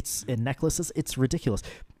and necklaces, it's ridiculous.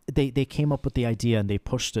 They came up with the idea, and they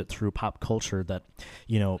pushed it through pop culture that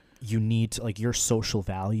you need to, like, your social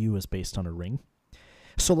value is based on a ring.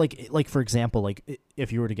 So like for example, like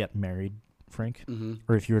if you were to get married, Frank,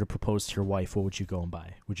 or if you were to propose to your wife, what would you go and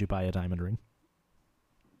buy? Would you buy a diamond ring?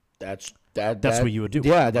 That's what you would do.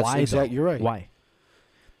 Yeah, that's why, exactly. You're right. Why?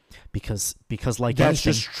 Because like that's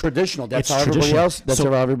anything, just traditional. That's it's how tradition.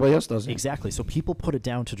 how everybody else does it. Exactly. So people put it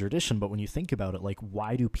down to tradition, but when you think about it, like,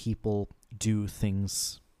 why do people do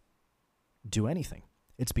anything?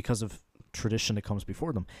 It's because of tradition that comes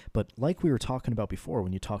before them. But like we were talking about before,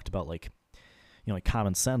 when you talked about like, like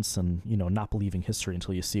common sense and, not believing history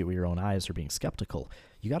until you see it with your own eyes or being skeptical,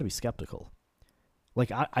 you got to be skeptical.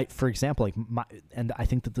 Like I, for example, like and I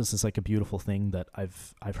think that this is like a beautiful thing that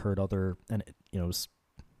I've heard other, and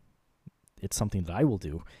it's something that I will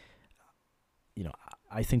do.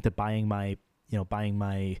 I think that buying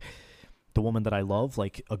the woman that I love,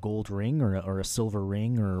 like a gold ring or a silver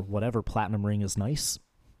ring or whatever, platinum ring is nice.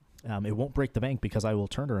 It won't break the bank because I will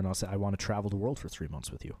turn to her and I'll say, I want to travel the world for 3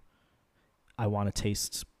 months with you. I want to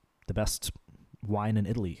taste the best wine in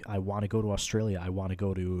Italy. I want to go to Australia. I want to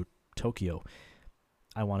go to Tokyo.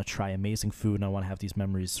 I want to try amazing food, and I want to have these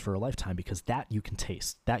memories for a lifetime, because that you can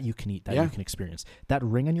taste, that you can eat, that you can experience. That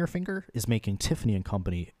ring on your finger is making Tiffany and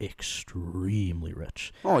Company extremely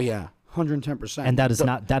rich. Oh yeah, 110%. And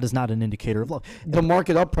that is not an indicator of love. The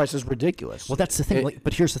market up price is ridiculous. Well, that's the thing.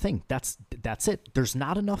 But here's the thing. That's it. There's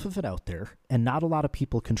not enough of it out there, and not a lot of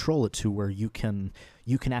people control it to where you can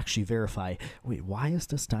actually verify. Wait, why is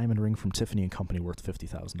this diamond ring from Tiffany and Company worth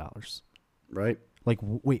 $50,000? Right. Like,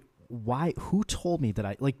 wait. Why? Who told me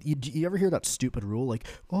that you ever hear that stupid rule? Like,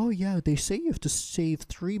 oh yeah, they say you have to save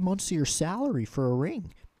 3 months of your salary for a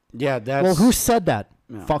ring. Yeah, that's... Well, who said that?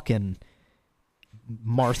 No. Fucking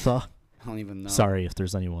Martha. I don't even know. Sorry if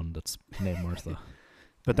there's anyone that's named Martha.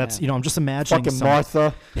 But that's, I'm just imagining fucking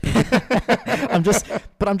Martha.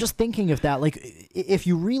 I'm just thinking of that. Like, if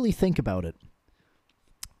you really think about it,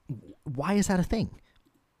 why is that a thing?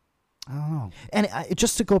 I don't know. And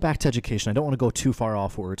just to go back to education, I don't want to go too far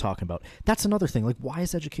off what we're talking about. That's another thing. Like, why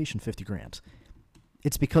is education $50,000?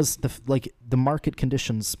 It's because the market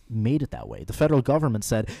conditions made it that way. The federal government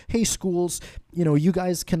said, "Hey, schools, you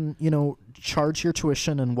guys can, charge your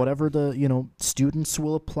tuition, and whatever the, students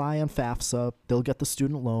will apply on FAFSA, they'll get the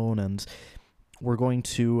student loan, and we're going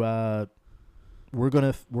to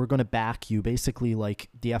back you, basically like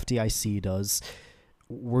the FDIC does.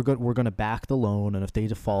 We're going to back the loan, and if they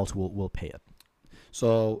default, we'll pay it."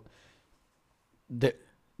 So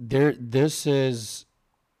this is,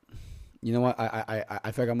 you know what,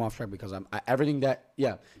 I feel like I'm off track because everything that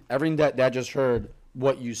I just heard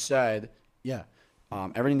what you said,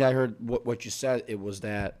 everything that I heard what you said, it was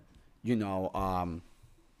that, Jesus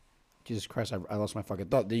Christ, I lost my fucking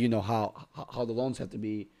thought. How the loans have to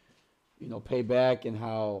be, paid back, and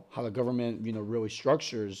how the government, really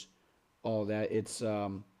structures all that. It's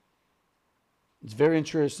very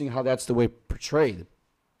interesting how that's the way portrayed,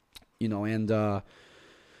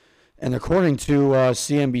 and according to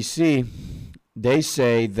CNBC, they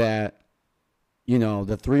say that,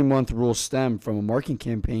 the 3-month rule stemmed from a marketing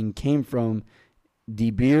campaign came from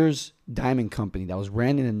De Beers Diamond Company that was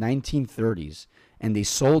ran in the 1930s, and they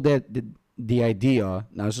sold the idea.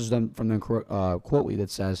 Now this is from the quote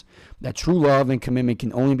that says that true love and commitment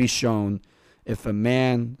can only be shown if a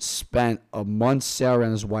man spent a month's salary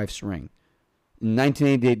on his wife's ring. In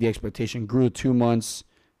 1988, the expectation grew to 2 months,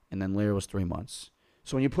 and then later was 3 months.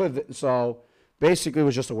 So when you put it, basically it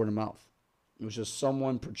was just a word of mouth. It was just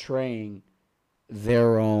someone portraying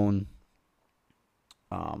their own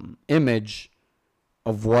image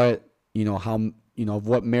of what, of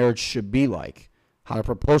what marriage should be like, how to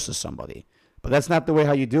propose to somebody. But that's not the way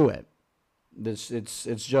how you do it.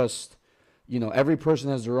 It's just, every person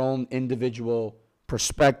has their own individual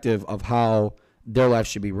perspective of how their life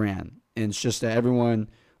should be ran. And it's just that everyone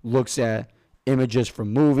looks at images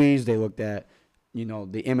from movies. They looked at,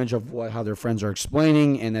 the image of how their friends are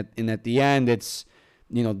explaining. And at the end, it's,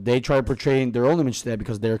 they try to portray their own image to that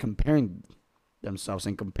because they're comparing themselves.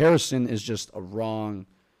 And comparison is just a wrong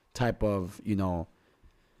type of,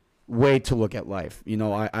 way to look at life.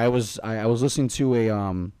 I was listening to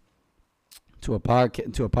a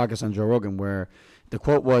podcast on Joe Rogan where the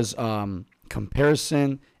quote was,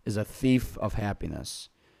 "Comparison is a thief of happiness."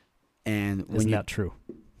 And isn't that true?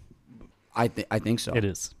 I think so. It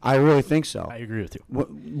is. I really think so. I agree with you.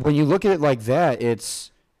 When you look at it like that, it's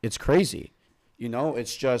crazy.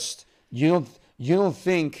 It's just you don't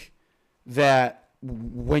think that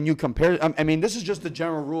when you compare. I mean, this is just the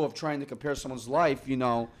general rule of trying to compare someone's life,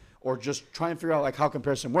 or just trying to figure out like how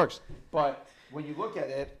comparison works. But when you look at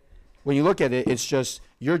it, it's just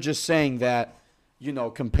you're just saying that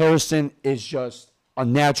comparison is just a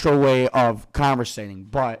natural way of conversating.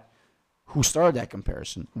 But who started that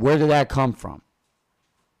comparison? Where did that come from?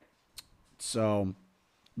 So,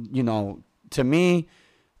 to me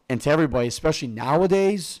and to everybody, especially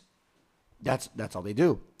nowadays, that's all they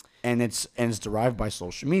do, and it's derived by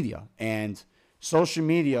social media. And social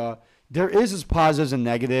media there is its positives and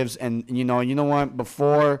negatives, and you know what?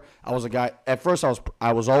 Before I was a guy. At first,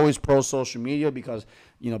 I was always pro social media because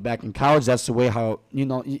back in college, that's the way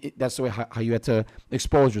that's the way how you had to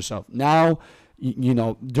expose yourself. Now,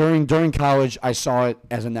 during college, I saw it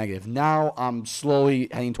as a negative. Now I'm slowly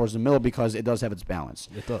heading towards the middle because it does have its balance.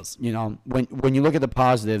 It does. When you look at the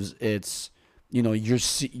positives, it's you're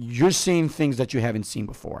seeing things that you haven't seen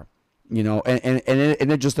before. And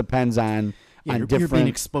it just depends on. Yeah, you're being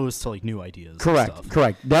exposed to like new ideas.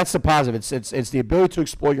 Correct. That's the positive. It's the ability to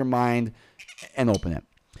explore your mind and open it.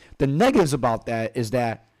 The negatives about that is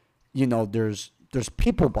that there's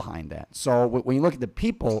people behind that. So when you look at the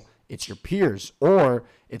people, it's your peers or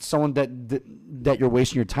it's someone that you're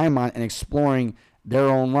wasting your time on and exploring their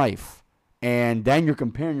own life, and then you're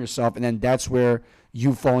comparing yourself, and then that's where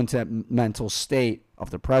you fall into that mental state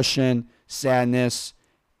of depression, sadness,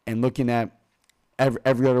 and looking at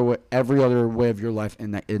every other way of your life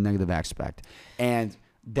in a negative aspect. And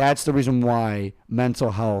that's the reason why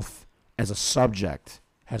mental health as a subject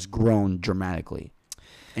has grown dramatically.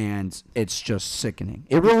 And it's just sickening.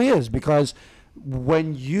 It really is, because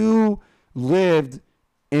when you lived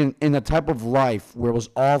in a type of life where it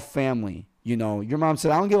was all family, your mom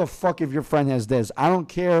said, I don't give a fuck if your friend has this. I don't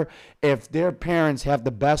care if their parents have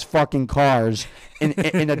the best fucking cars in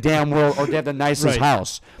the damn world or they have the nicest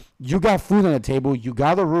house. You got food on the table, you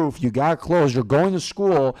got a roof, you got clothes, you're going to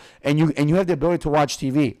school, and you have the ability to watch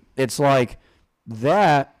TV. It's like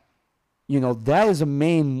that, that is a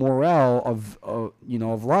main morale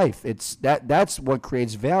of life. It's that's what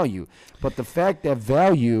creates value. But the fact that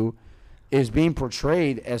value is being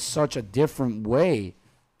portrayed as such a different way,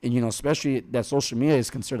 and especially that social media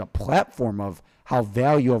is considered a platform of how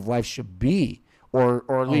value of life should be, or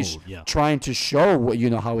at least trying to show what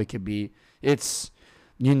how it could be. It's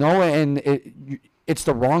and it's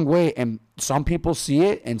the wrong way, and some people see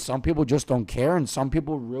it, and some people just don't care, and some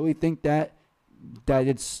people really think that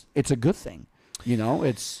it's a good thing.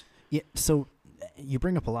 It's So you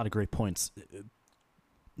bring up a lot of great points.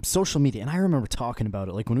 Social media, and I remember talking about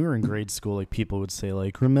it. Like when we were in grade school, like people would say,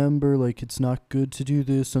 like, remember, like it's not good to do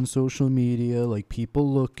this on social media. Like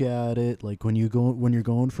people look at it. Like when you're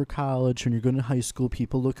going for college, when you're going to high school,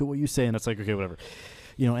 people look at what you say, and it's like, okay, whatever.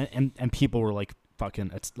 And people were like,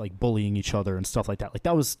 fucking, it's like bullying each other and stuff like that. Like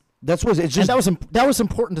that was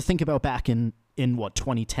important to think about back in what,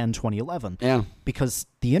 2010, 2011. Yeah. Because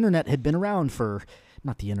the internet had been around for,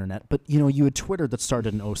 not the internet, but you had Twitter that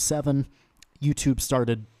started in 2007. YouTube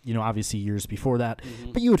started, obviously years before that.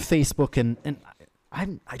 Mm-hmm. But you had Facebook and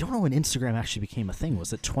I don't know when Instagram actually became a thing.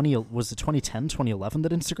 Was it 2010, 2011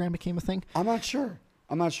 that Instagram became a thing? I'm not sure,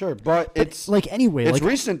 but it's like anyway. It's like,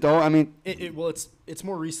 recent though. I mean, it's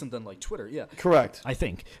more recent than like Twitter. Yeah, correct. I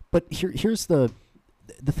think. But here's the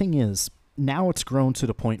thing is, now it's grown to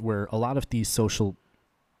the point where a lot of these social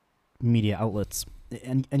media outlets,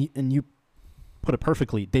 and you put it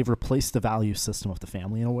perfectly, they've replaced the value system of the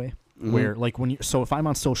family in a way. Mm-hmm. Where like so if I'm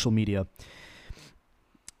on social media,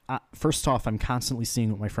 first off, I'm constantly seeing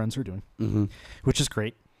what my friends are doing, mm-hmm. which is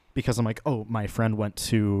great because I'm like, oh, my friend went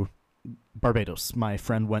to Barbados. My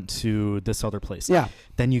friend went to this other place. Yeah.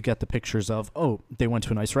 Then you get the pictures of, oh, they went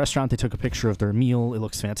to a nice restaurant. They took a picture of their meal. It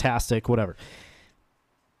looks fantastic, whatever.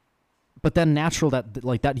 But then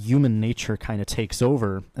that human nature kind of takes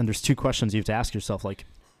over. And there's two questions you have to ask yourself. Like,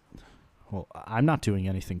 well, I'm not doing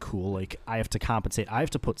anything cool. Like I have to compensate. I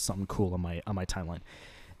have to put something cool on my timeline.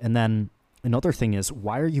 And then another thing is,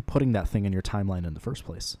 why are you putting that thing in your timeline in the first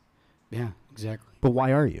place? Yeah, exactly. But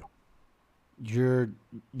why are you? You're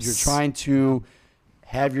trying to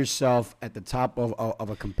have yourself at the top of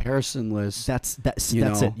a comparison list. That's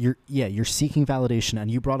it. You're seeking validation, and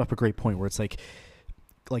you brought up a great point where it's like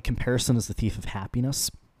comparison is the thief of happiness.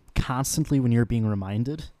 Constantly when you're being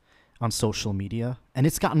reminded on social media, and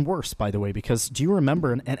it's gotten worse, by the way, because do you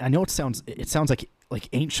remember, and I know it sounds like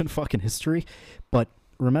ancient fucking history, but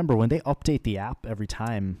remember when they update the app every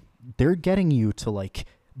time, they're getting you to like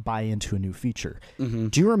buy into a new feature. Mm-hmm.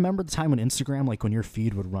 Do you remember the time when Instagram, like when your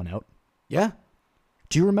feed would run out? Yeah.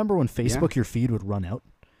 Do you remember when Facebook, your feed would run out?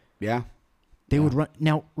 Yeah. They would run.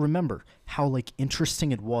 Now, remember how like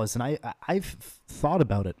interesting it was, and I've thought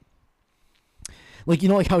about it. Like,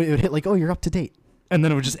 like how it would hit like, oh, you're up to date. And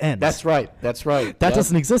then it would just end. That's right. That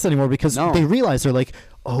doesn't exist anymore because they realize they're like,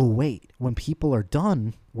 oh, wait, when people are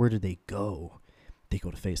done, where do they go? They go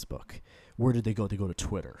to Facebook. Where did they go? They go to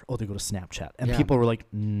Twitter. Oh, they go to Snapchat. And people were like,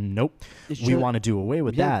 nope, we want to do away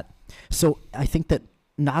with that. So I think that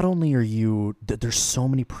not only are there's so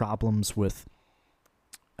many problems with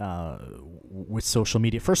social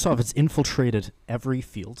media. First off, it's infiltrated every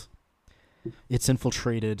field. It's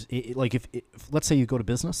infiltrated, like if let's say you go to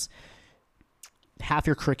business, half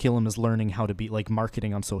your curriculum is learning how to be like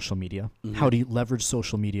marketing on social media, how do you leverage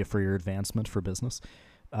social media for your advancement for business.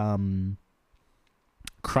 Like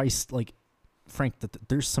Frank,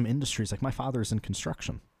 there's some industries, like my father's in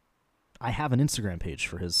construction. I have an Instagram page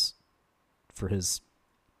for his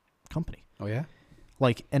company. Oh yeah.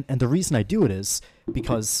 Like, and the reason I do it is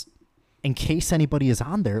because in case anybody is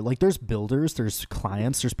on there, like there's builders, there's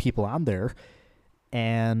clients, there's people on there,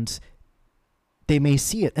 and they may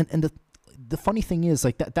see it. And the funny thing is,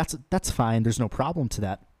 like that's fine. There's no problem to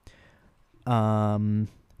that.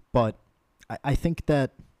 But I think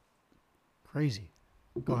that crazy.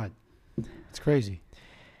 Go ahead. It's crazy.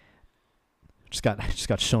 Just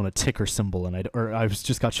got shown a ticker symbol, and I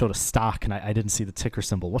just got shown a stock, and I didn't see the ticker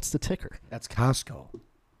symbol. What's the ticker? That's Costco.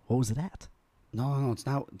 What was it at? No, it's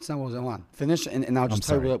not. It's not what was on. Finish, and I'll just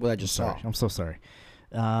tell you what I just saw. I'm so sorry.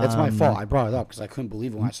 That's my fault. I brought it up because I couldn't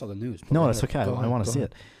believe it when I saw the news. No, that's okay. I want to see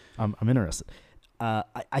it. I'm interested.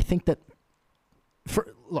 I think that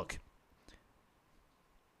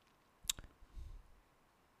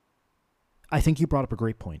I think you brought up a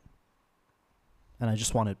great point, and I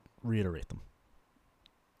just want to reiterate them.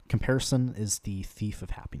 Comparison is the thief of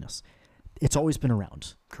happiness. It's always been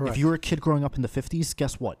around. Correct. If you were a kid growing up in the 50s,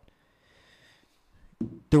 guess what?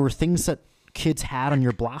 There were things that kids had on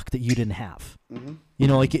your block that you didn't have. Mm-hmm. You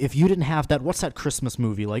know, like if you didn't have that, what's that Christmas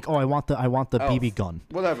movie? Like, oh, I want the BB gun.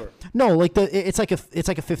 Whatever. No, like it's like a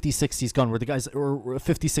 50s 60s gun where the guys or a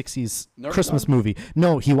 50s 60s Nerf Christmas gun? movie.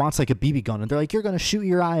 No, he wants like a BB gun, and they're like, you're gonna shoot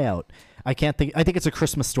your eye out. I think it's a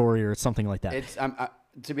Christmas Story or something like that. It's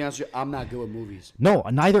to be honest with you, I'm not good with movies. No,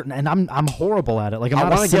 neither, and I'm horrible at it. Like I'm not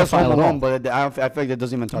a want to guess Home cinephile at all. Alone, but I feel like that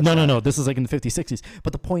doesn't even touch. No. This is like in the 50s, 60s.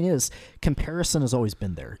 But the point is, comparison has always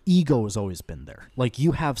been there. Ego has always been there. Like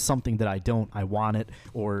you have something that I don't, I want it,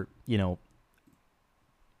 or I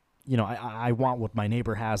want what my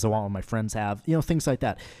neighbor has, I want what my friends have, things like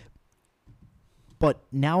that. But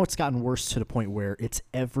now it's gotten worse to the point where it's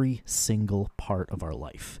every single part of our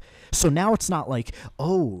life. So now it's not like,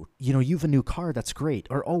 oh, you have a new car, that's great.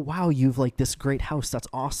 Or, oh, wow, you've like this great house, that's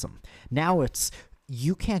awesome. Now it's,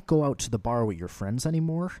 you can't go out to the bar with your friends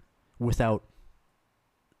anymore without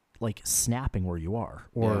like snapping where you are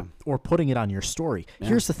or putting it on your story. Yeah.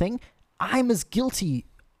 Here's the thing. I'm as guilty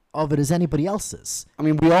of it as anybody else is. I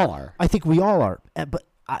mean, we all are. I think we all are. But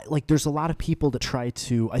there's a lot of people that try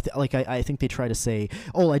to, I think they try to say,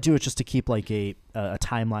 oh, I do it just to keep like a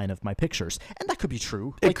timeline of my pictures. And that could be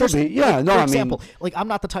true. It could be. Yeah. For example, like I'm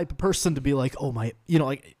not the type of person to be like, oh, my,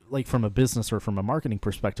 like from a business or from a marketing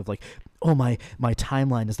perspective, like, oh, my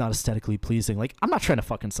timeline is not aesthetically pleasing. Like I'm not trying to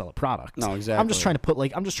fucking sell a product. No, exactly. I'm just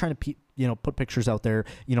trying to put pictures out there.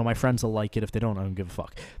 My friends will like it. If they don't, I don't give a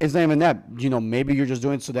fuck. It's not even that. Maybe you're just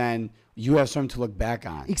doing it so then you have something to look back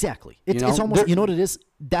on. Exactly. It's almost, you know what it is?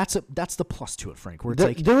 That's the plus to it, Frank. Where it's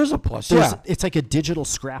like there is a plus. Yeah. It's like a digital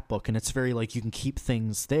scrapbook, and it's very like you can keep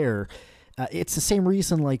things there. It's the same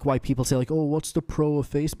reason like why people say like, oh, what's the pro of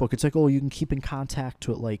Facebook? It's like, oh, you can keep in contact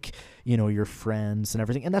with like your friends and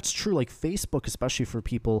everything, and that's true. Like Facebook, especially for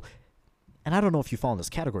people, and I don't know if you fall in this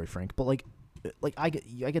category, Frank, but like I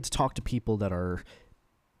get to talk to people that are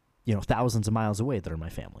thousands of miles away that are my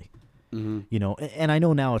family. Mm-hmm. And I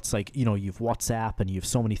know now it's like, you've WhatsApp and you have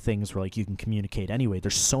so many things where like you can communicate anyway.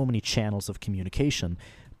 There's so many channels of communication,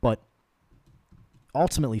 but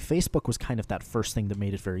ultimately Facebook was kind of that first thing that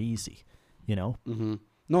made it very easy, Mm-hmm.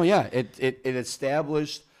 No, yeah. It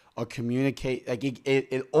established a communicate, like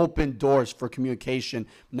it opened doors for communication,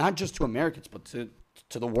 not just to Americans, but to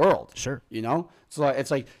the world. Sure. So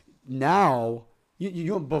it's like now,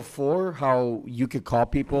 before how you could call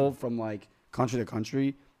people from like country to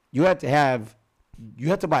country, you had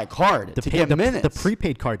to buy a card to get minutes. The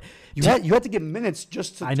prepaid card. You had to get minutes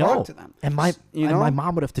just to talk to them. And my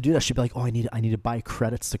mom would have to do that. She'd be like, "Oh, I need to buy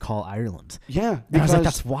credits to call Ireland." Yeah, and I was like,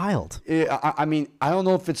 "That's wild." I mean, I don't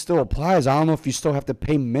know if it still applies. I don't know if you still have to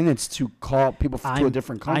pay minutes to call people to a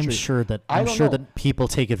different country. I'm sure that people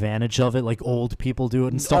take advantage of it, like old people do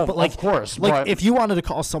it and stuff. But like, of course, like if you wanted to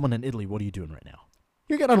call someone in Italy, what are you doing right now?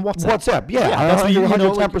 You're getting on WhatsApp. WhatsApp, yeah, that's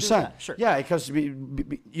 110%. Sure. Yeah, because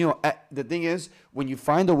the thing is, when you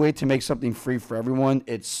find a way to make something free for everyone,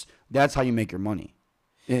 that's how you make your money.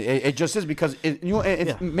 It just is because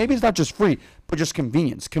maybe it's not just free, but just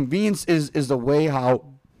convenience. Convenience is the way how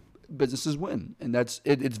businesses win, and that's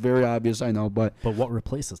it. It's very obvious, I know, but what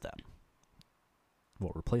replaces that?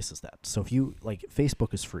 So if you like,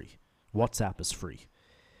 Facebook is free, WhatsApp is free.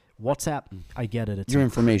 WhatsApp, I get it. It's your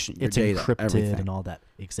information, your it's data, encrypted everything. And all that.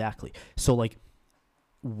 Exactly. So like,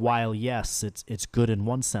 while yes, it's good in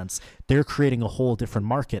one sense, they're creating a whole different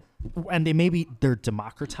market, and they're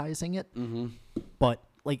democratizing it. Mm-hmm. But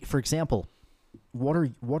like, for example, what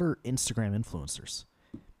are Instagram influencers?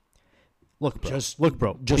 Look,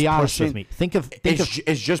 bro. Just Be honest with pushing- me. Think of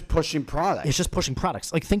It's just pushing product. it's just pushing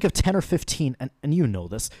products. Like, think of 10 or 15, and you know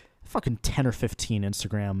this, fucking 10 or 15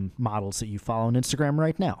 Instagram models that you follow on Instagram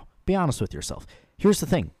right now. Be honest with yourself. Here's the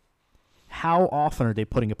thing. How often are they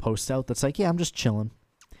putting a post out that's like, yeah, I'm just chilling?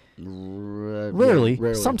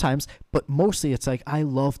 Rarely, sometimes, but mostly it's like, I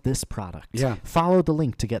love this product. Yeah. Follow the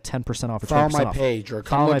link to get 10% off or 20% Follow my off. page, or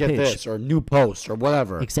Follow come look my at page. this, or new posts, or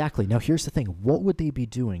whatever. Exactly. Now, here's the thing. What would they be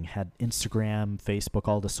doing had Instagram, Facebook,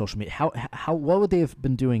 all the social media? What would they have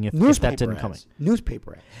been doing if that didn't come in?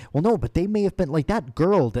 Newspaper ads. Well, no, but they may have been like that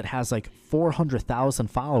girl that has like 400,000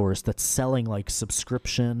 followers that's selling like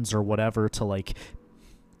subscriptions or whatever to like,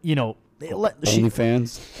 you know,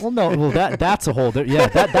 OnlyFans. Well, no, that's a whole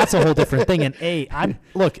that's a whole different thing. And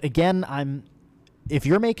if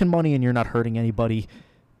you're making money and you're not hurting anybody,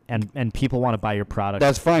 and people want to buy your product,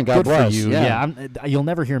 That's fine. God good bless. for you. Yeah. You'll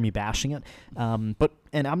never hear me bashing it. But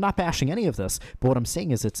I'm not bashing any of this. But what I'm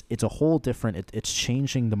saying is it's a whole different. It's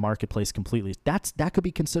changing the marketplace completely. That could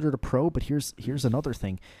be considered a pro. But here's another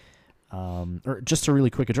thing. Or just a really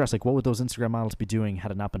quick address, like what would those Instagram models be doing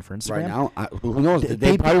had it not been for Instagram? Right now, who knows?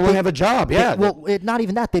 They probably wouldn't have a job. Yeah. Not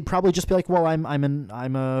even that. They'd probably just be like, well, I'm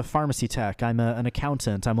a pharmacy tech. I'm an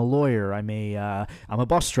accountant. I'm a lawyer. I'm a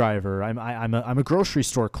bus driver. I'm a grocery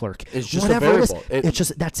store clerk. It's just whatever it is. available. It's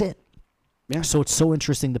just that's it. Yeah. So it's so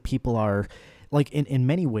interesting that people are like in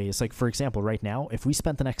many ways. Like, for example, right now, if we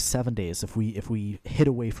spent the next 7 days, if we hid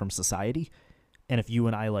away from society. And if you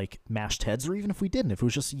and I like mashed heads, or even if we didn't, if it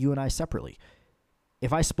was just you and I separately,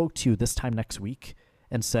 if I spoke to you this time next week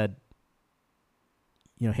and said,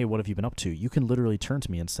 you know, hey, what have you been up to? You can literally turn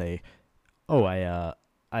to me and say, oh,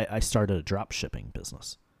 I started a drop shipping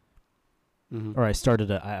business, or I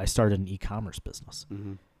started an e-commerce business,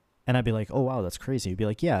 and I'd be like, oh wow, that's crazy. You'd be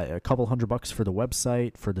like, yeah, a couple $100 for the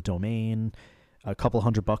website, for the domain. A couple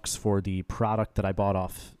 $100 for the product that I bought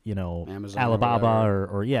off, you know, Amazon Alibaba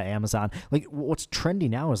or Amazon. Like, what's trendy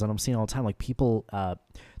now is that I'm seeing all the time, like people,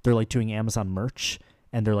 they're like doing Amazon merch,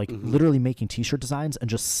 and they're like literally making T-shirt designs and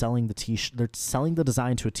just selling the T-shirt. They're selling the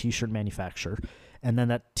design to a T-shirt manufacturer, and then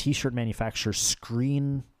that T-shirt manufacturer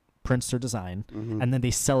screen prints their design, and then they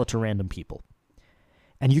sell it to random people.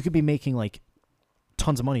 And you could be making like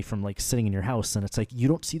tons of money from like sitting in your house, and it's like you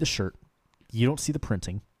don't see the shirt, you don't see the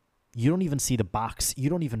printing. You don't even see the box. You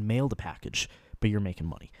don't even mail the package, but you're making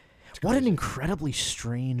money. What an incredibly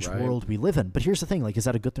strange world we live in. But here's the thing: like, is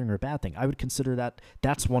that a good thing or a bad thing? I would consider that.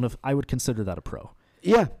 I would consider that a pro.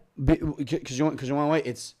 Yeah, because you want to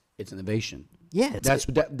it's innovation. Yeah, that's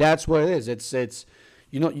what it is. It's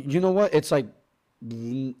you know what? It's like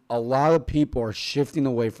a lot of people are shifting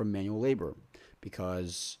away from manual labor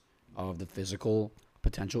because of the physical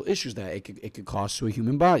potential issues that it could cause to a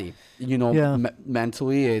human body. You know,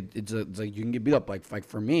 mentally, it's like you can get beat up. Like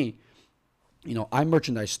for me, you know, I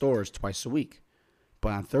merchandise stores twice a week,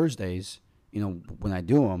 but on Thursdays, you know, when I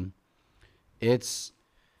do them, it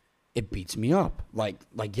beats me up. Like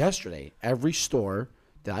yesterday, every store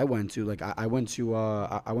that I went to, like I went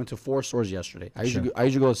to 4 stores yesterday. I usually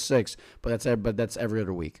go to 6, but that's every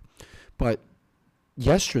other week. But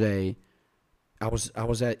yesterday, I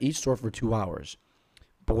was at each store for 2 hours.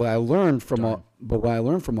 But what I learned from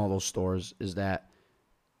all those stores is that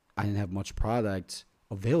I didn't have much product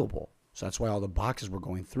available. So that's why all the boxes were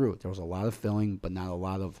going through. There was a lot of filling, but not a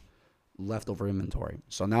lot of leftover inventory.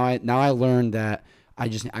 So now I learned that I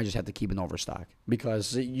just have to keep an overstock,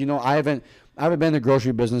 because you know I haven't been in the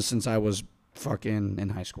grocery business since I was fucking in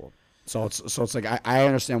high school. So it's like I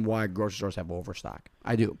understand why grocery stores have overstock.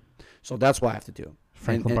 I do. So that's what I have to do.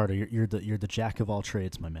 Frank Lombardo, you're the jack of all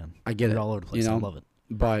trades, my man. I get it. You're all over the place. You know? I love it.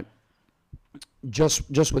 But just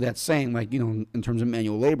with that saying, like, you know, in terms of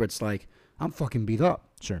manual labor, it's like I'm fucking beat up.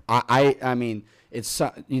 Sure. I mean, it's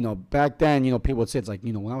you know, back then, you know, people would say it's like,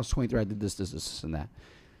 you know, when I was 23, I did this, and that.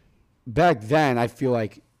 Back then, I feel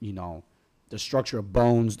like, you know, the structure of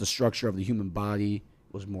bones, the structure of the human body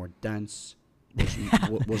was more dense.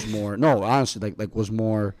 Was more honestly, like was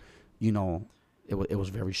more, you know, it was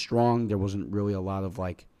very strong. There wasn't really a lot of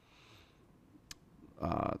like.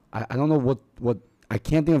 I don't know what I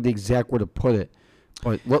can't think of the exact word to put it,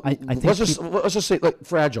 but let's just say like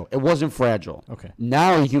fragile. It wasn't fragile. Okay.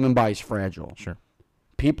 Now the human body's fragile. Sure.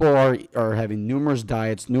 People are having numerous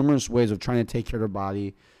diets, numerous ways of trying to take care of their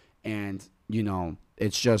body, and you know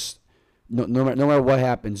it's just no matter what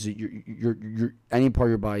happens, your any part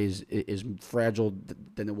of your body is fragile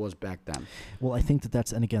than it was back then. Well, I think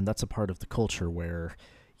that's a part of the culture where,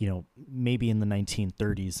 you know, maybe in the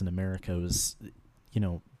 1930s in America it was, you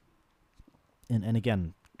know, and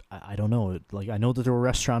again, I don't know. Like, I know that there were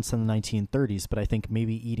restaurants in the 1930s, but I think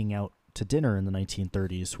maybe eating out to dinner in the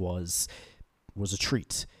 1930s was a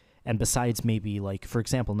treat. And besides maybe, like, for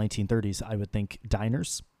example, 1930s, I would think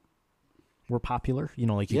diners were popular. You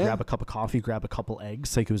know, like you grab a cup of coffee, grab a couple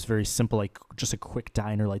eggs. Like, it was very simple, like just a quick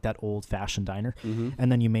diner, like that old-fashioned diner.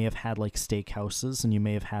 And then you may have had, like, steakhouses, and you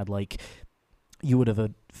may have had, like, you would have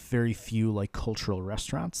a very few, like, cultural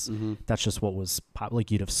restaurants. That's just what was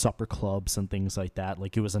like, you'd have supper clubs and things like that.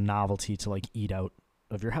 Like, it was a novelty to, like, eat out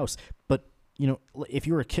of your house. But, you know, if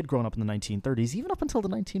you were a kid growing up in the 1930s, even up until the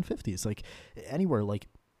 1950s, like, anywhere, like,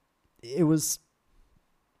 it was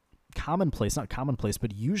not commonplace,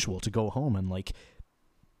 but usual to go home and, like,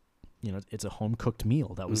 you know, it's a home-cooked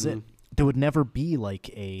meal. That was it. There would never be, like,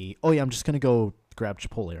 I'm just going to go grab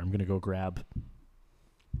Chipotle, or I'm going to go grab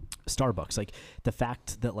Starbucks. Like, the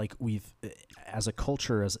fact that, like, we've, as a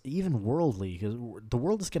culture, as even worldly, 'cause the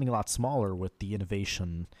world is getting a lot smaller with the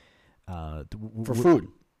innovation for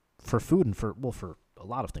food and for a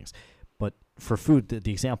lot of things, but for food,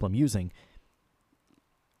 the example I'm using,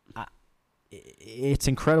 it's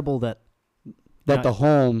incredible that the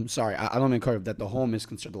home. Sorry, I don't mean to that the home is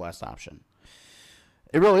considered the last option.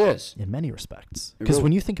 It really is. In many respects. Because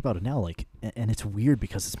when you think about it now, like, and it's weird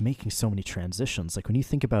because it's making so many transitions. Like, when you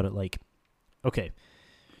think about it, like, okay,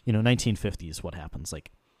 you know, 1950s, what happens?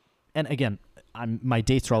 Like, and again, my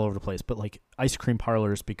dates are all over the place, but, like, ice cream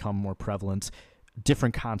parlors become more prevalent.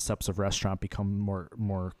 Different concepts of restaurant become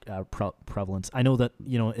more prevalent. I know that,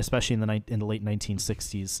 you know, especially in the late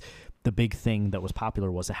 1960s, the big thing that was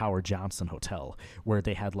popular was a Howard Johnson hotel, where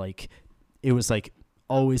they had, like, it was, like,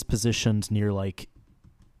 always positioned near, like,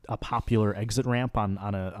 a popular exit ramp on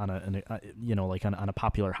a you know, like on a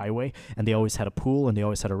popular highway, and they always had a pool and they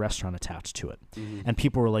always had a restaurant attached to it. And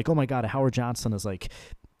people were like, oh my God, a Howard Johnson is, like,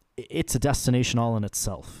 it's a destination all in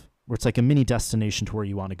itself, where it's like a mini destination to where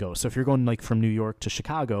you want to go. So if you're going, like, from New York to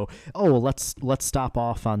Chicago, well, let's stop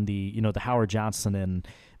off on the, you know, the Howard Johnson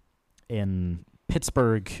in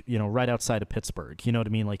Pittsburgh, you know, right outside of Pittsburgh, you know what I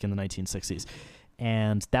mean, like in the 1960s.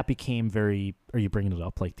 And that became very. Are you bringing it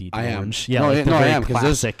up, like the orange? Yeah, I am,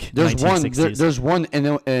 because there's one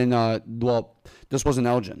well, this was in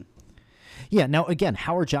Elgin. Yeah. Now again,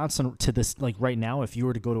 Howard Johnson, to this, like, right now, if you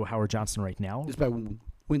were to go to a Howard Johnson right now, it's by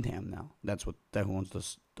Windham now. That's who owns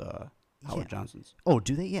this. Howard Johnson's. Oh,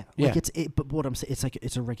 do they? Yeah. Yeah. Like, but what I'm saying, it's like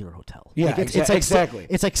it's a regular hotel. Yeah, like exactly.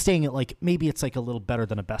 It's like staying at, like, maybe it's like a little better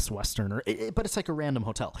than a Best Western, but it's like a random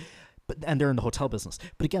hotel. And they're in the hotel business.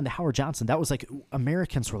 But again, the Howard Johnson, that was like,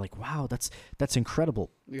 Americans were like, wow, that's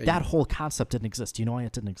incredible. That whole concept didn't exist. Do you know why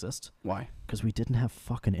it didn't exist? Why? Because we didn't have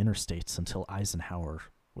fucking interstates until Eisenhower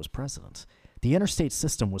was president. The interstate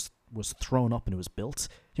system was thrown up and it was built.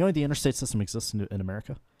 Do you know why the interstate system exists in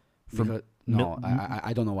America? I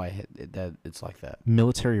don't know why that it's like that.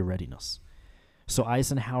 Military readiness. So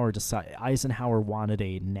Eisenhower wanted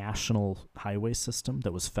a national highway system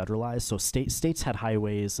that was federalized. So states had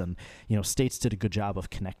highways, and, you know, states did a good job of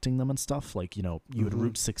connecting them and stuff. Like, you know, you had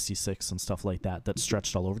Route 66 and stuff like that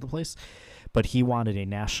stretched all over the place. But he wanted a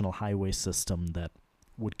national highway system that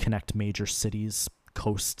would connect major cities,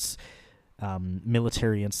 coasts,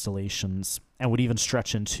 military installations, and would even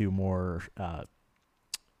stretch into more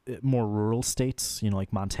rural states, you know,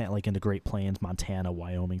 like Montana, like in the Great Plains, Montana,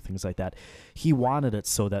 Wyoming, things like that. He wanted it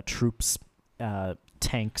so that troops,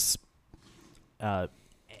 tanks,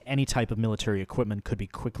 any type of military equipment could be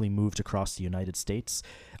quickly moved across the United States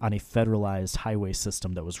on a federalized highway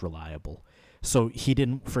system that was reliable. So he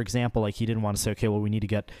didn't, for example, like, he didn't want to say, okay, well, we need to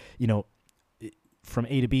get, you know, from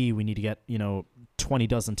A to B, we need to get, you know, 20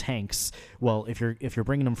 dozen tanks. Well, if you're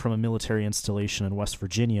bringing them from a military installation in West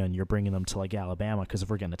Virginia and you're bringing them to, like, Alabama, because if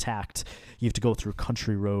we're getting attacked, you have to go through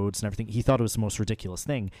country roads and everything. He thought it was the most ridiculous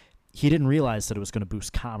thing. He didn't realize that it was going to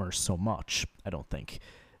boost commerce so much, I don't think.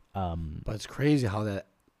 But it's crazy how that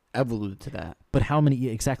evolved to that. But how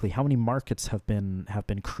many markets have been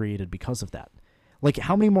created because of that? Like,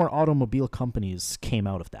 how many more automobile companies came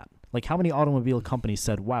out of that? Like, how many automobile companies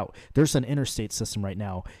said, wow, there's an interstate system right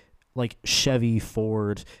now, like Chevy,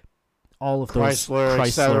 Ford, all of those, Chrysler,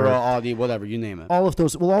 etc., Audi, whatever, you name it. All of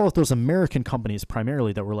those American companies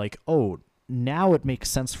primarily that were like, oh, now it makes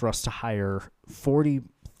sense for us to hire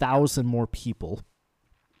 40,000 more people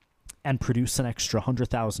and produce an extra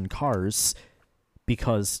 100,000 cars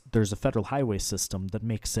because there's a federal highway system that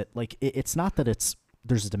makes it, like, it's not that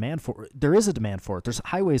there is a demand for it. There's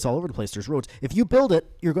highways all over the place. There's roads. If you build it,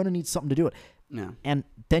 you're going to need something to do it. Yeah. And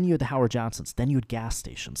then you had the Howard Johnsons. Then you had gas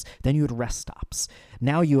stations. Then you had rest stops.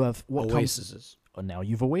 Now you have Oases. Now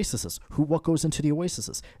you've Oasises. What goes into the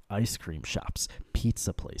Oasises? Ice cream shops,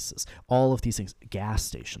 pizza places, all of these things. Gas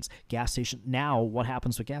stations. Now what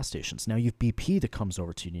happens with gas stations? Now you've BP that comes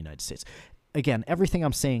over to the United States. Again, everything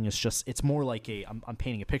I'm saying is just, it's more like I'm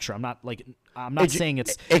painting a picture. I'm not saying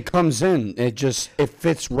it's... It comes in. It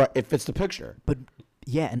fits right. It fits the picture. But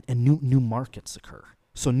yeah, and new markets occur.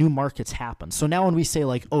 So new markets happen. So now when we say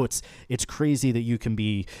like, oh, it's crazy that you can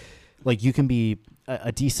be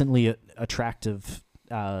a decently attractive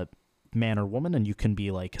man or woman, and you can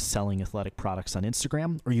be like selling athletic products on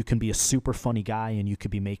Instagram, or you can be a super funny guy and you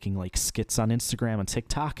could be making like skits on Instagram and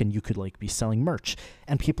TikTok, and you could like be selling merch.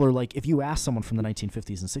 And people are like, if you ask someone from the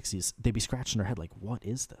 1950s and 60s, they'd be scratching their head like, what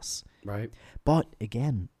is this? Right. But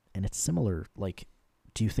again, and it's similar, like,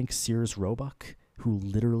 do you think Sears Roebuck, who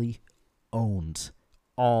literally owned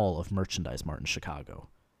all of Merchandise Mart in Chicago,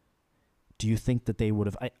 do you think that they would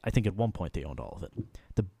have... I think at one point they owned all of it.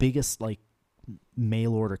 The biggest like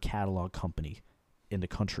mail order catalog company in the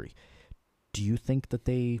country. Do you think that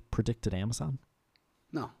they predicted Amazon?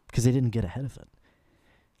 No. Because they didn't get ahead of it.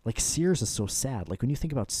 Like Sears is so sad. Like when you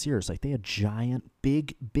think about Sears, like they had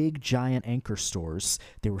big giant anchor stores.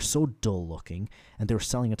 They were so dull looking and they were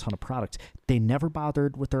selling a ton of product. They never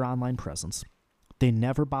bothered with their online presence. They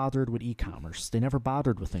never bothered with e-commerce. They never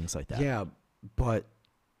bothered with things like that. Yeah, but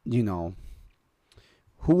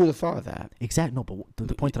who would have thought of that? Exactly. No, but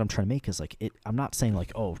the point that I'm trying to make is like I'm not saying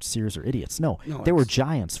like, oh, Sears are idiots. No, they were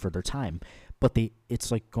giants for their time. But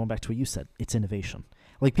it's like going back to what you said. It's innovation.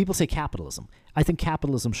 Like people say capitalism. I think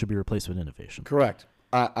capitalism should be replaced with innovation. Correct.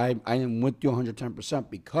 I am with you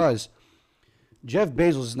 110% because Jeff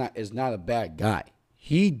Bezos is not a bad guy.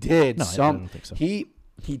 He did I don't think so. He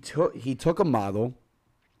took a model,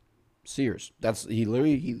 Sears.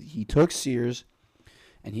 He took Sears.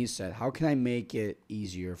 And he said, how can I make it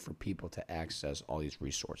easier for people to access all these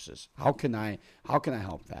resources? How can I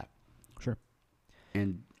help that? Sure.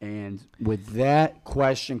 And with that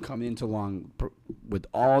question coming into along with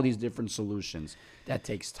all these different solutions, that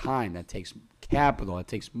takes time, that takes capital, that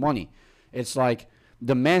takes money. It's like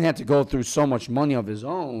the man had to go through so much money of his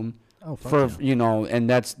own and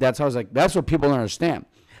that's how it's like, that's what people don't understand.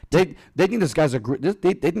 They think this guy's a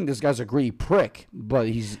greedy prick, but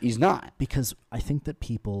he's not. Because I think that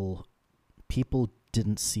people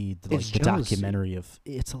didn't see the documentary of...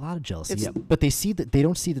 It's a lot of jealousy. But they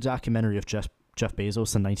don't see the documentary of Jeff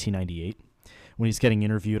Bezos in 1998 when he's getting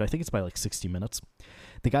interviewed. I think it's by like 60 Minutes.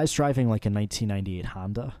 The guy's driving like a 1998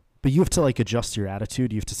 Honda, but you have to like adjust your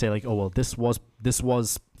attitude. You have to say like, oh well, this was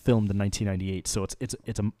filmed in 1998, so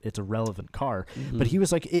it's a relevant car. Mm-hmm. But he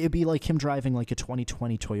was like, it'd be like him driving like a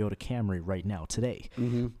 2020 Toyota Camry right now today.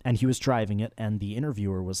 Mm-hmm. And he was driving it, and the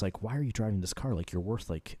interviewer was like, why are you driving this car? Like you're worth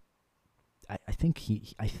like, I think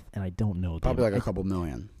I don't know, probably like a couple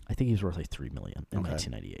million. I think he's worth like $3 million in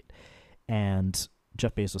 1998. And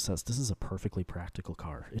Jeff Bezos says, this is a perfectly practical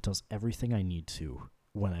car. It does everything I need to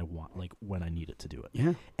when I need it to do it.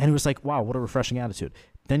 Yeah. And it was like, wow, what a refreshing attitude.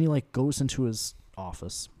 Then he like goes into his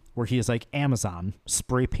office where he is like Amazon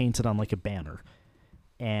spray painted on like a banner,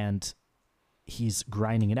 and he's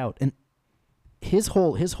grinding it out. And his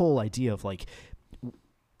whole idea of like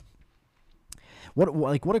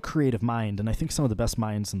what a creative mind. And I think some of the best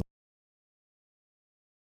minds in the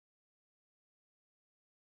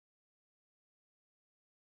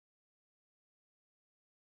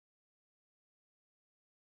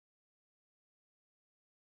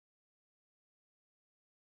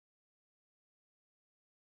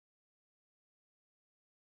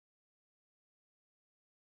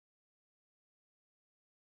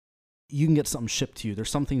you can get something shipped to you. There's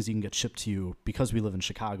some things you can get shipped to you because we live in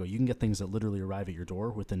Chicago. You can get things that literally arrive at your door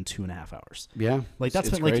within 2.5 hours. Yeah. Like that's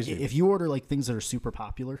been like, if you order like things that are super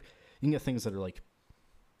popular, you can get things that are like,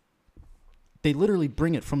 they literally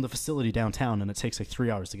bring it from the facility downtown and it takes like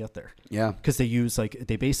 3 hours to get there. Yeah. Because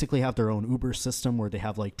they basically have their own Uber system where they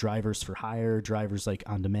have like drivers for hire, drivers like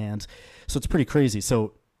on demand. So it's pretty crazy.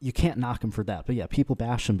 So you can't knock him for that. But yeah, people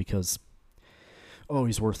bash him because, oh,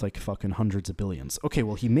 he's worth like fucking hundreds of billions. Okay,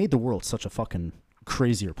 well, he made the world such a fucking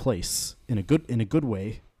crazier place in a good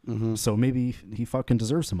way. Mm-hmm. So maybe he fucking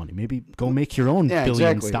deserves some money. Maybe go make your own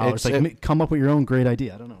billions of dollars. Come up with your own great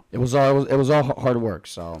idea. I don't know. It was all hard work.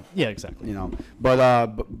 So yeah, exactly.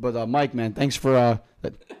 But Mike, man, thanks for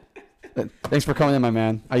coming in, my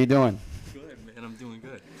man. How you doing? Good, man. I'm doing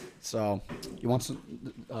good. So you want some?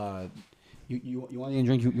 You want any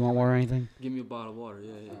drink? You want water or anything? Give me a bottle of water.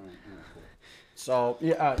 Yeah. All right. So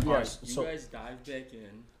yes. Right, you guys dive back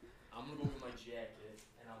in. I'm gonna go with my jacket,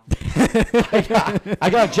 and I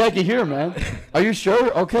got a jacket here, man. Are you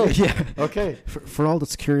sure? Okay. Yeah. Okay. For all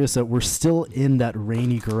that's curious, we're still in that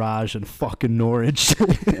rainy garage in fucking Norwich.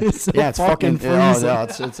 It's It's fucking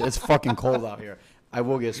freezing. it's fucking cold out here. I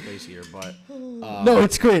will get space here, but No,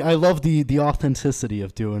 it's great. I love the authenticity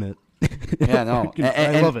of doing it. yeah, no,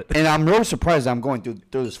 I love it. And I'm really surprised I'm going through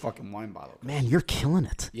this fucking wine bottle. Man, you're killing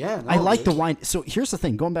it. Yeah, no, I like the dude. wine. So here's the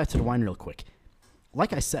thing. Going back to the wine real quick.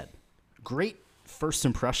 Like I said, great first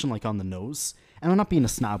impression, like on the nose. And I'm not being a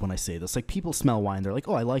snob when I say this. Like people smell wine, they're like,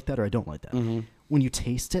 oh, I like that or I don't like that. Mm-hmm. When you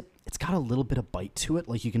taste it, it's got a little bit of bite to it.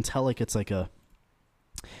 Like you can tell, like it's like a.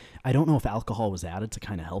 I don't know if alcohol was added to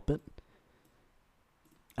kind of help it.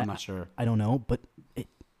 I'm not sure. I don't know, but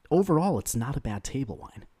overall, it's not a bad table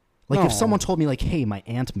wine. Like No. if someone told me, like, hey, my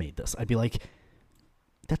aunt made this, I'd be like,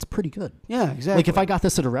 that's pretty good. Yeah, exactly. Like if I got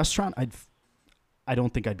this at a restaurant, I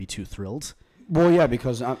don't think I'd be too thrilled. Well, yeah,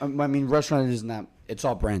 because I mean, restaurant is not. It's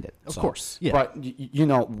all branded, Of so. course, yeah. But you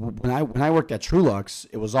know, when I worked at Trulux,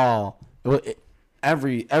 it was all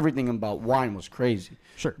everything about wine was crazy.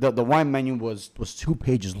 Sure. The wine menu was 2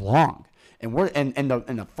 pages long, and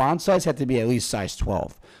the font size had to be at least size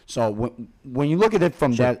 12. So when you look at it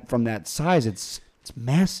from that size, it's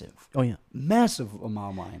massive. Oh yeah, Massive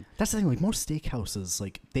amount of wine. that's the thing. Like most steakhouses,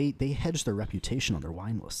 like they hedge their reputation on their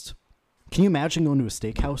wine list. Can you imagine going to a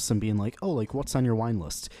steakhouse and being like, oh, like what's on your wine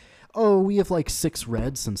list? Oh, we have like 6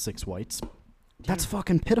 reds and 6 whites. That's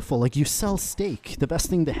fucking pitiful. Like you sell steak. The best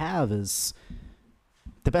thing to have is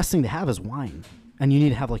wine, and you need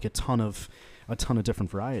to have like a ton of different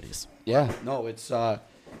varieties. Yeah, no, it's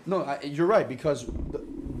you're right, because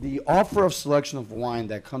the offer of selection of wine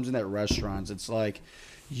that comes in at restaurants, it's like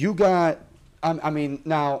you got. I mean,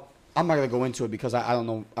 now I'm not gonna go into it because I don't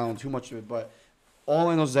know too much of it, but all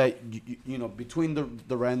I know is that you know, between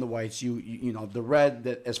the red and the whites, you know, the red,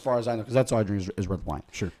 that as far as I know, because that's all I drink is red wine.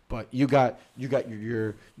 Sure. But you got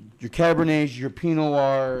your Cabernets, your Pinot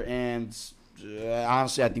Noir, and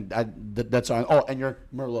honestly, I think that's all. Oh, and your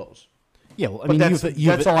Merlots. Yeah, well, I But mean,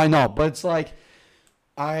 that's all I know. But it's like,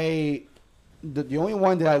 the only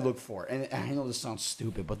wine that I look for, and I know this sounds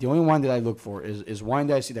stupid, but the only wine that I look for is wine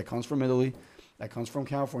that I see that comes from Italy, that comes from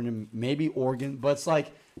California, maybe Oregon. But it's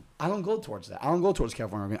like, I don't go towards that. I don't go towards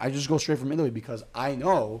California, Oregon. I just go straight from Italy because I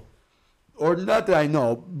know, or not that I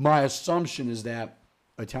know, my assumption is that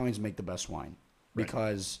Italians make the best wine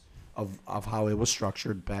because of how it was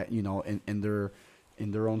structured back, you know, in their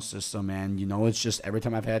own system. And you know, it's just every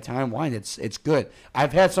time I've had Italian wine, it's good.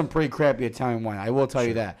 I've had some pretty crappy Italian wine, I will tell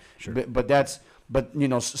you that. Sure. But you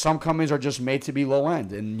know, some companies are just made to be low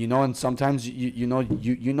end, and you know, and sometimes you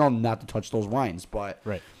know not to touch those wines. But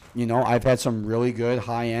Right. you know, I've had some really good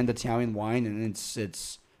high end Italian wine, and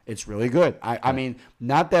it's really good. I mean,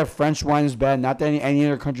 not that French wine is bad, not that any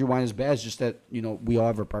other country wine is bad. It's just that, you know, we all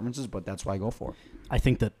have our preferences, but that's what I go for. I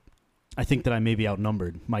think that I may be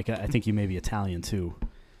outnumbered, Mike. I think you may be Italian too.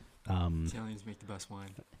 Italians make the best wine.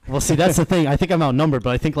 Well, see, that's the thing. I think I'm outnumbered,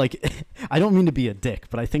 but I think, like, I don't mean to be a dick,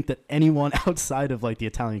 but I think that anyone outside of like the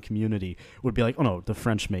Italian community would be like, oh no, the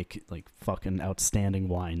French make like fucking outstanding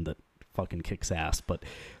wine that fucking kicks ass. But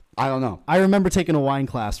I don't know. I remember taking a wine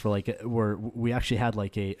class for like where we actually had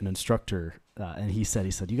like an instructor, and he said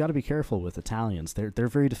you got to be careful with Italians. They're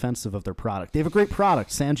very defensive of their product. They have a great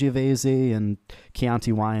product, Sangiovese and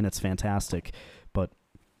Chianti wine. It's fantastic, but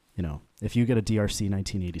you know, if you get a DRC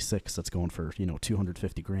 1986 that's going for, you know,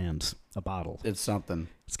 250 grand a bottle, It's something.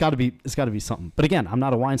 it's got to be something. But again, I'm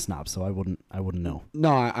not a wine snob, so I wouldn't know.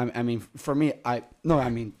 No, I mean, for me, I got no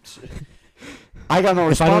If I don't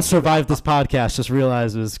response. survive this podcast, just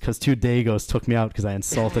realize it was because 2 Dagos took me out because I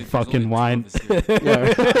insulted fucking wine.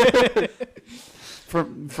 Yeah.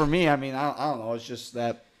 For me, I mean, I don't know. It's just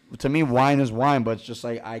that, to me, wine is wine, but it's just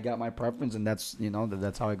like I got my preference, and that's, you know,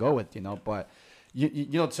 that's how I go with, you know. But you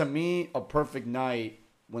know, to me, a perfect night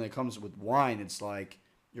when it comes with wine, it's like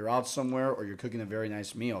you're out somewhere or you're cooking a very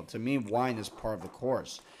nice meal. To me, wine is part of the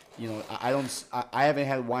course. You know, I haven't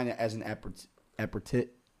had wine as an aperitif.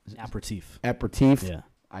 Aperitif. Yeah.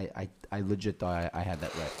 I legit thought I had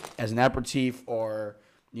that right. As an aperitif, or,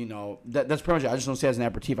 you know, that's pretty much it. I just don't see it as an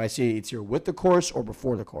aperitif. I see it's either with the course or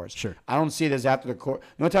before the course. Sure. I don't see it as after the course.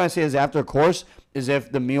 The only time I see it as after the course is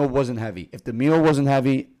if the meal wasn't heavy. If the meal wasn't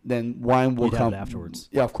heavy, then wine will You'd come have it afterwards.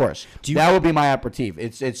 Yeah, of course. That would be my aperitif.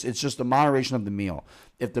 It's just the moderation of the meal.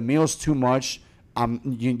 If the meal's too much,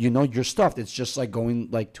 you know, you're stuffed. It's just like going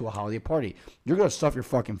like to a holiday party. You're gonna stuff your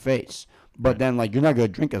fucking face. But then, like, you're not going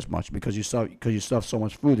to drink as much because you stuff so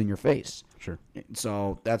much food in your face. Sure.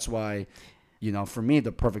 So that's why, you know, for me,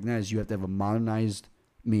 the perfect night is you have to have a modernized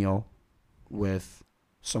meal with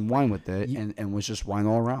some wine with it, and with just wine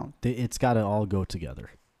all around. It's got to all go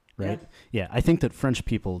together, right? Yeah, I think that French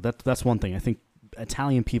people, that's one thing. I think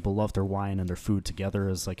Italian people love their wine and their food together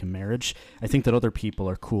as like a marriage. I think that other people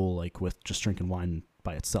are cool like with just drinking wine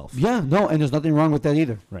by itself. Yeah, no, and there's nothing wrong with that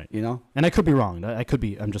either. Right. You know? And I could be wrong. I could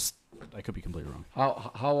be completely wrong.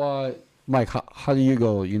 How Mike, how do you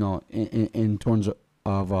go, you know, in terms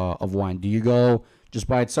of wine? Do you go just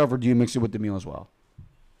by itself or do you mix it with the meal as well?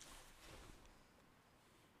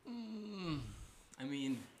 I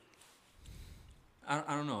mean, I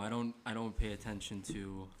don't know. I don't pay attention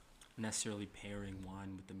to necessarily pairing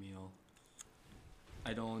wine with the meal.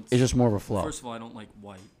 I don't. It's just more of a flow. First of all, I don't like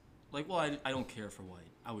white. Like, well, I don't care for white.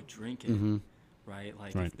 I would drink it, right?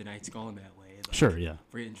 Like, if the night's going that way. Like, Sure, yeah.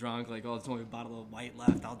 If we're getting drunk, like, oh, there's only a bottle of white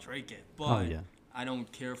left, I'll drink it. But I don't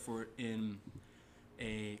care for it in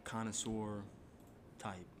a connoisseur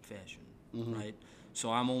type fashion, right?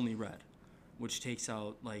 So I'm only red, which takes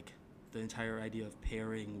out, like, the entire idea of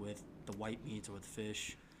pairing with the white meats or with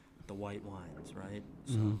fish, the white wines, right?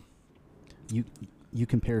 So You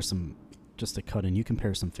compare some, just to cut in, you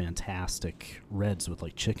compare some fantastic reds with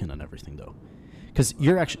like chicken and everything though, because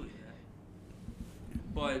you're actually,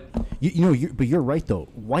 but but you're right though.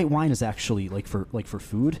 White wine is actually like for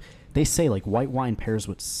food. They say like white wine pairs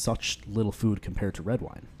with such little food compared to red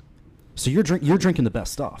wine. So you're drinking the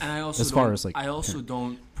best stuff. And I also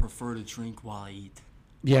don't prefer to drink while I eat.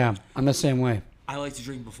 Yeah, I'm the same way. I like to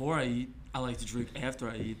drink before I eat. I like to drink after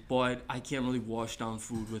I eat, but I can't really wash down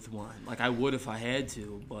food with wine. Like I would if I had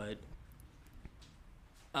to, but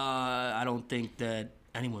I don't think that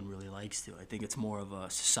anyone really likes to. I think it's more of a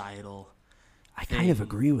societal. I kind of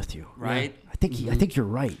agree with you, right? Yeah. I think you're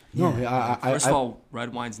right. No, Yeah. First of all,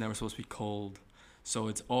 red wine's never supposed to be cold, so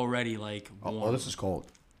it's already like warm. Oh, this is cold.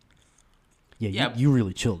 Yeah, you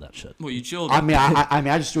really chilled that shit. Well, you chilled. I mean,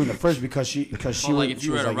 I just do it in the fridge because she well, like was, if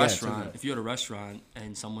you were at a like, restaurant, if you had a restaurant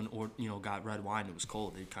and someone got red wine, it was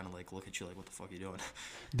cold. They'd kind of like look at you like, "What the fuck are you doing?"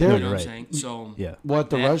 You know what I'm saying? So yeah. Well,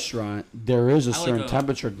 at the restaurant, there is a certain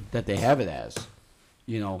temperature that they have it as.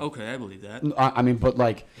 You know. Okay, I believe that. I mean, but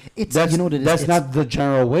like It's that's, you know what it is? that's not the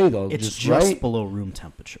general way though. It's just right? below room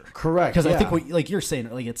temperature. Correct. Because I think what like you're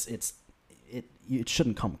saying, like it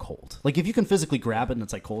shouldn't come cold. Like if you can physically grab it and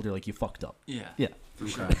it's like cold, you're like you fucked up. Yeah. Yeah. For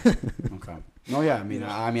sure. Okay. No, yeah. I mean,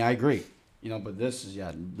 I agree. You know, but this is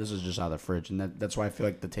just out of the fridge, and that's why I feel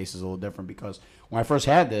like the taste is a little different. Because when I first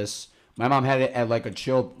had this, my mom had it at like a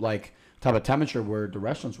chilled like type of temperature where the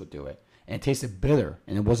restaurants would do it, and it tasted bitter,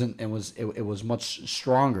 and it wasn't. It was much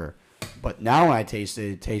stronger. But now when I taste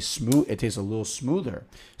it, it tastes smooth. It tastes a little smoother,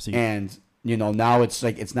 and you know now it's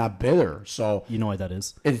like it's not bitter. So you know why that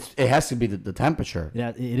is? It has to be the temperature. Yeah,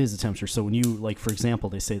 it is the temperature. So when you like, for example,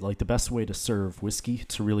 they say like the best way to serve whiskey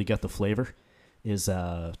to really get the flavor is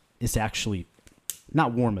actually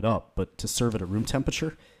not warm it up, but to serve it at room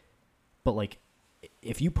temperature. But like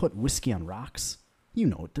if you put whiskey on rocks, you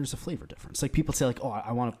know there's a flavor difference. Like people say like, oh,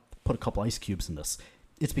 I want to put a couple ice cubes in this.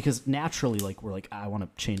 It's because naturally like we're like I want to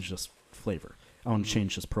change this flavor. I want to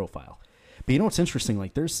change this profile. But you know what's interesting?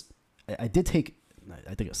 Like I think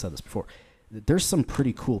I said this before. There's some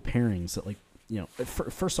pretty cool pairings that, like, you know,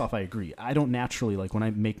 first off, I agree. I don't naturally, like, when I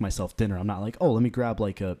make myself dinner, I'm not like, oh, let me grab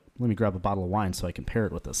a bottle of wine so I can pair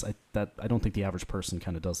it with this. I don't think the average person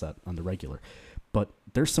kind of does that on the regular. But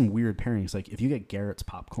there's some weird pairings. Like, if you get Garrett's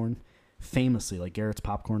popcorn, famously, like, Garrett's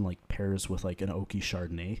popcorn, like, pairs with, like, an oaky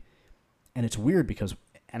Chardonnay. And it's weird because,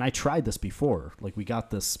 and I tried this before. Like, we got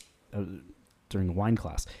this during a wine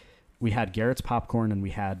class. We had Garrett's popcorn and we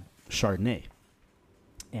had Chardonnay,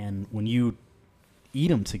 and when you eat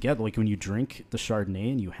them together, like when you drink the Chardonnay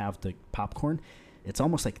and you have the popcorn, it's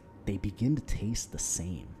almost like they begin to taste the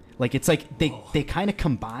same. Like it's like they kind of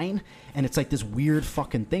combine, and it's like this weird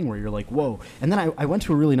fucking thing where you're like, whoa. And then I went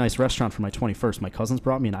to a really nice restaurant for my 21st. My cousins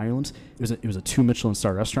brought me in Ireland. It was a 2 Michelin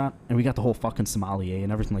star restaurant, and we got the whole fucking sommelier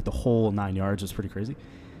and everything, like the whole 9 yards. It was pretty crazy.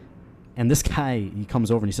 And this guy, he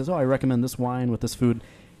comes over and he says, oh, I recommend this wine with this food.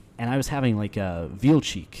 And I was having like a veal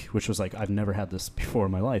cheek, which was like, I've never had this before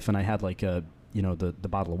in my life. And I had like the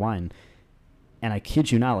bottle of wine. And I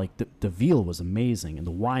kid you not, like the veal was amazing and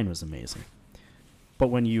the wine was amazing. But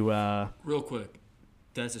when you... Real quick,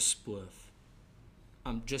 that's a spliff.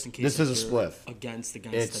 Just in case... This is a spliff. Against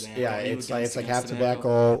tobacco. Yeah, it's like half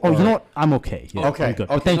tobacco. Oh, you know what? I'm okay. Yeah, okay. I'm good.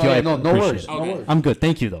 Okay. Thank you. No worries. I'm good.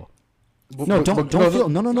 Thank you, though. No, don't feel.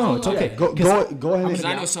 No. It's okay. Go ahead. Because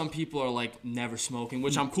I know some people are like never smoking,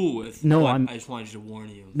 which I'm cool with. No, I just wanted you to warn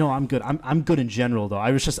you. No, I'm good. I'm good in general though.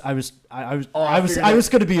 I was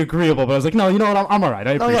going to be agreeable, but I was like, no, you know what? I'm all right.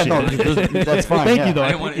 I appreciate it. That's fine. Thank you though. I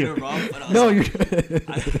didn't want to interrupt. But no, you're.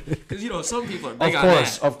 Because some people are big of on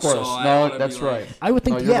course, that. of course. So No, that's right. I would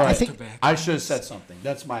think. No, you're right. I think. I should have said something.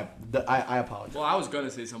 That's my. I apologize. Well, I was gonna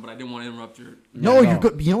say something, but I didn't want to interrupt your. No, you're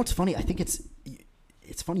good. You know what's funny? I think it's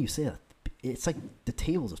funny you say that. It's like the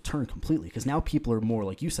tables have turned completely because now people are more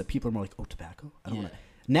like you said. People are more like, oh, tobacco. I don't want to.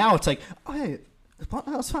 Now it's like, oh, hey,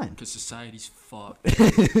 that's fine. Because society's fucked.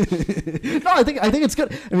 No, I think it's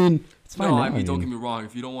good. I mean, it's fine. No, now. I mean, don't get me wrong.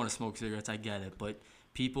 If you don't want to smoke cigarettes, I get it. But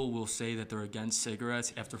people will say that they're against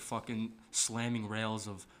cigarettes after fucking slamming rails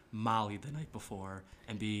of Molly the night before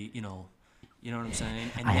and be, you know what I'm saying?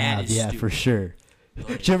 And I have, yeah, stupid. for sure.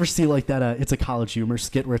 Did you ever see like that? It's a College Humor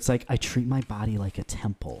skit where it's like, I treat my body like a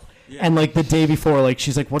temple. Yeah. And like the day before, like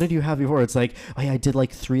she's like, what did you have before? It's like, oh yeah, I did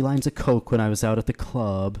like 3 lines of Coke when I was out at the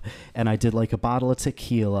club, and I did like a bottle of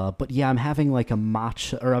tequila. But yeah, I'm having like a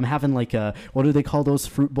matcha, or I'm having like a, what do they call those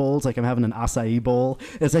fruit bowls? Like I'm having an acai bowl.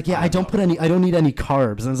 It's like, yeah, I don't need any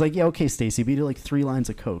carbs. And it's like, yeah, okay, Stacey, but you do like 3 lines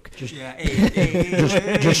of Coke. Just shut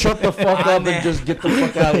the fuck up and just get the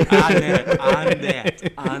fuck out of here.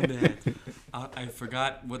 On that. I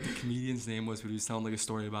forgot what the comedian's name was, but he was telling like a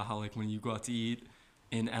story about how like when you go out to eat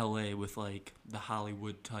in LA with like the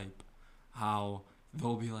Hollywood type, how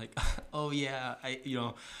they'll be like, oh yeah,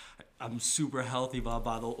 I'm super healthy, blah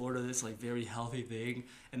blah. They'll order this like very healthy thing,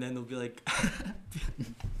 and then they'll be like,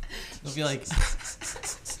 be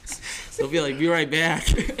right back.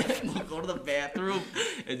 And they'll go to the bathroom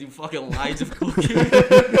and do fucking lines of cooking.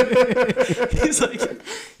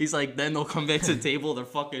 he's like, then they'll come back to the table.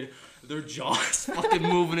 Their jaws fucking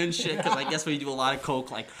moving and shit. Because I guess when you do a lot of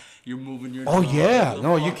coke, like you're moving your. Oh jaw, yeah,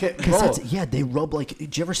 no, you can't. Yeah, they rub like.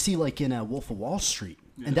 Did you ever see like in Wolf of Wall Street?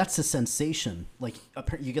 Yeah. And that's the sensation. Like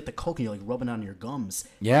you get the coke and you're like rubbing on your gums.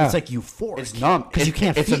 Yeah, it's like euphoric. It's numb because you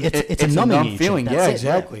can't feel. It's a numbing feeling. That's yeah, it,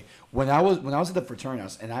 exactly. Yeah. When I was at the fraternity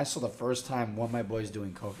house and I saw the first time one of my boys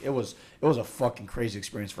doing coke, it was a fucking crazy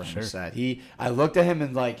experience for him. Sure. Sad. I looked at him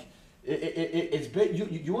and like it's big.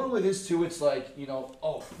 You want to with this too? It's like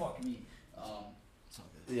oh fuck me.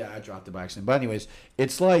 Yeah, I dropped it by accident. But anyways,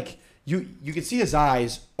 it's like you can see his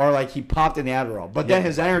eyes are like he popped in the Adderall, but then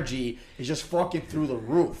his energy is just fucking through the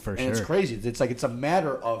roof. For sure. It's crazy. It's like it's a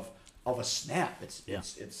matter of a snap. It's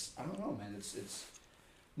I don't know, man. It's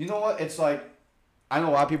you know what? It's like I know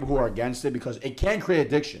a lot of people who are against it because it can create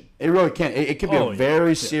addiction. It really can. It can be a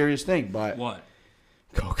very serious thing. But what?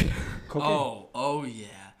 Cocaine. Oh yeah.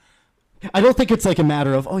 I don't think it's like a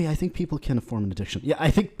matter of, oh yeah, I think people can form an addiction. Yeah,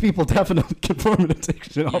 I think people definitely can form an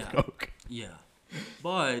addiction off coke. Yeah.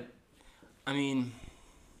 But, I mean,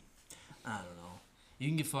 I don't know. You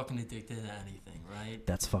can get fucking addicted to anything, right?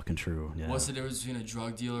 That's fucking true, yeah. What's the difference between a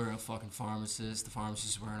drug dealer and a fucking pharmacist? The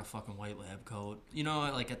pharmacist is wearing a fucking white lab coat.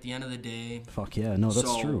 Like at the end of the day. Fuck yeah, no,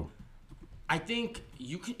 that's true. I think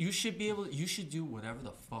you should do whatever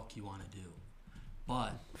the fuck you want to do.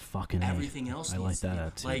 But fucking everything else I like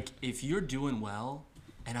that too. Like if you're doing well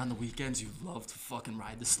and on the weekends you love to fucking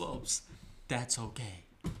ride the slopes, that's okay.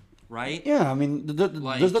 Right? Yeah, I mean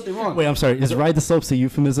there's nothing wrong. Wait, I'm sorry. Is ride the slopes a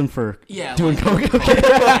euphemism for doing coke? Okay.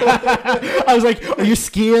 I was like, are you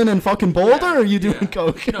skiing in fucking Boulder or are you doing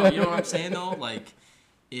coke? No, you know what I'm saying though? Like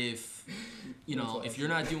if you're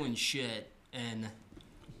not doing shit and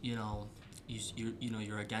you're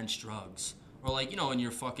against drugs. Or and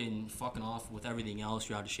you're fucking off with everything else,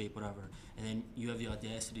 you're out of shape, whatever. And then you have the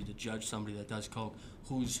audacity to judge somebody that does coke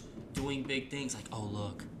who's doing big things like, oh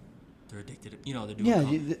look, they're addicted. They're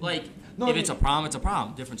doing if it's a problem, it's a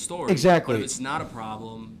problem. Different story. Exactly. But if it's not a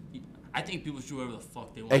problem, I think people should do whatever the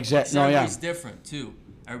fuck they want. Exactly. Everybody's different too.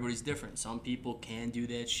 Everybody's different. Some people can do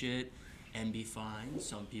that shit and be fine.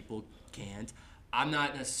 Some people can't. I'm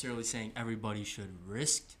not necessarily saying everybody should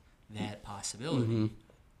risk that possibility. Mm-hmm.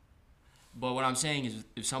 But what I'm saying is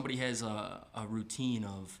if somebody has a routine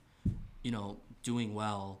of, doing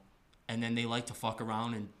well, and then they like to fuck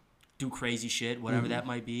around and do crazy shit, whatever that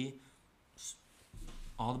might be,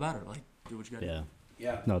 all the better. Like, do what you gotta do.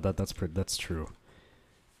 Yeah. No, that's true.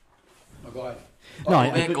 Oh, go No,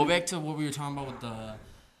 ahead. go back to what we were talking about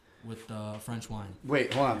with the French wine.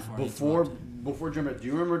 Wait, hold on. Before jumping, do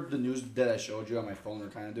you remember the news that I showed you on my phone or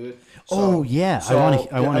kind of do it? Yeah. So,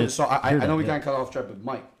 I want to. So I know we kind of cut off track, but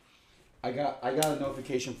Mike. I got a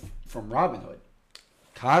notification from Robinhood.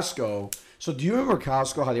 Costco. So do you remember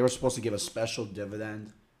Costco, how they were supposed to give a special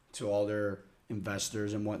dividend to all their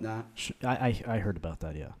investors and whatnot. I heard about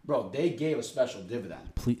that, yeah. Bro, they gave a special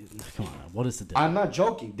dividend. Please, come on, what is the dividend? I'm not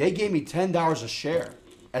joking. They gave me $10 a share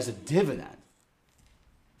as a dividend.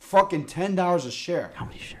 Fucking $10 a share. How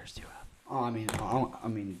many shares do you have? Oh, I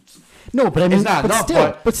mean, no, but I mean, it's not enough,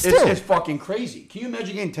 still, but still, it's fucking crazy. Can you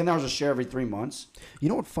imagine getting $10 a share every 3 months? You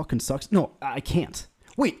know what fucking sucks? No, I can't.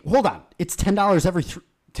 Wait, hold on. It's $10 every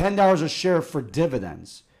 $10 a share for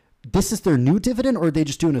dividends. This is their new dividend, or are they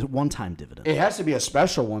just doing a one-time dividend? It has to be a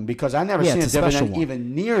special one because I've never seen a dividend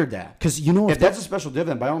even near that. Because you know, if that's a special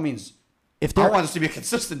dividend, by all means, I want this to be a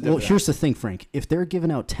consistent dividend. Well, here's the thing, Frank. If they're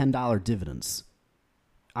giving out $10 dividends,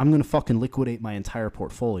 I'm gonna fucking liquidate my entire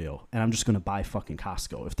portfolio, and I'm just gonna buy fucking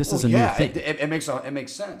Costco. If this is a new thing, it makes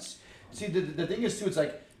sense. See, the thing is too, it's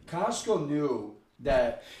like Costco knew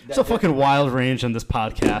that it's a fucking wild range in this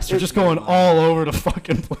podcast. You're just going all over the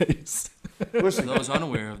fucking place. Listen, those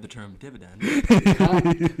unaware of the term dividend.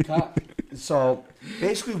 So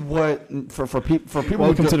basically, what for people?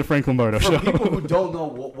 Welcome to the Frank Lombardo Show. For people who don't know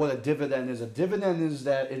what a dividend is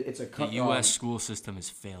that it's a the U.S. school system has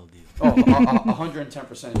failed you. Oh,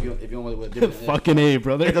 110%. If you don't know what a dividend is, fucking A,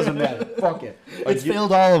 brother. It doesn't matter. Fuck it. It's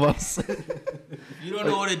failed all of us. You don't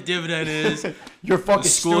know what a dividend is. You're fucking The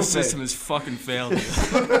school stupid. system has fucking failed you.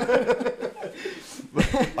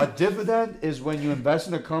 A dividend is when you invest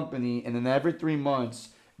in a company, and then every 3 months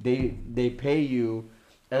they pay you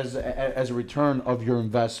as a return of your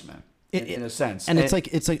investment. In a sense, and it's like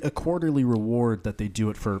a quarterly reward that they do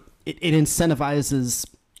it for. It incentivizes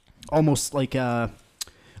almost like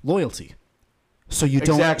loyalty. So you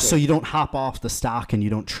don't hop off the stock, and you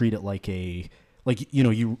don't treat it like you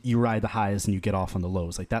ride the highs and you get off on the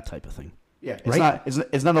lows, like that type of thing. Yeah,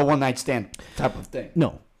 it's not a one night stand type of thing.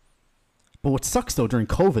 No. But what sucks though during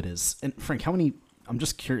COVID is, and Frank, how many? I'm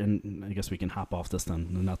just curious, and I guess we can hop off this then.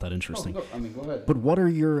 Not that interesting. Go ahead. But what are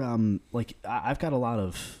your I've got a lot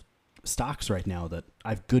of stocks right now that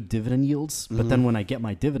I've good dividend yields, but then when I get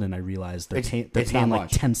my dividend, I realize they're paying like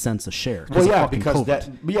 10 cents a share. Well, yeah, because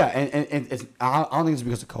COVID. And it's, I don't think it's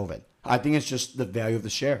because of COVID. I think it's just the value of the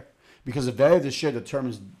share, because the value of the share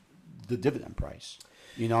determines the dividend price.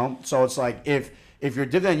 You know, so it's like if your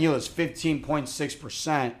dividend yield is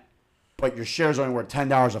 15.6%. But your share's only worth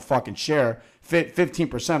 $10 a fucking share.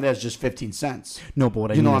 15% of that is just 15 cents. No, but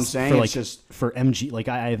what I mean, know what I'm saying? It's just for MG. Like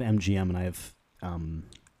I have MGM, and I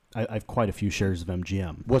have quite a few shares of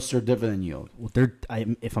MGM. What's their dividend yield? Well,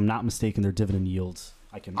 if I'm not mistaken, their dividend yields.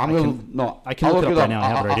 I can look it up right now. I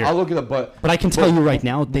have it right here. I'll look it up, but I can tell you right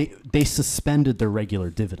now, they suspended their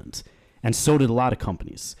regular dividend, and so did a lot of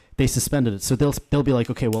companies. They suspended it, so they'll be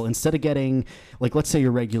like, okay, well, instead of getting, like, let's say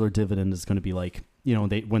your regular dividend is going to be like, you know,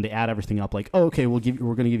 when they add everything up, like, oh, okay, we're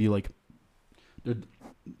going to give you like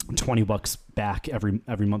 $20 back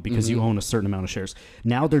every month because you own a certain amount of shares.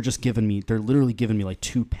 Now they're literally giving me like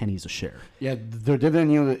 2 pennies a share. Yeah, their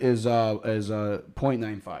dividend yield is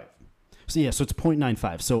 0.95. So yeah, so it's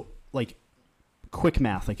 0.95. So like, quick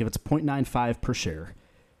math, like if it's 0.95 per share,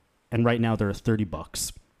 and right now they're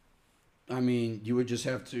 $30. I mean, you would just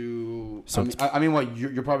have to. So what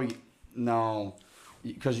you're probably no,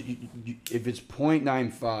 because if it's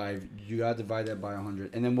 0.95, you gotta divide that by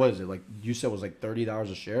 100, and then what is it like? You said it was like $30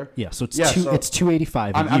 a share. Yeah, so it's it's $2.85 a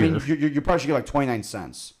year. I mean, you probably should get like 29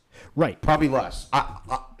 cents. Right, probably less. I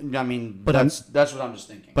mean, but that's what I'm just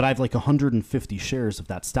thinking. But I have like 150 shares of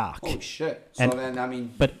that stock. Holy shit! So then I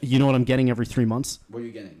mean, but you know what I'm getting every 3 months? What are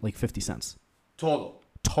you getting? Like 50 cents total.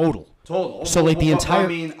 So like the entire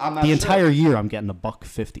year, I'm getting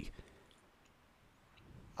 $1.50.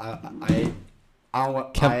 I don't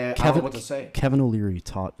know what to say. Kevin O'Leary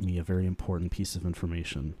taught me a very important piece of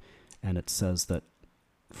information, and it says that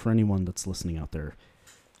for anyone that's listening out there,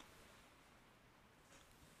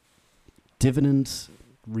 dividends,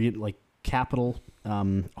 like capital.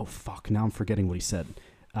 Now I'm forgetting what he said.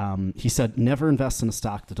 He said never invest in a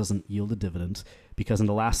stock that doesn't yield a dividend, because in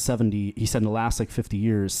the last 50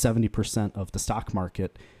 years, 70% of the stock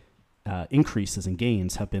market increases and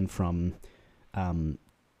gains have been from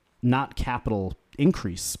not capital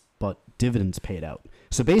increase, but dividends paid out.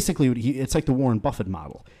 So basically, it's like the Warren Buffett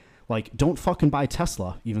model. Like, don't fucking buy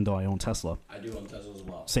Tesla, even though I own Tesla. I do own Tesla as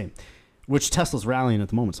well. Same. Which Tesla's rallying at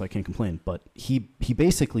the moment, so I can't complain. But he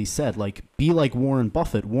basically said, like, be like Warren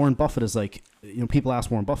Buffett. Warren Buffett is like, you know, people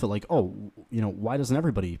ask Warren Buffett, like, oh, you know, why doesn't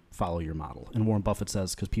everybody follow your model? And Warren Buffett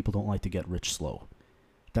says, because people don't like to get rich slow.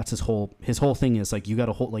 That's his whole thing is, like, you got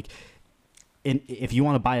to hold, like, if you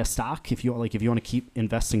want to buy a stock, if you want to keep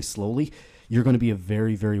investing slowly, you're going to be a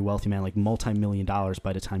very, very wealthy man, like multi-million dollars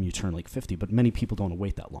by the time you turn like 50. But many people don't want to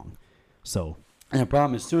wait that long. So, and the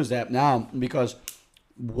problem is that now, because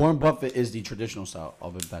Warren Buffett is the traditional style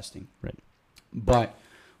of investing. Right. But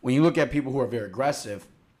when you look at people who are very aggressive,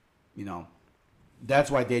 you know,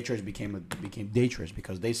 that's why day traders became day traders,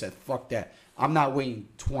 because they said, fuck that. I'm not waiting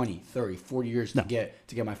 20, 30, 40 years to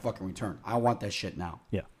get my fucking return. I want that shit now.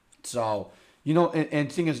 Yeah. So, you know, and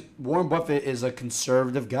the thing is, Warren Buffett is a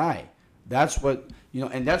conservative guy. That's what, you know,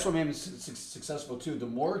 and that's what made him successful too. The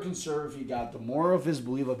more conservative he got, the more of his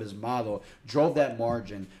belief of his model drove that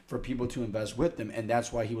margin for people to invest with him, and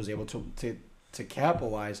that's why he was able to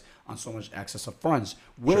capitalize on so much excess of funds,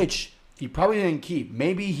 which he probably didn't keep.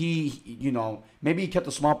 Maybe he kept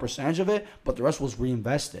a small percentage of it, but the rest was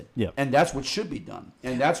reinvested. Yeah. And that's what should be done.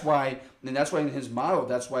 And that's why in his model,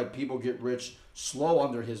 that's why people get rich slow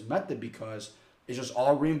under his method, because it's just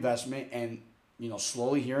all reinvestment, and, you know,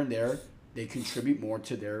 slowly here and there, they contribute more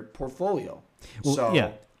to their portfolio. Well, so,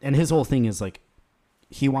 yeah. And his whole thing is like,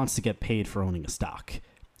 he wants to get paid for owning a stock.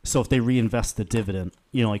 So if they reinvest the dividend,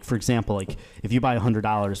 you know, like for example, like if you buy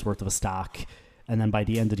 $100 worth of a stock, and then by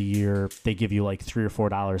the end of the year they give you like $3 or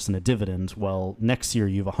 $4 in a dividend, well, next year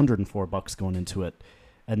you have $104 going into it,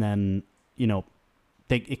 and then, you know,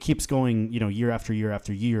 it keeps going, you know, year after year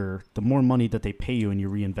after year. The more money that they pay you and you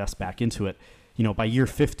reinvest back into it, you know, by year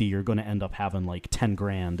 50, you're going to end up having like 10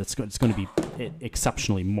 grand. It's going to be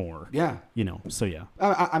exceptionally more. Yeah. You know, so yeah.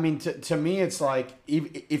 I mean, to me, it's like,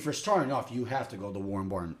 if you're starting off, you have to go the Warren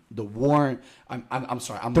Buffett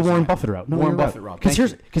route. No, Warren Buffett route.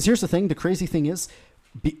 Because here's the thing. The crazy thing is,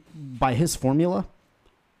 by his formula,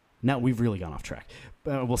 now we've really gone off track.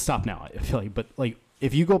 We'll stop now, I feel like. But like,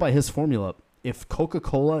 if you go by his formula, if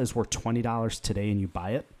Coca-Cola is worth $20 today and you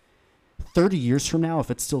buy it, 30 years from now,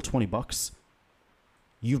 if it's still $20,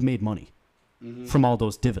 you've made money from all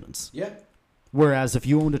those dividends. Yeah. Whereas if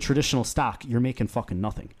you owned a traditional stock, you're making fucking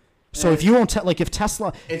nothing. So if you own if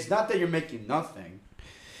Tesla, it's not that you're making nothing,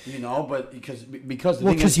 you know, but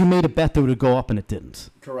because you made a bet that would go up and it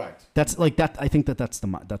didn't. Correct. That's like that. I think that's the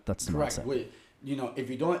correct. mindset. You know, if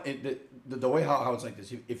you don't, the way how it's like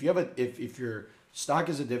this, if you have if your stock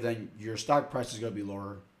is a dividend, your stock price is going to be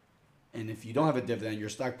lower, and if you don't have a dividend, your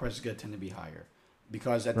stock price is going to tend to be higher,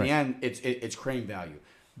 because at the end it's creating value.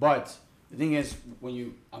 But the thing is,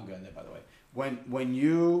 I'm good at that, by the way. When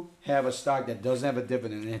you have a stock that doesn't have a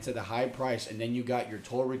dividend and it's at a high price, and then you got your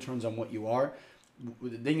total returns on what you are,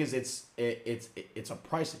 the thing is, it's a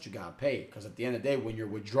price that you gotta pay, because at the end of the day, when you're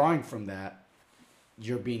withdrawing from that,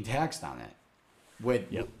 you're being taxed on it. With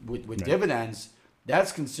dividends,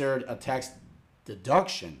 that's considered a tax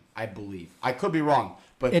deduction, I believe. I could be wrong,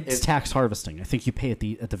 but it's tax harvesting. I think you pay at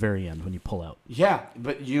the very end when you pull out. Yeah,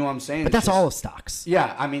 but you know what I'm saying. But that's all of stocks.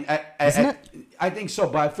 Yeah, I mean, I think so.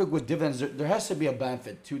 But I think with dividends, there has to be a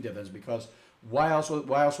benefit to dividends, because why else would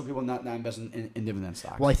people not invest in dividend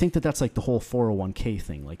stocks? Well, I think that's like the whole 401k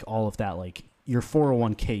thing, like all of that, like. Your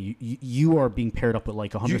 401k, you are being paired up with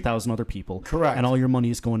like 100,000 other people, correct? And all your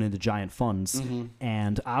money is going into giant funds,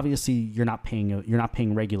 and obviously you're not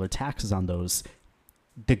paying regular taxes on those.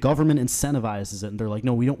 The government incentivizes it, and they're like,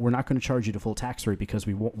 no, we're not going to charge you the full tax rate, because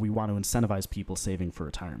we want to incentivize people saving for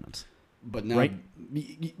retirement. But now, right?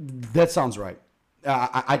 That sounds right.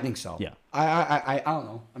 I think so. Yeah. I don't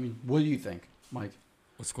know. I mean, what do you think, Mike?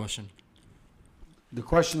 What's the question? The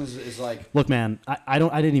question is like, look, man, I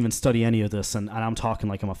didn't even study any of this, and I'm talking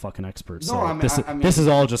like I'm a fucking expert. So I mean, this is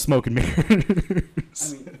all just smoke and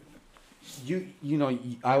mirrors. I mean, you know,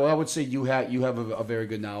 I would say you have a very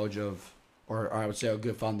good knowledge of, or I would say a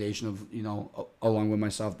good foundation of, you know, along with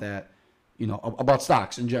myself, that, you know, about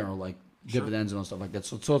stocks in general, like dividends and stuff like that.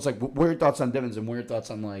 So it's like, what are your thoughts on dividends, and what are your thoughts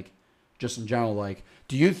on, like, just in general, like,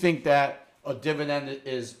 do you think that a dividend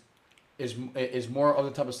is more of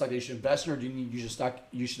the type of stock that you should invest in, or do you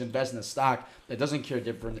should invest in a stock that doesn't carry a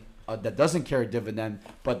dividend,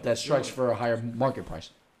 but that strikes for a higher market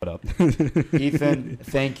price? What up? Ethan,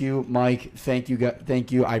 thank you. Mike, thank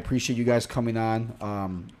you. I appreciate you guys coming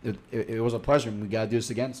on. It was a pleasure. We got to do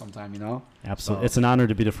this again sometime, you know? Absolutely. It's an honor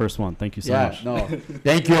to be the first one. Thank you so much. No.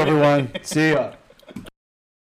 Thank you, everyone. See ya.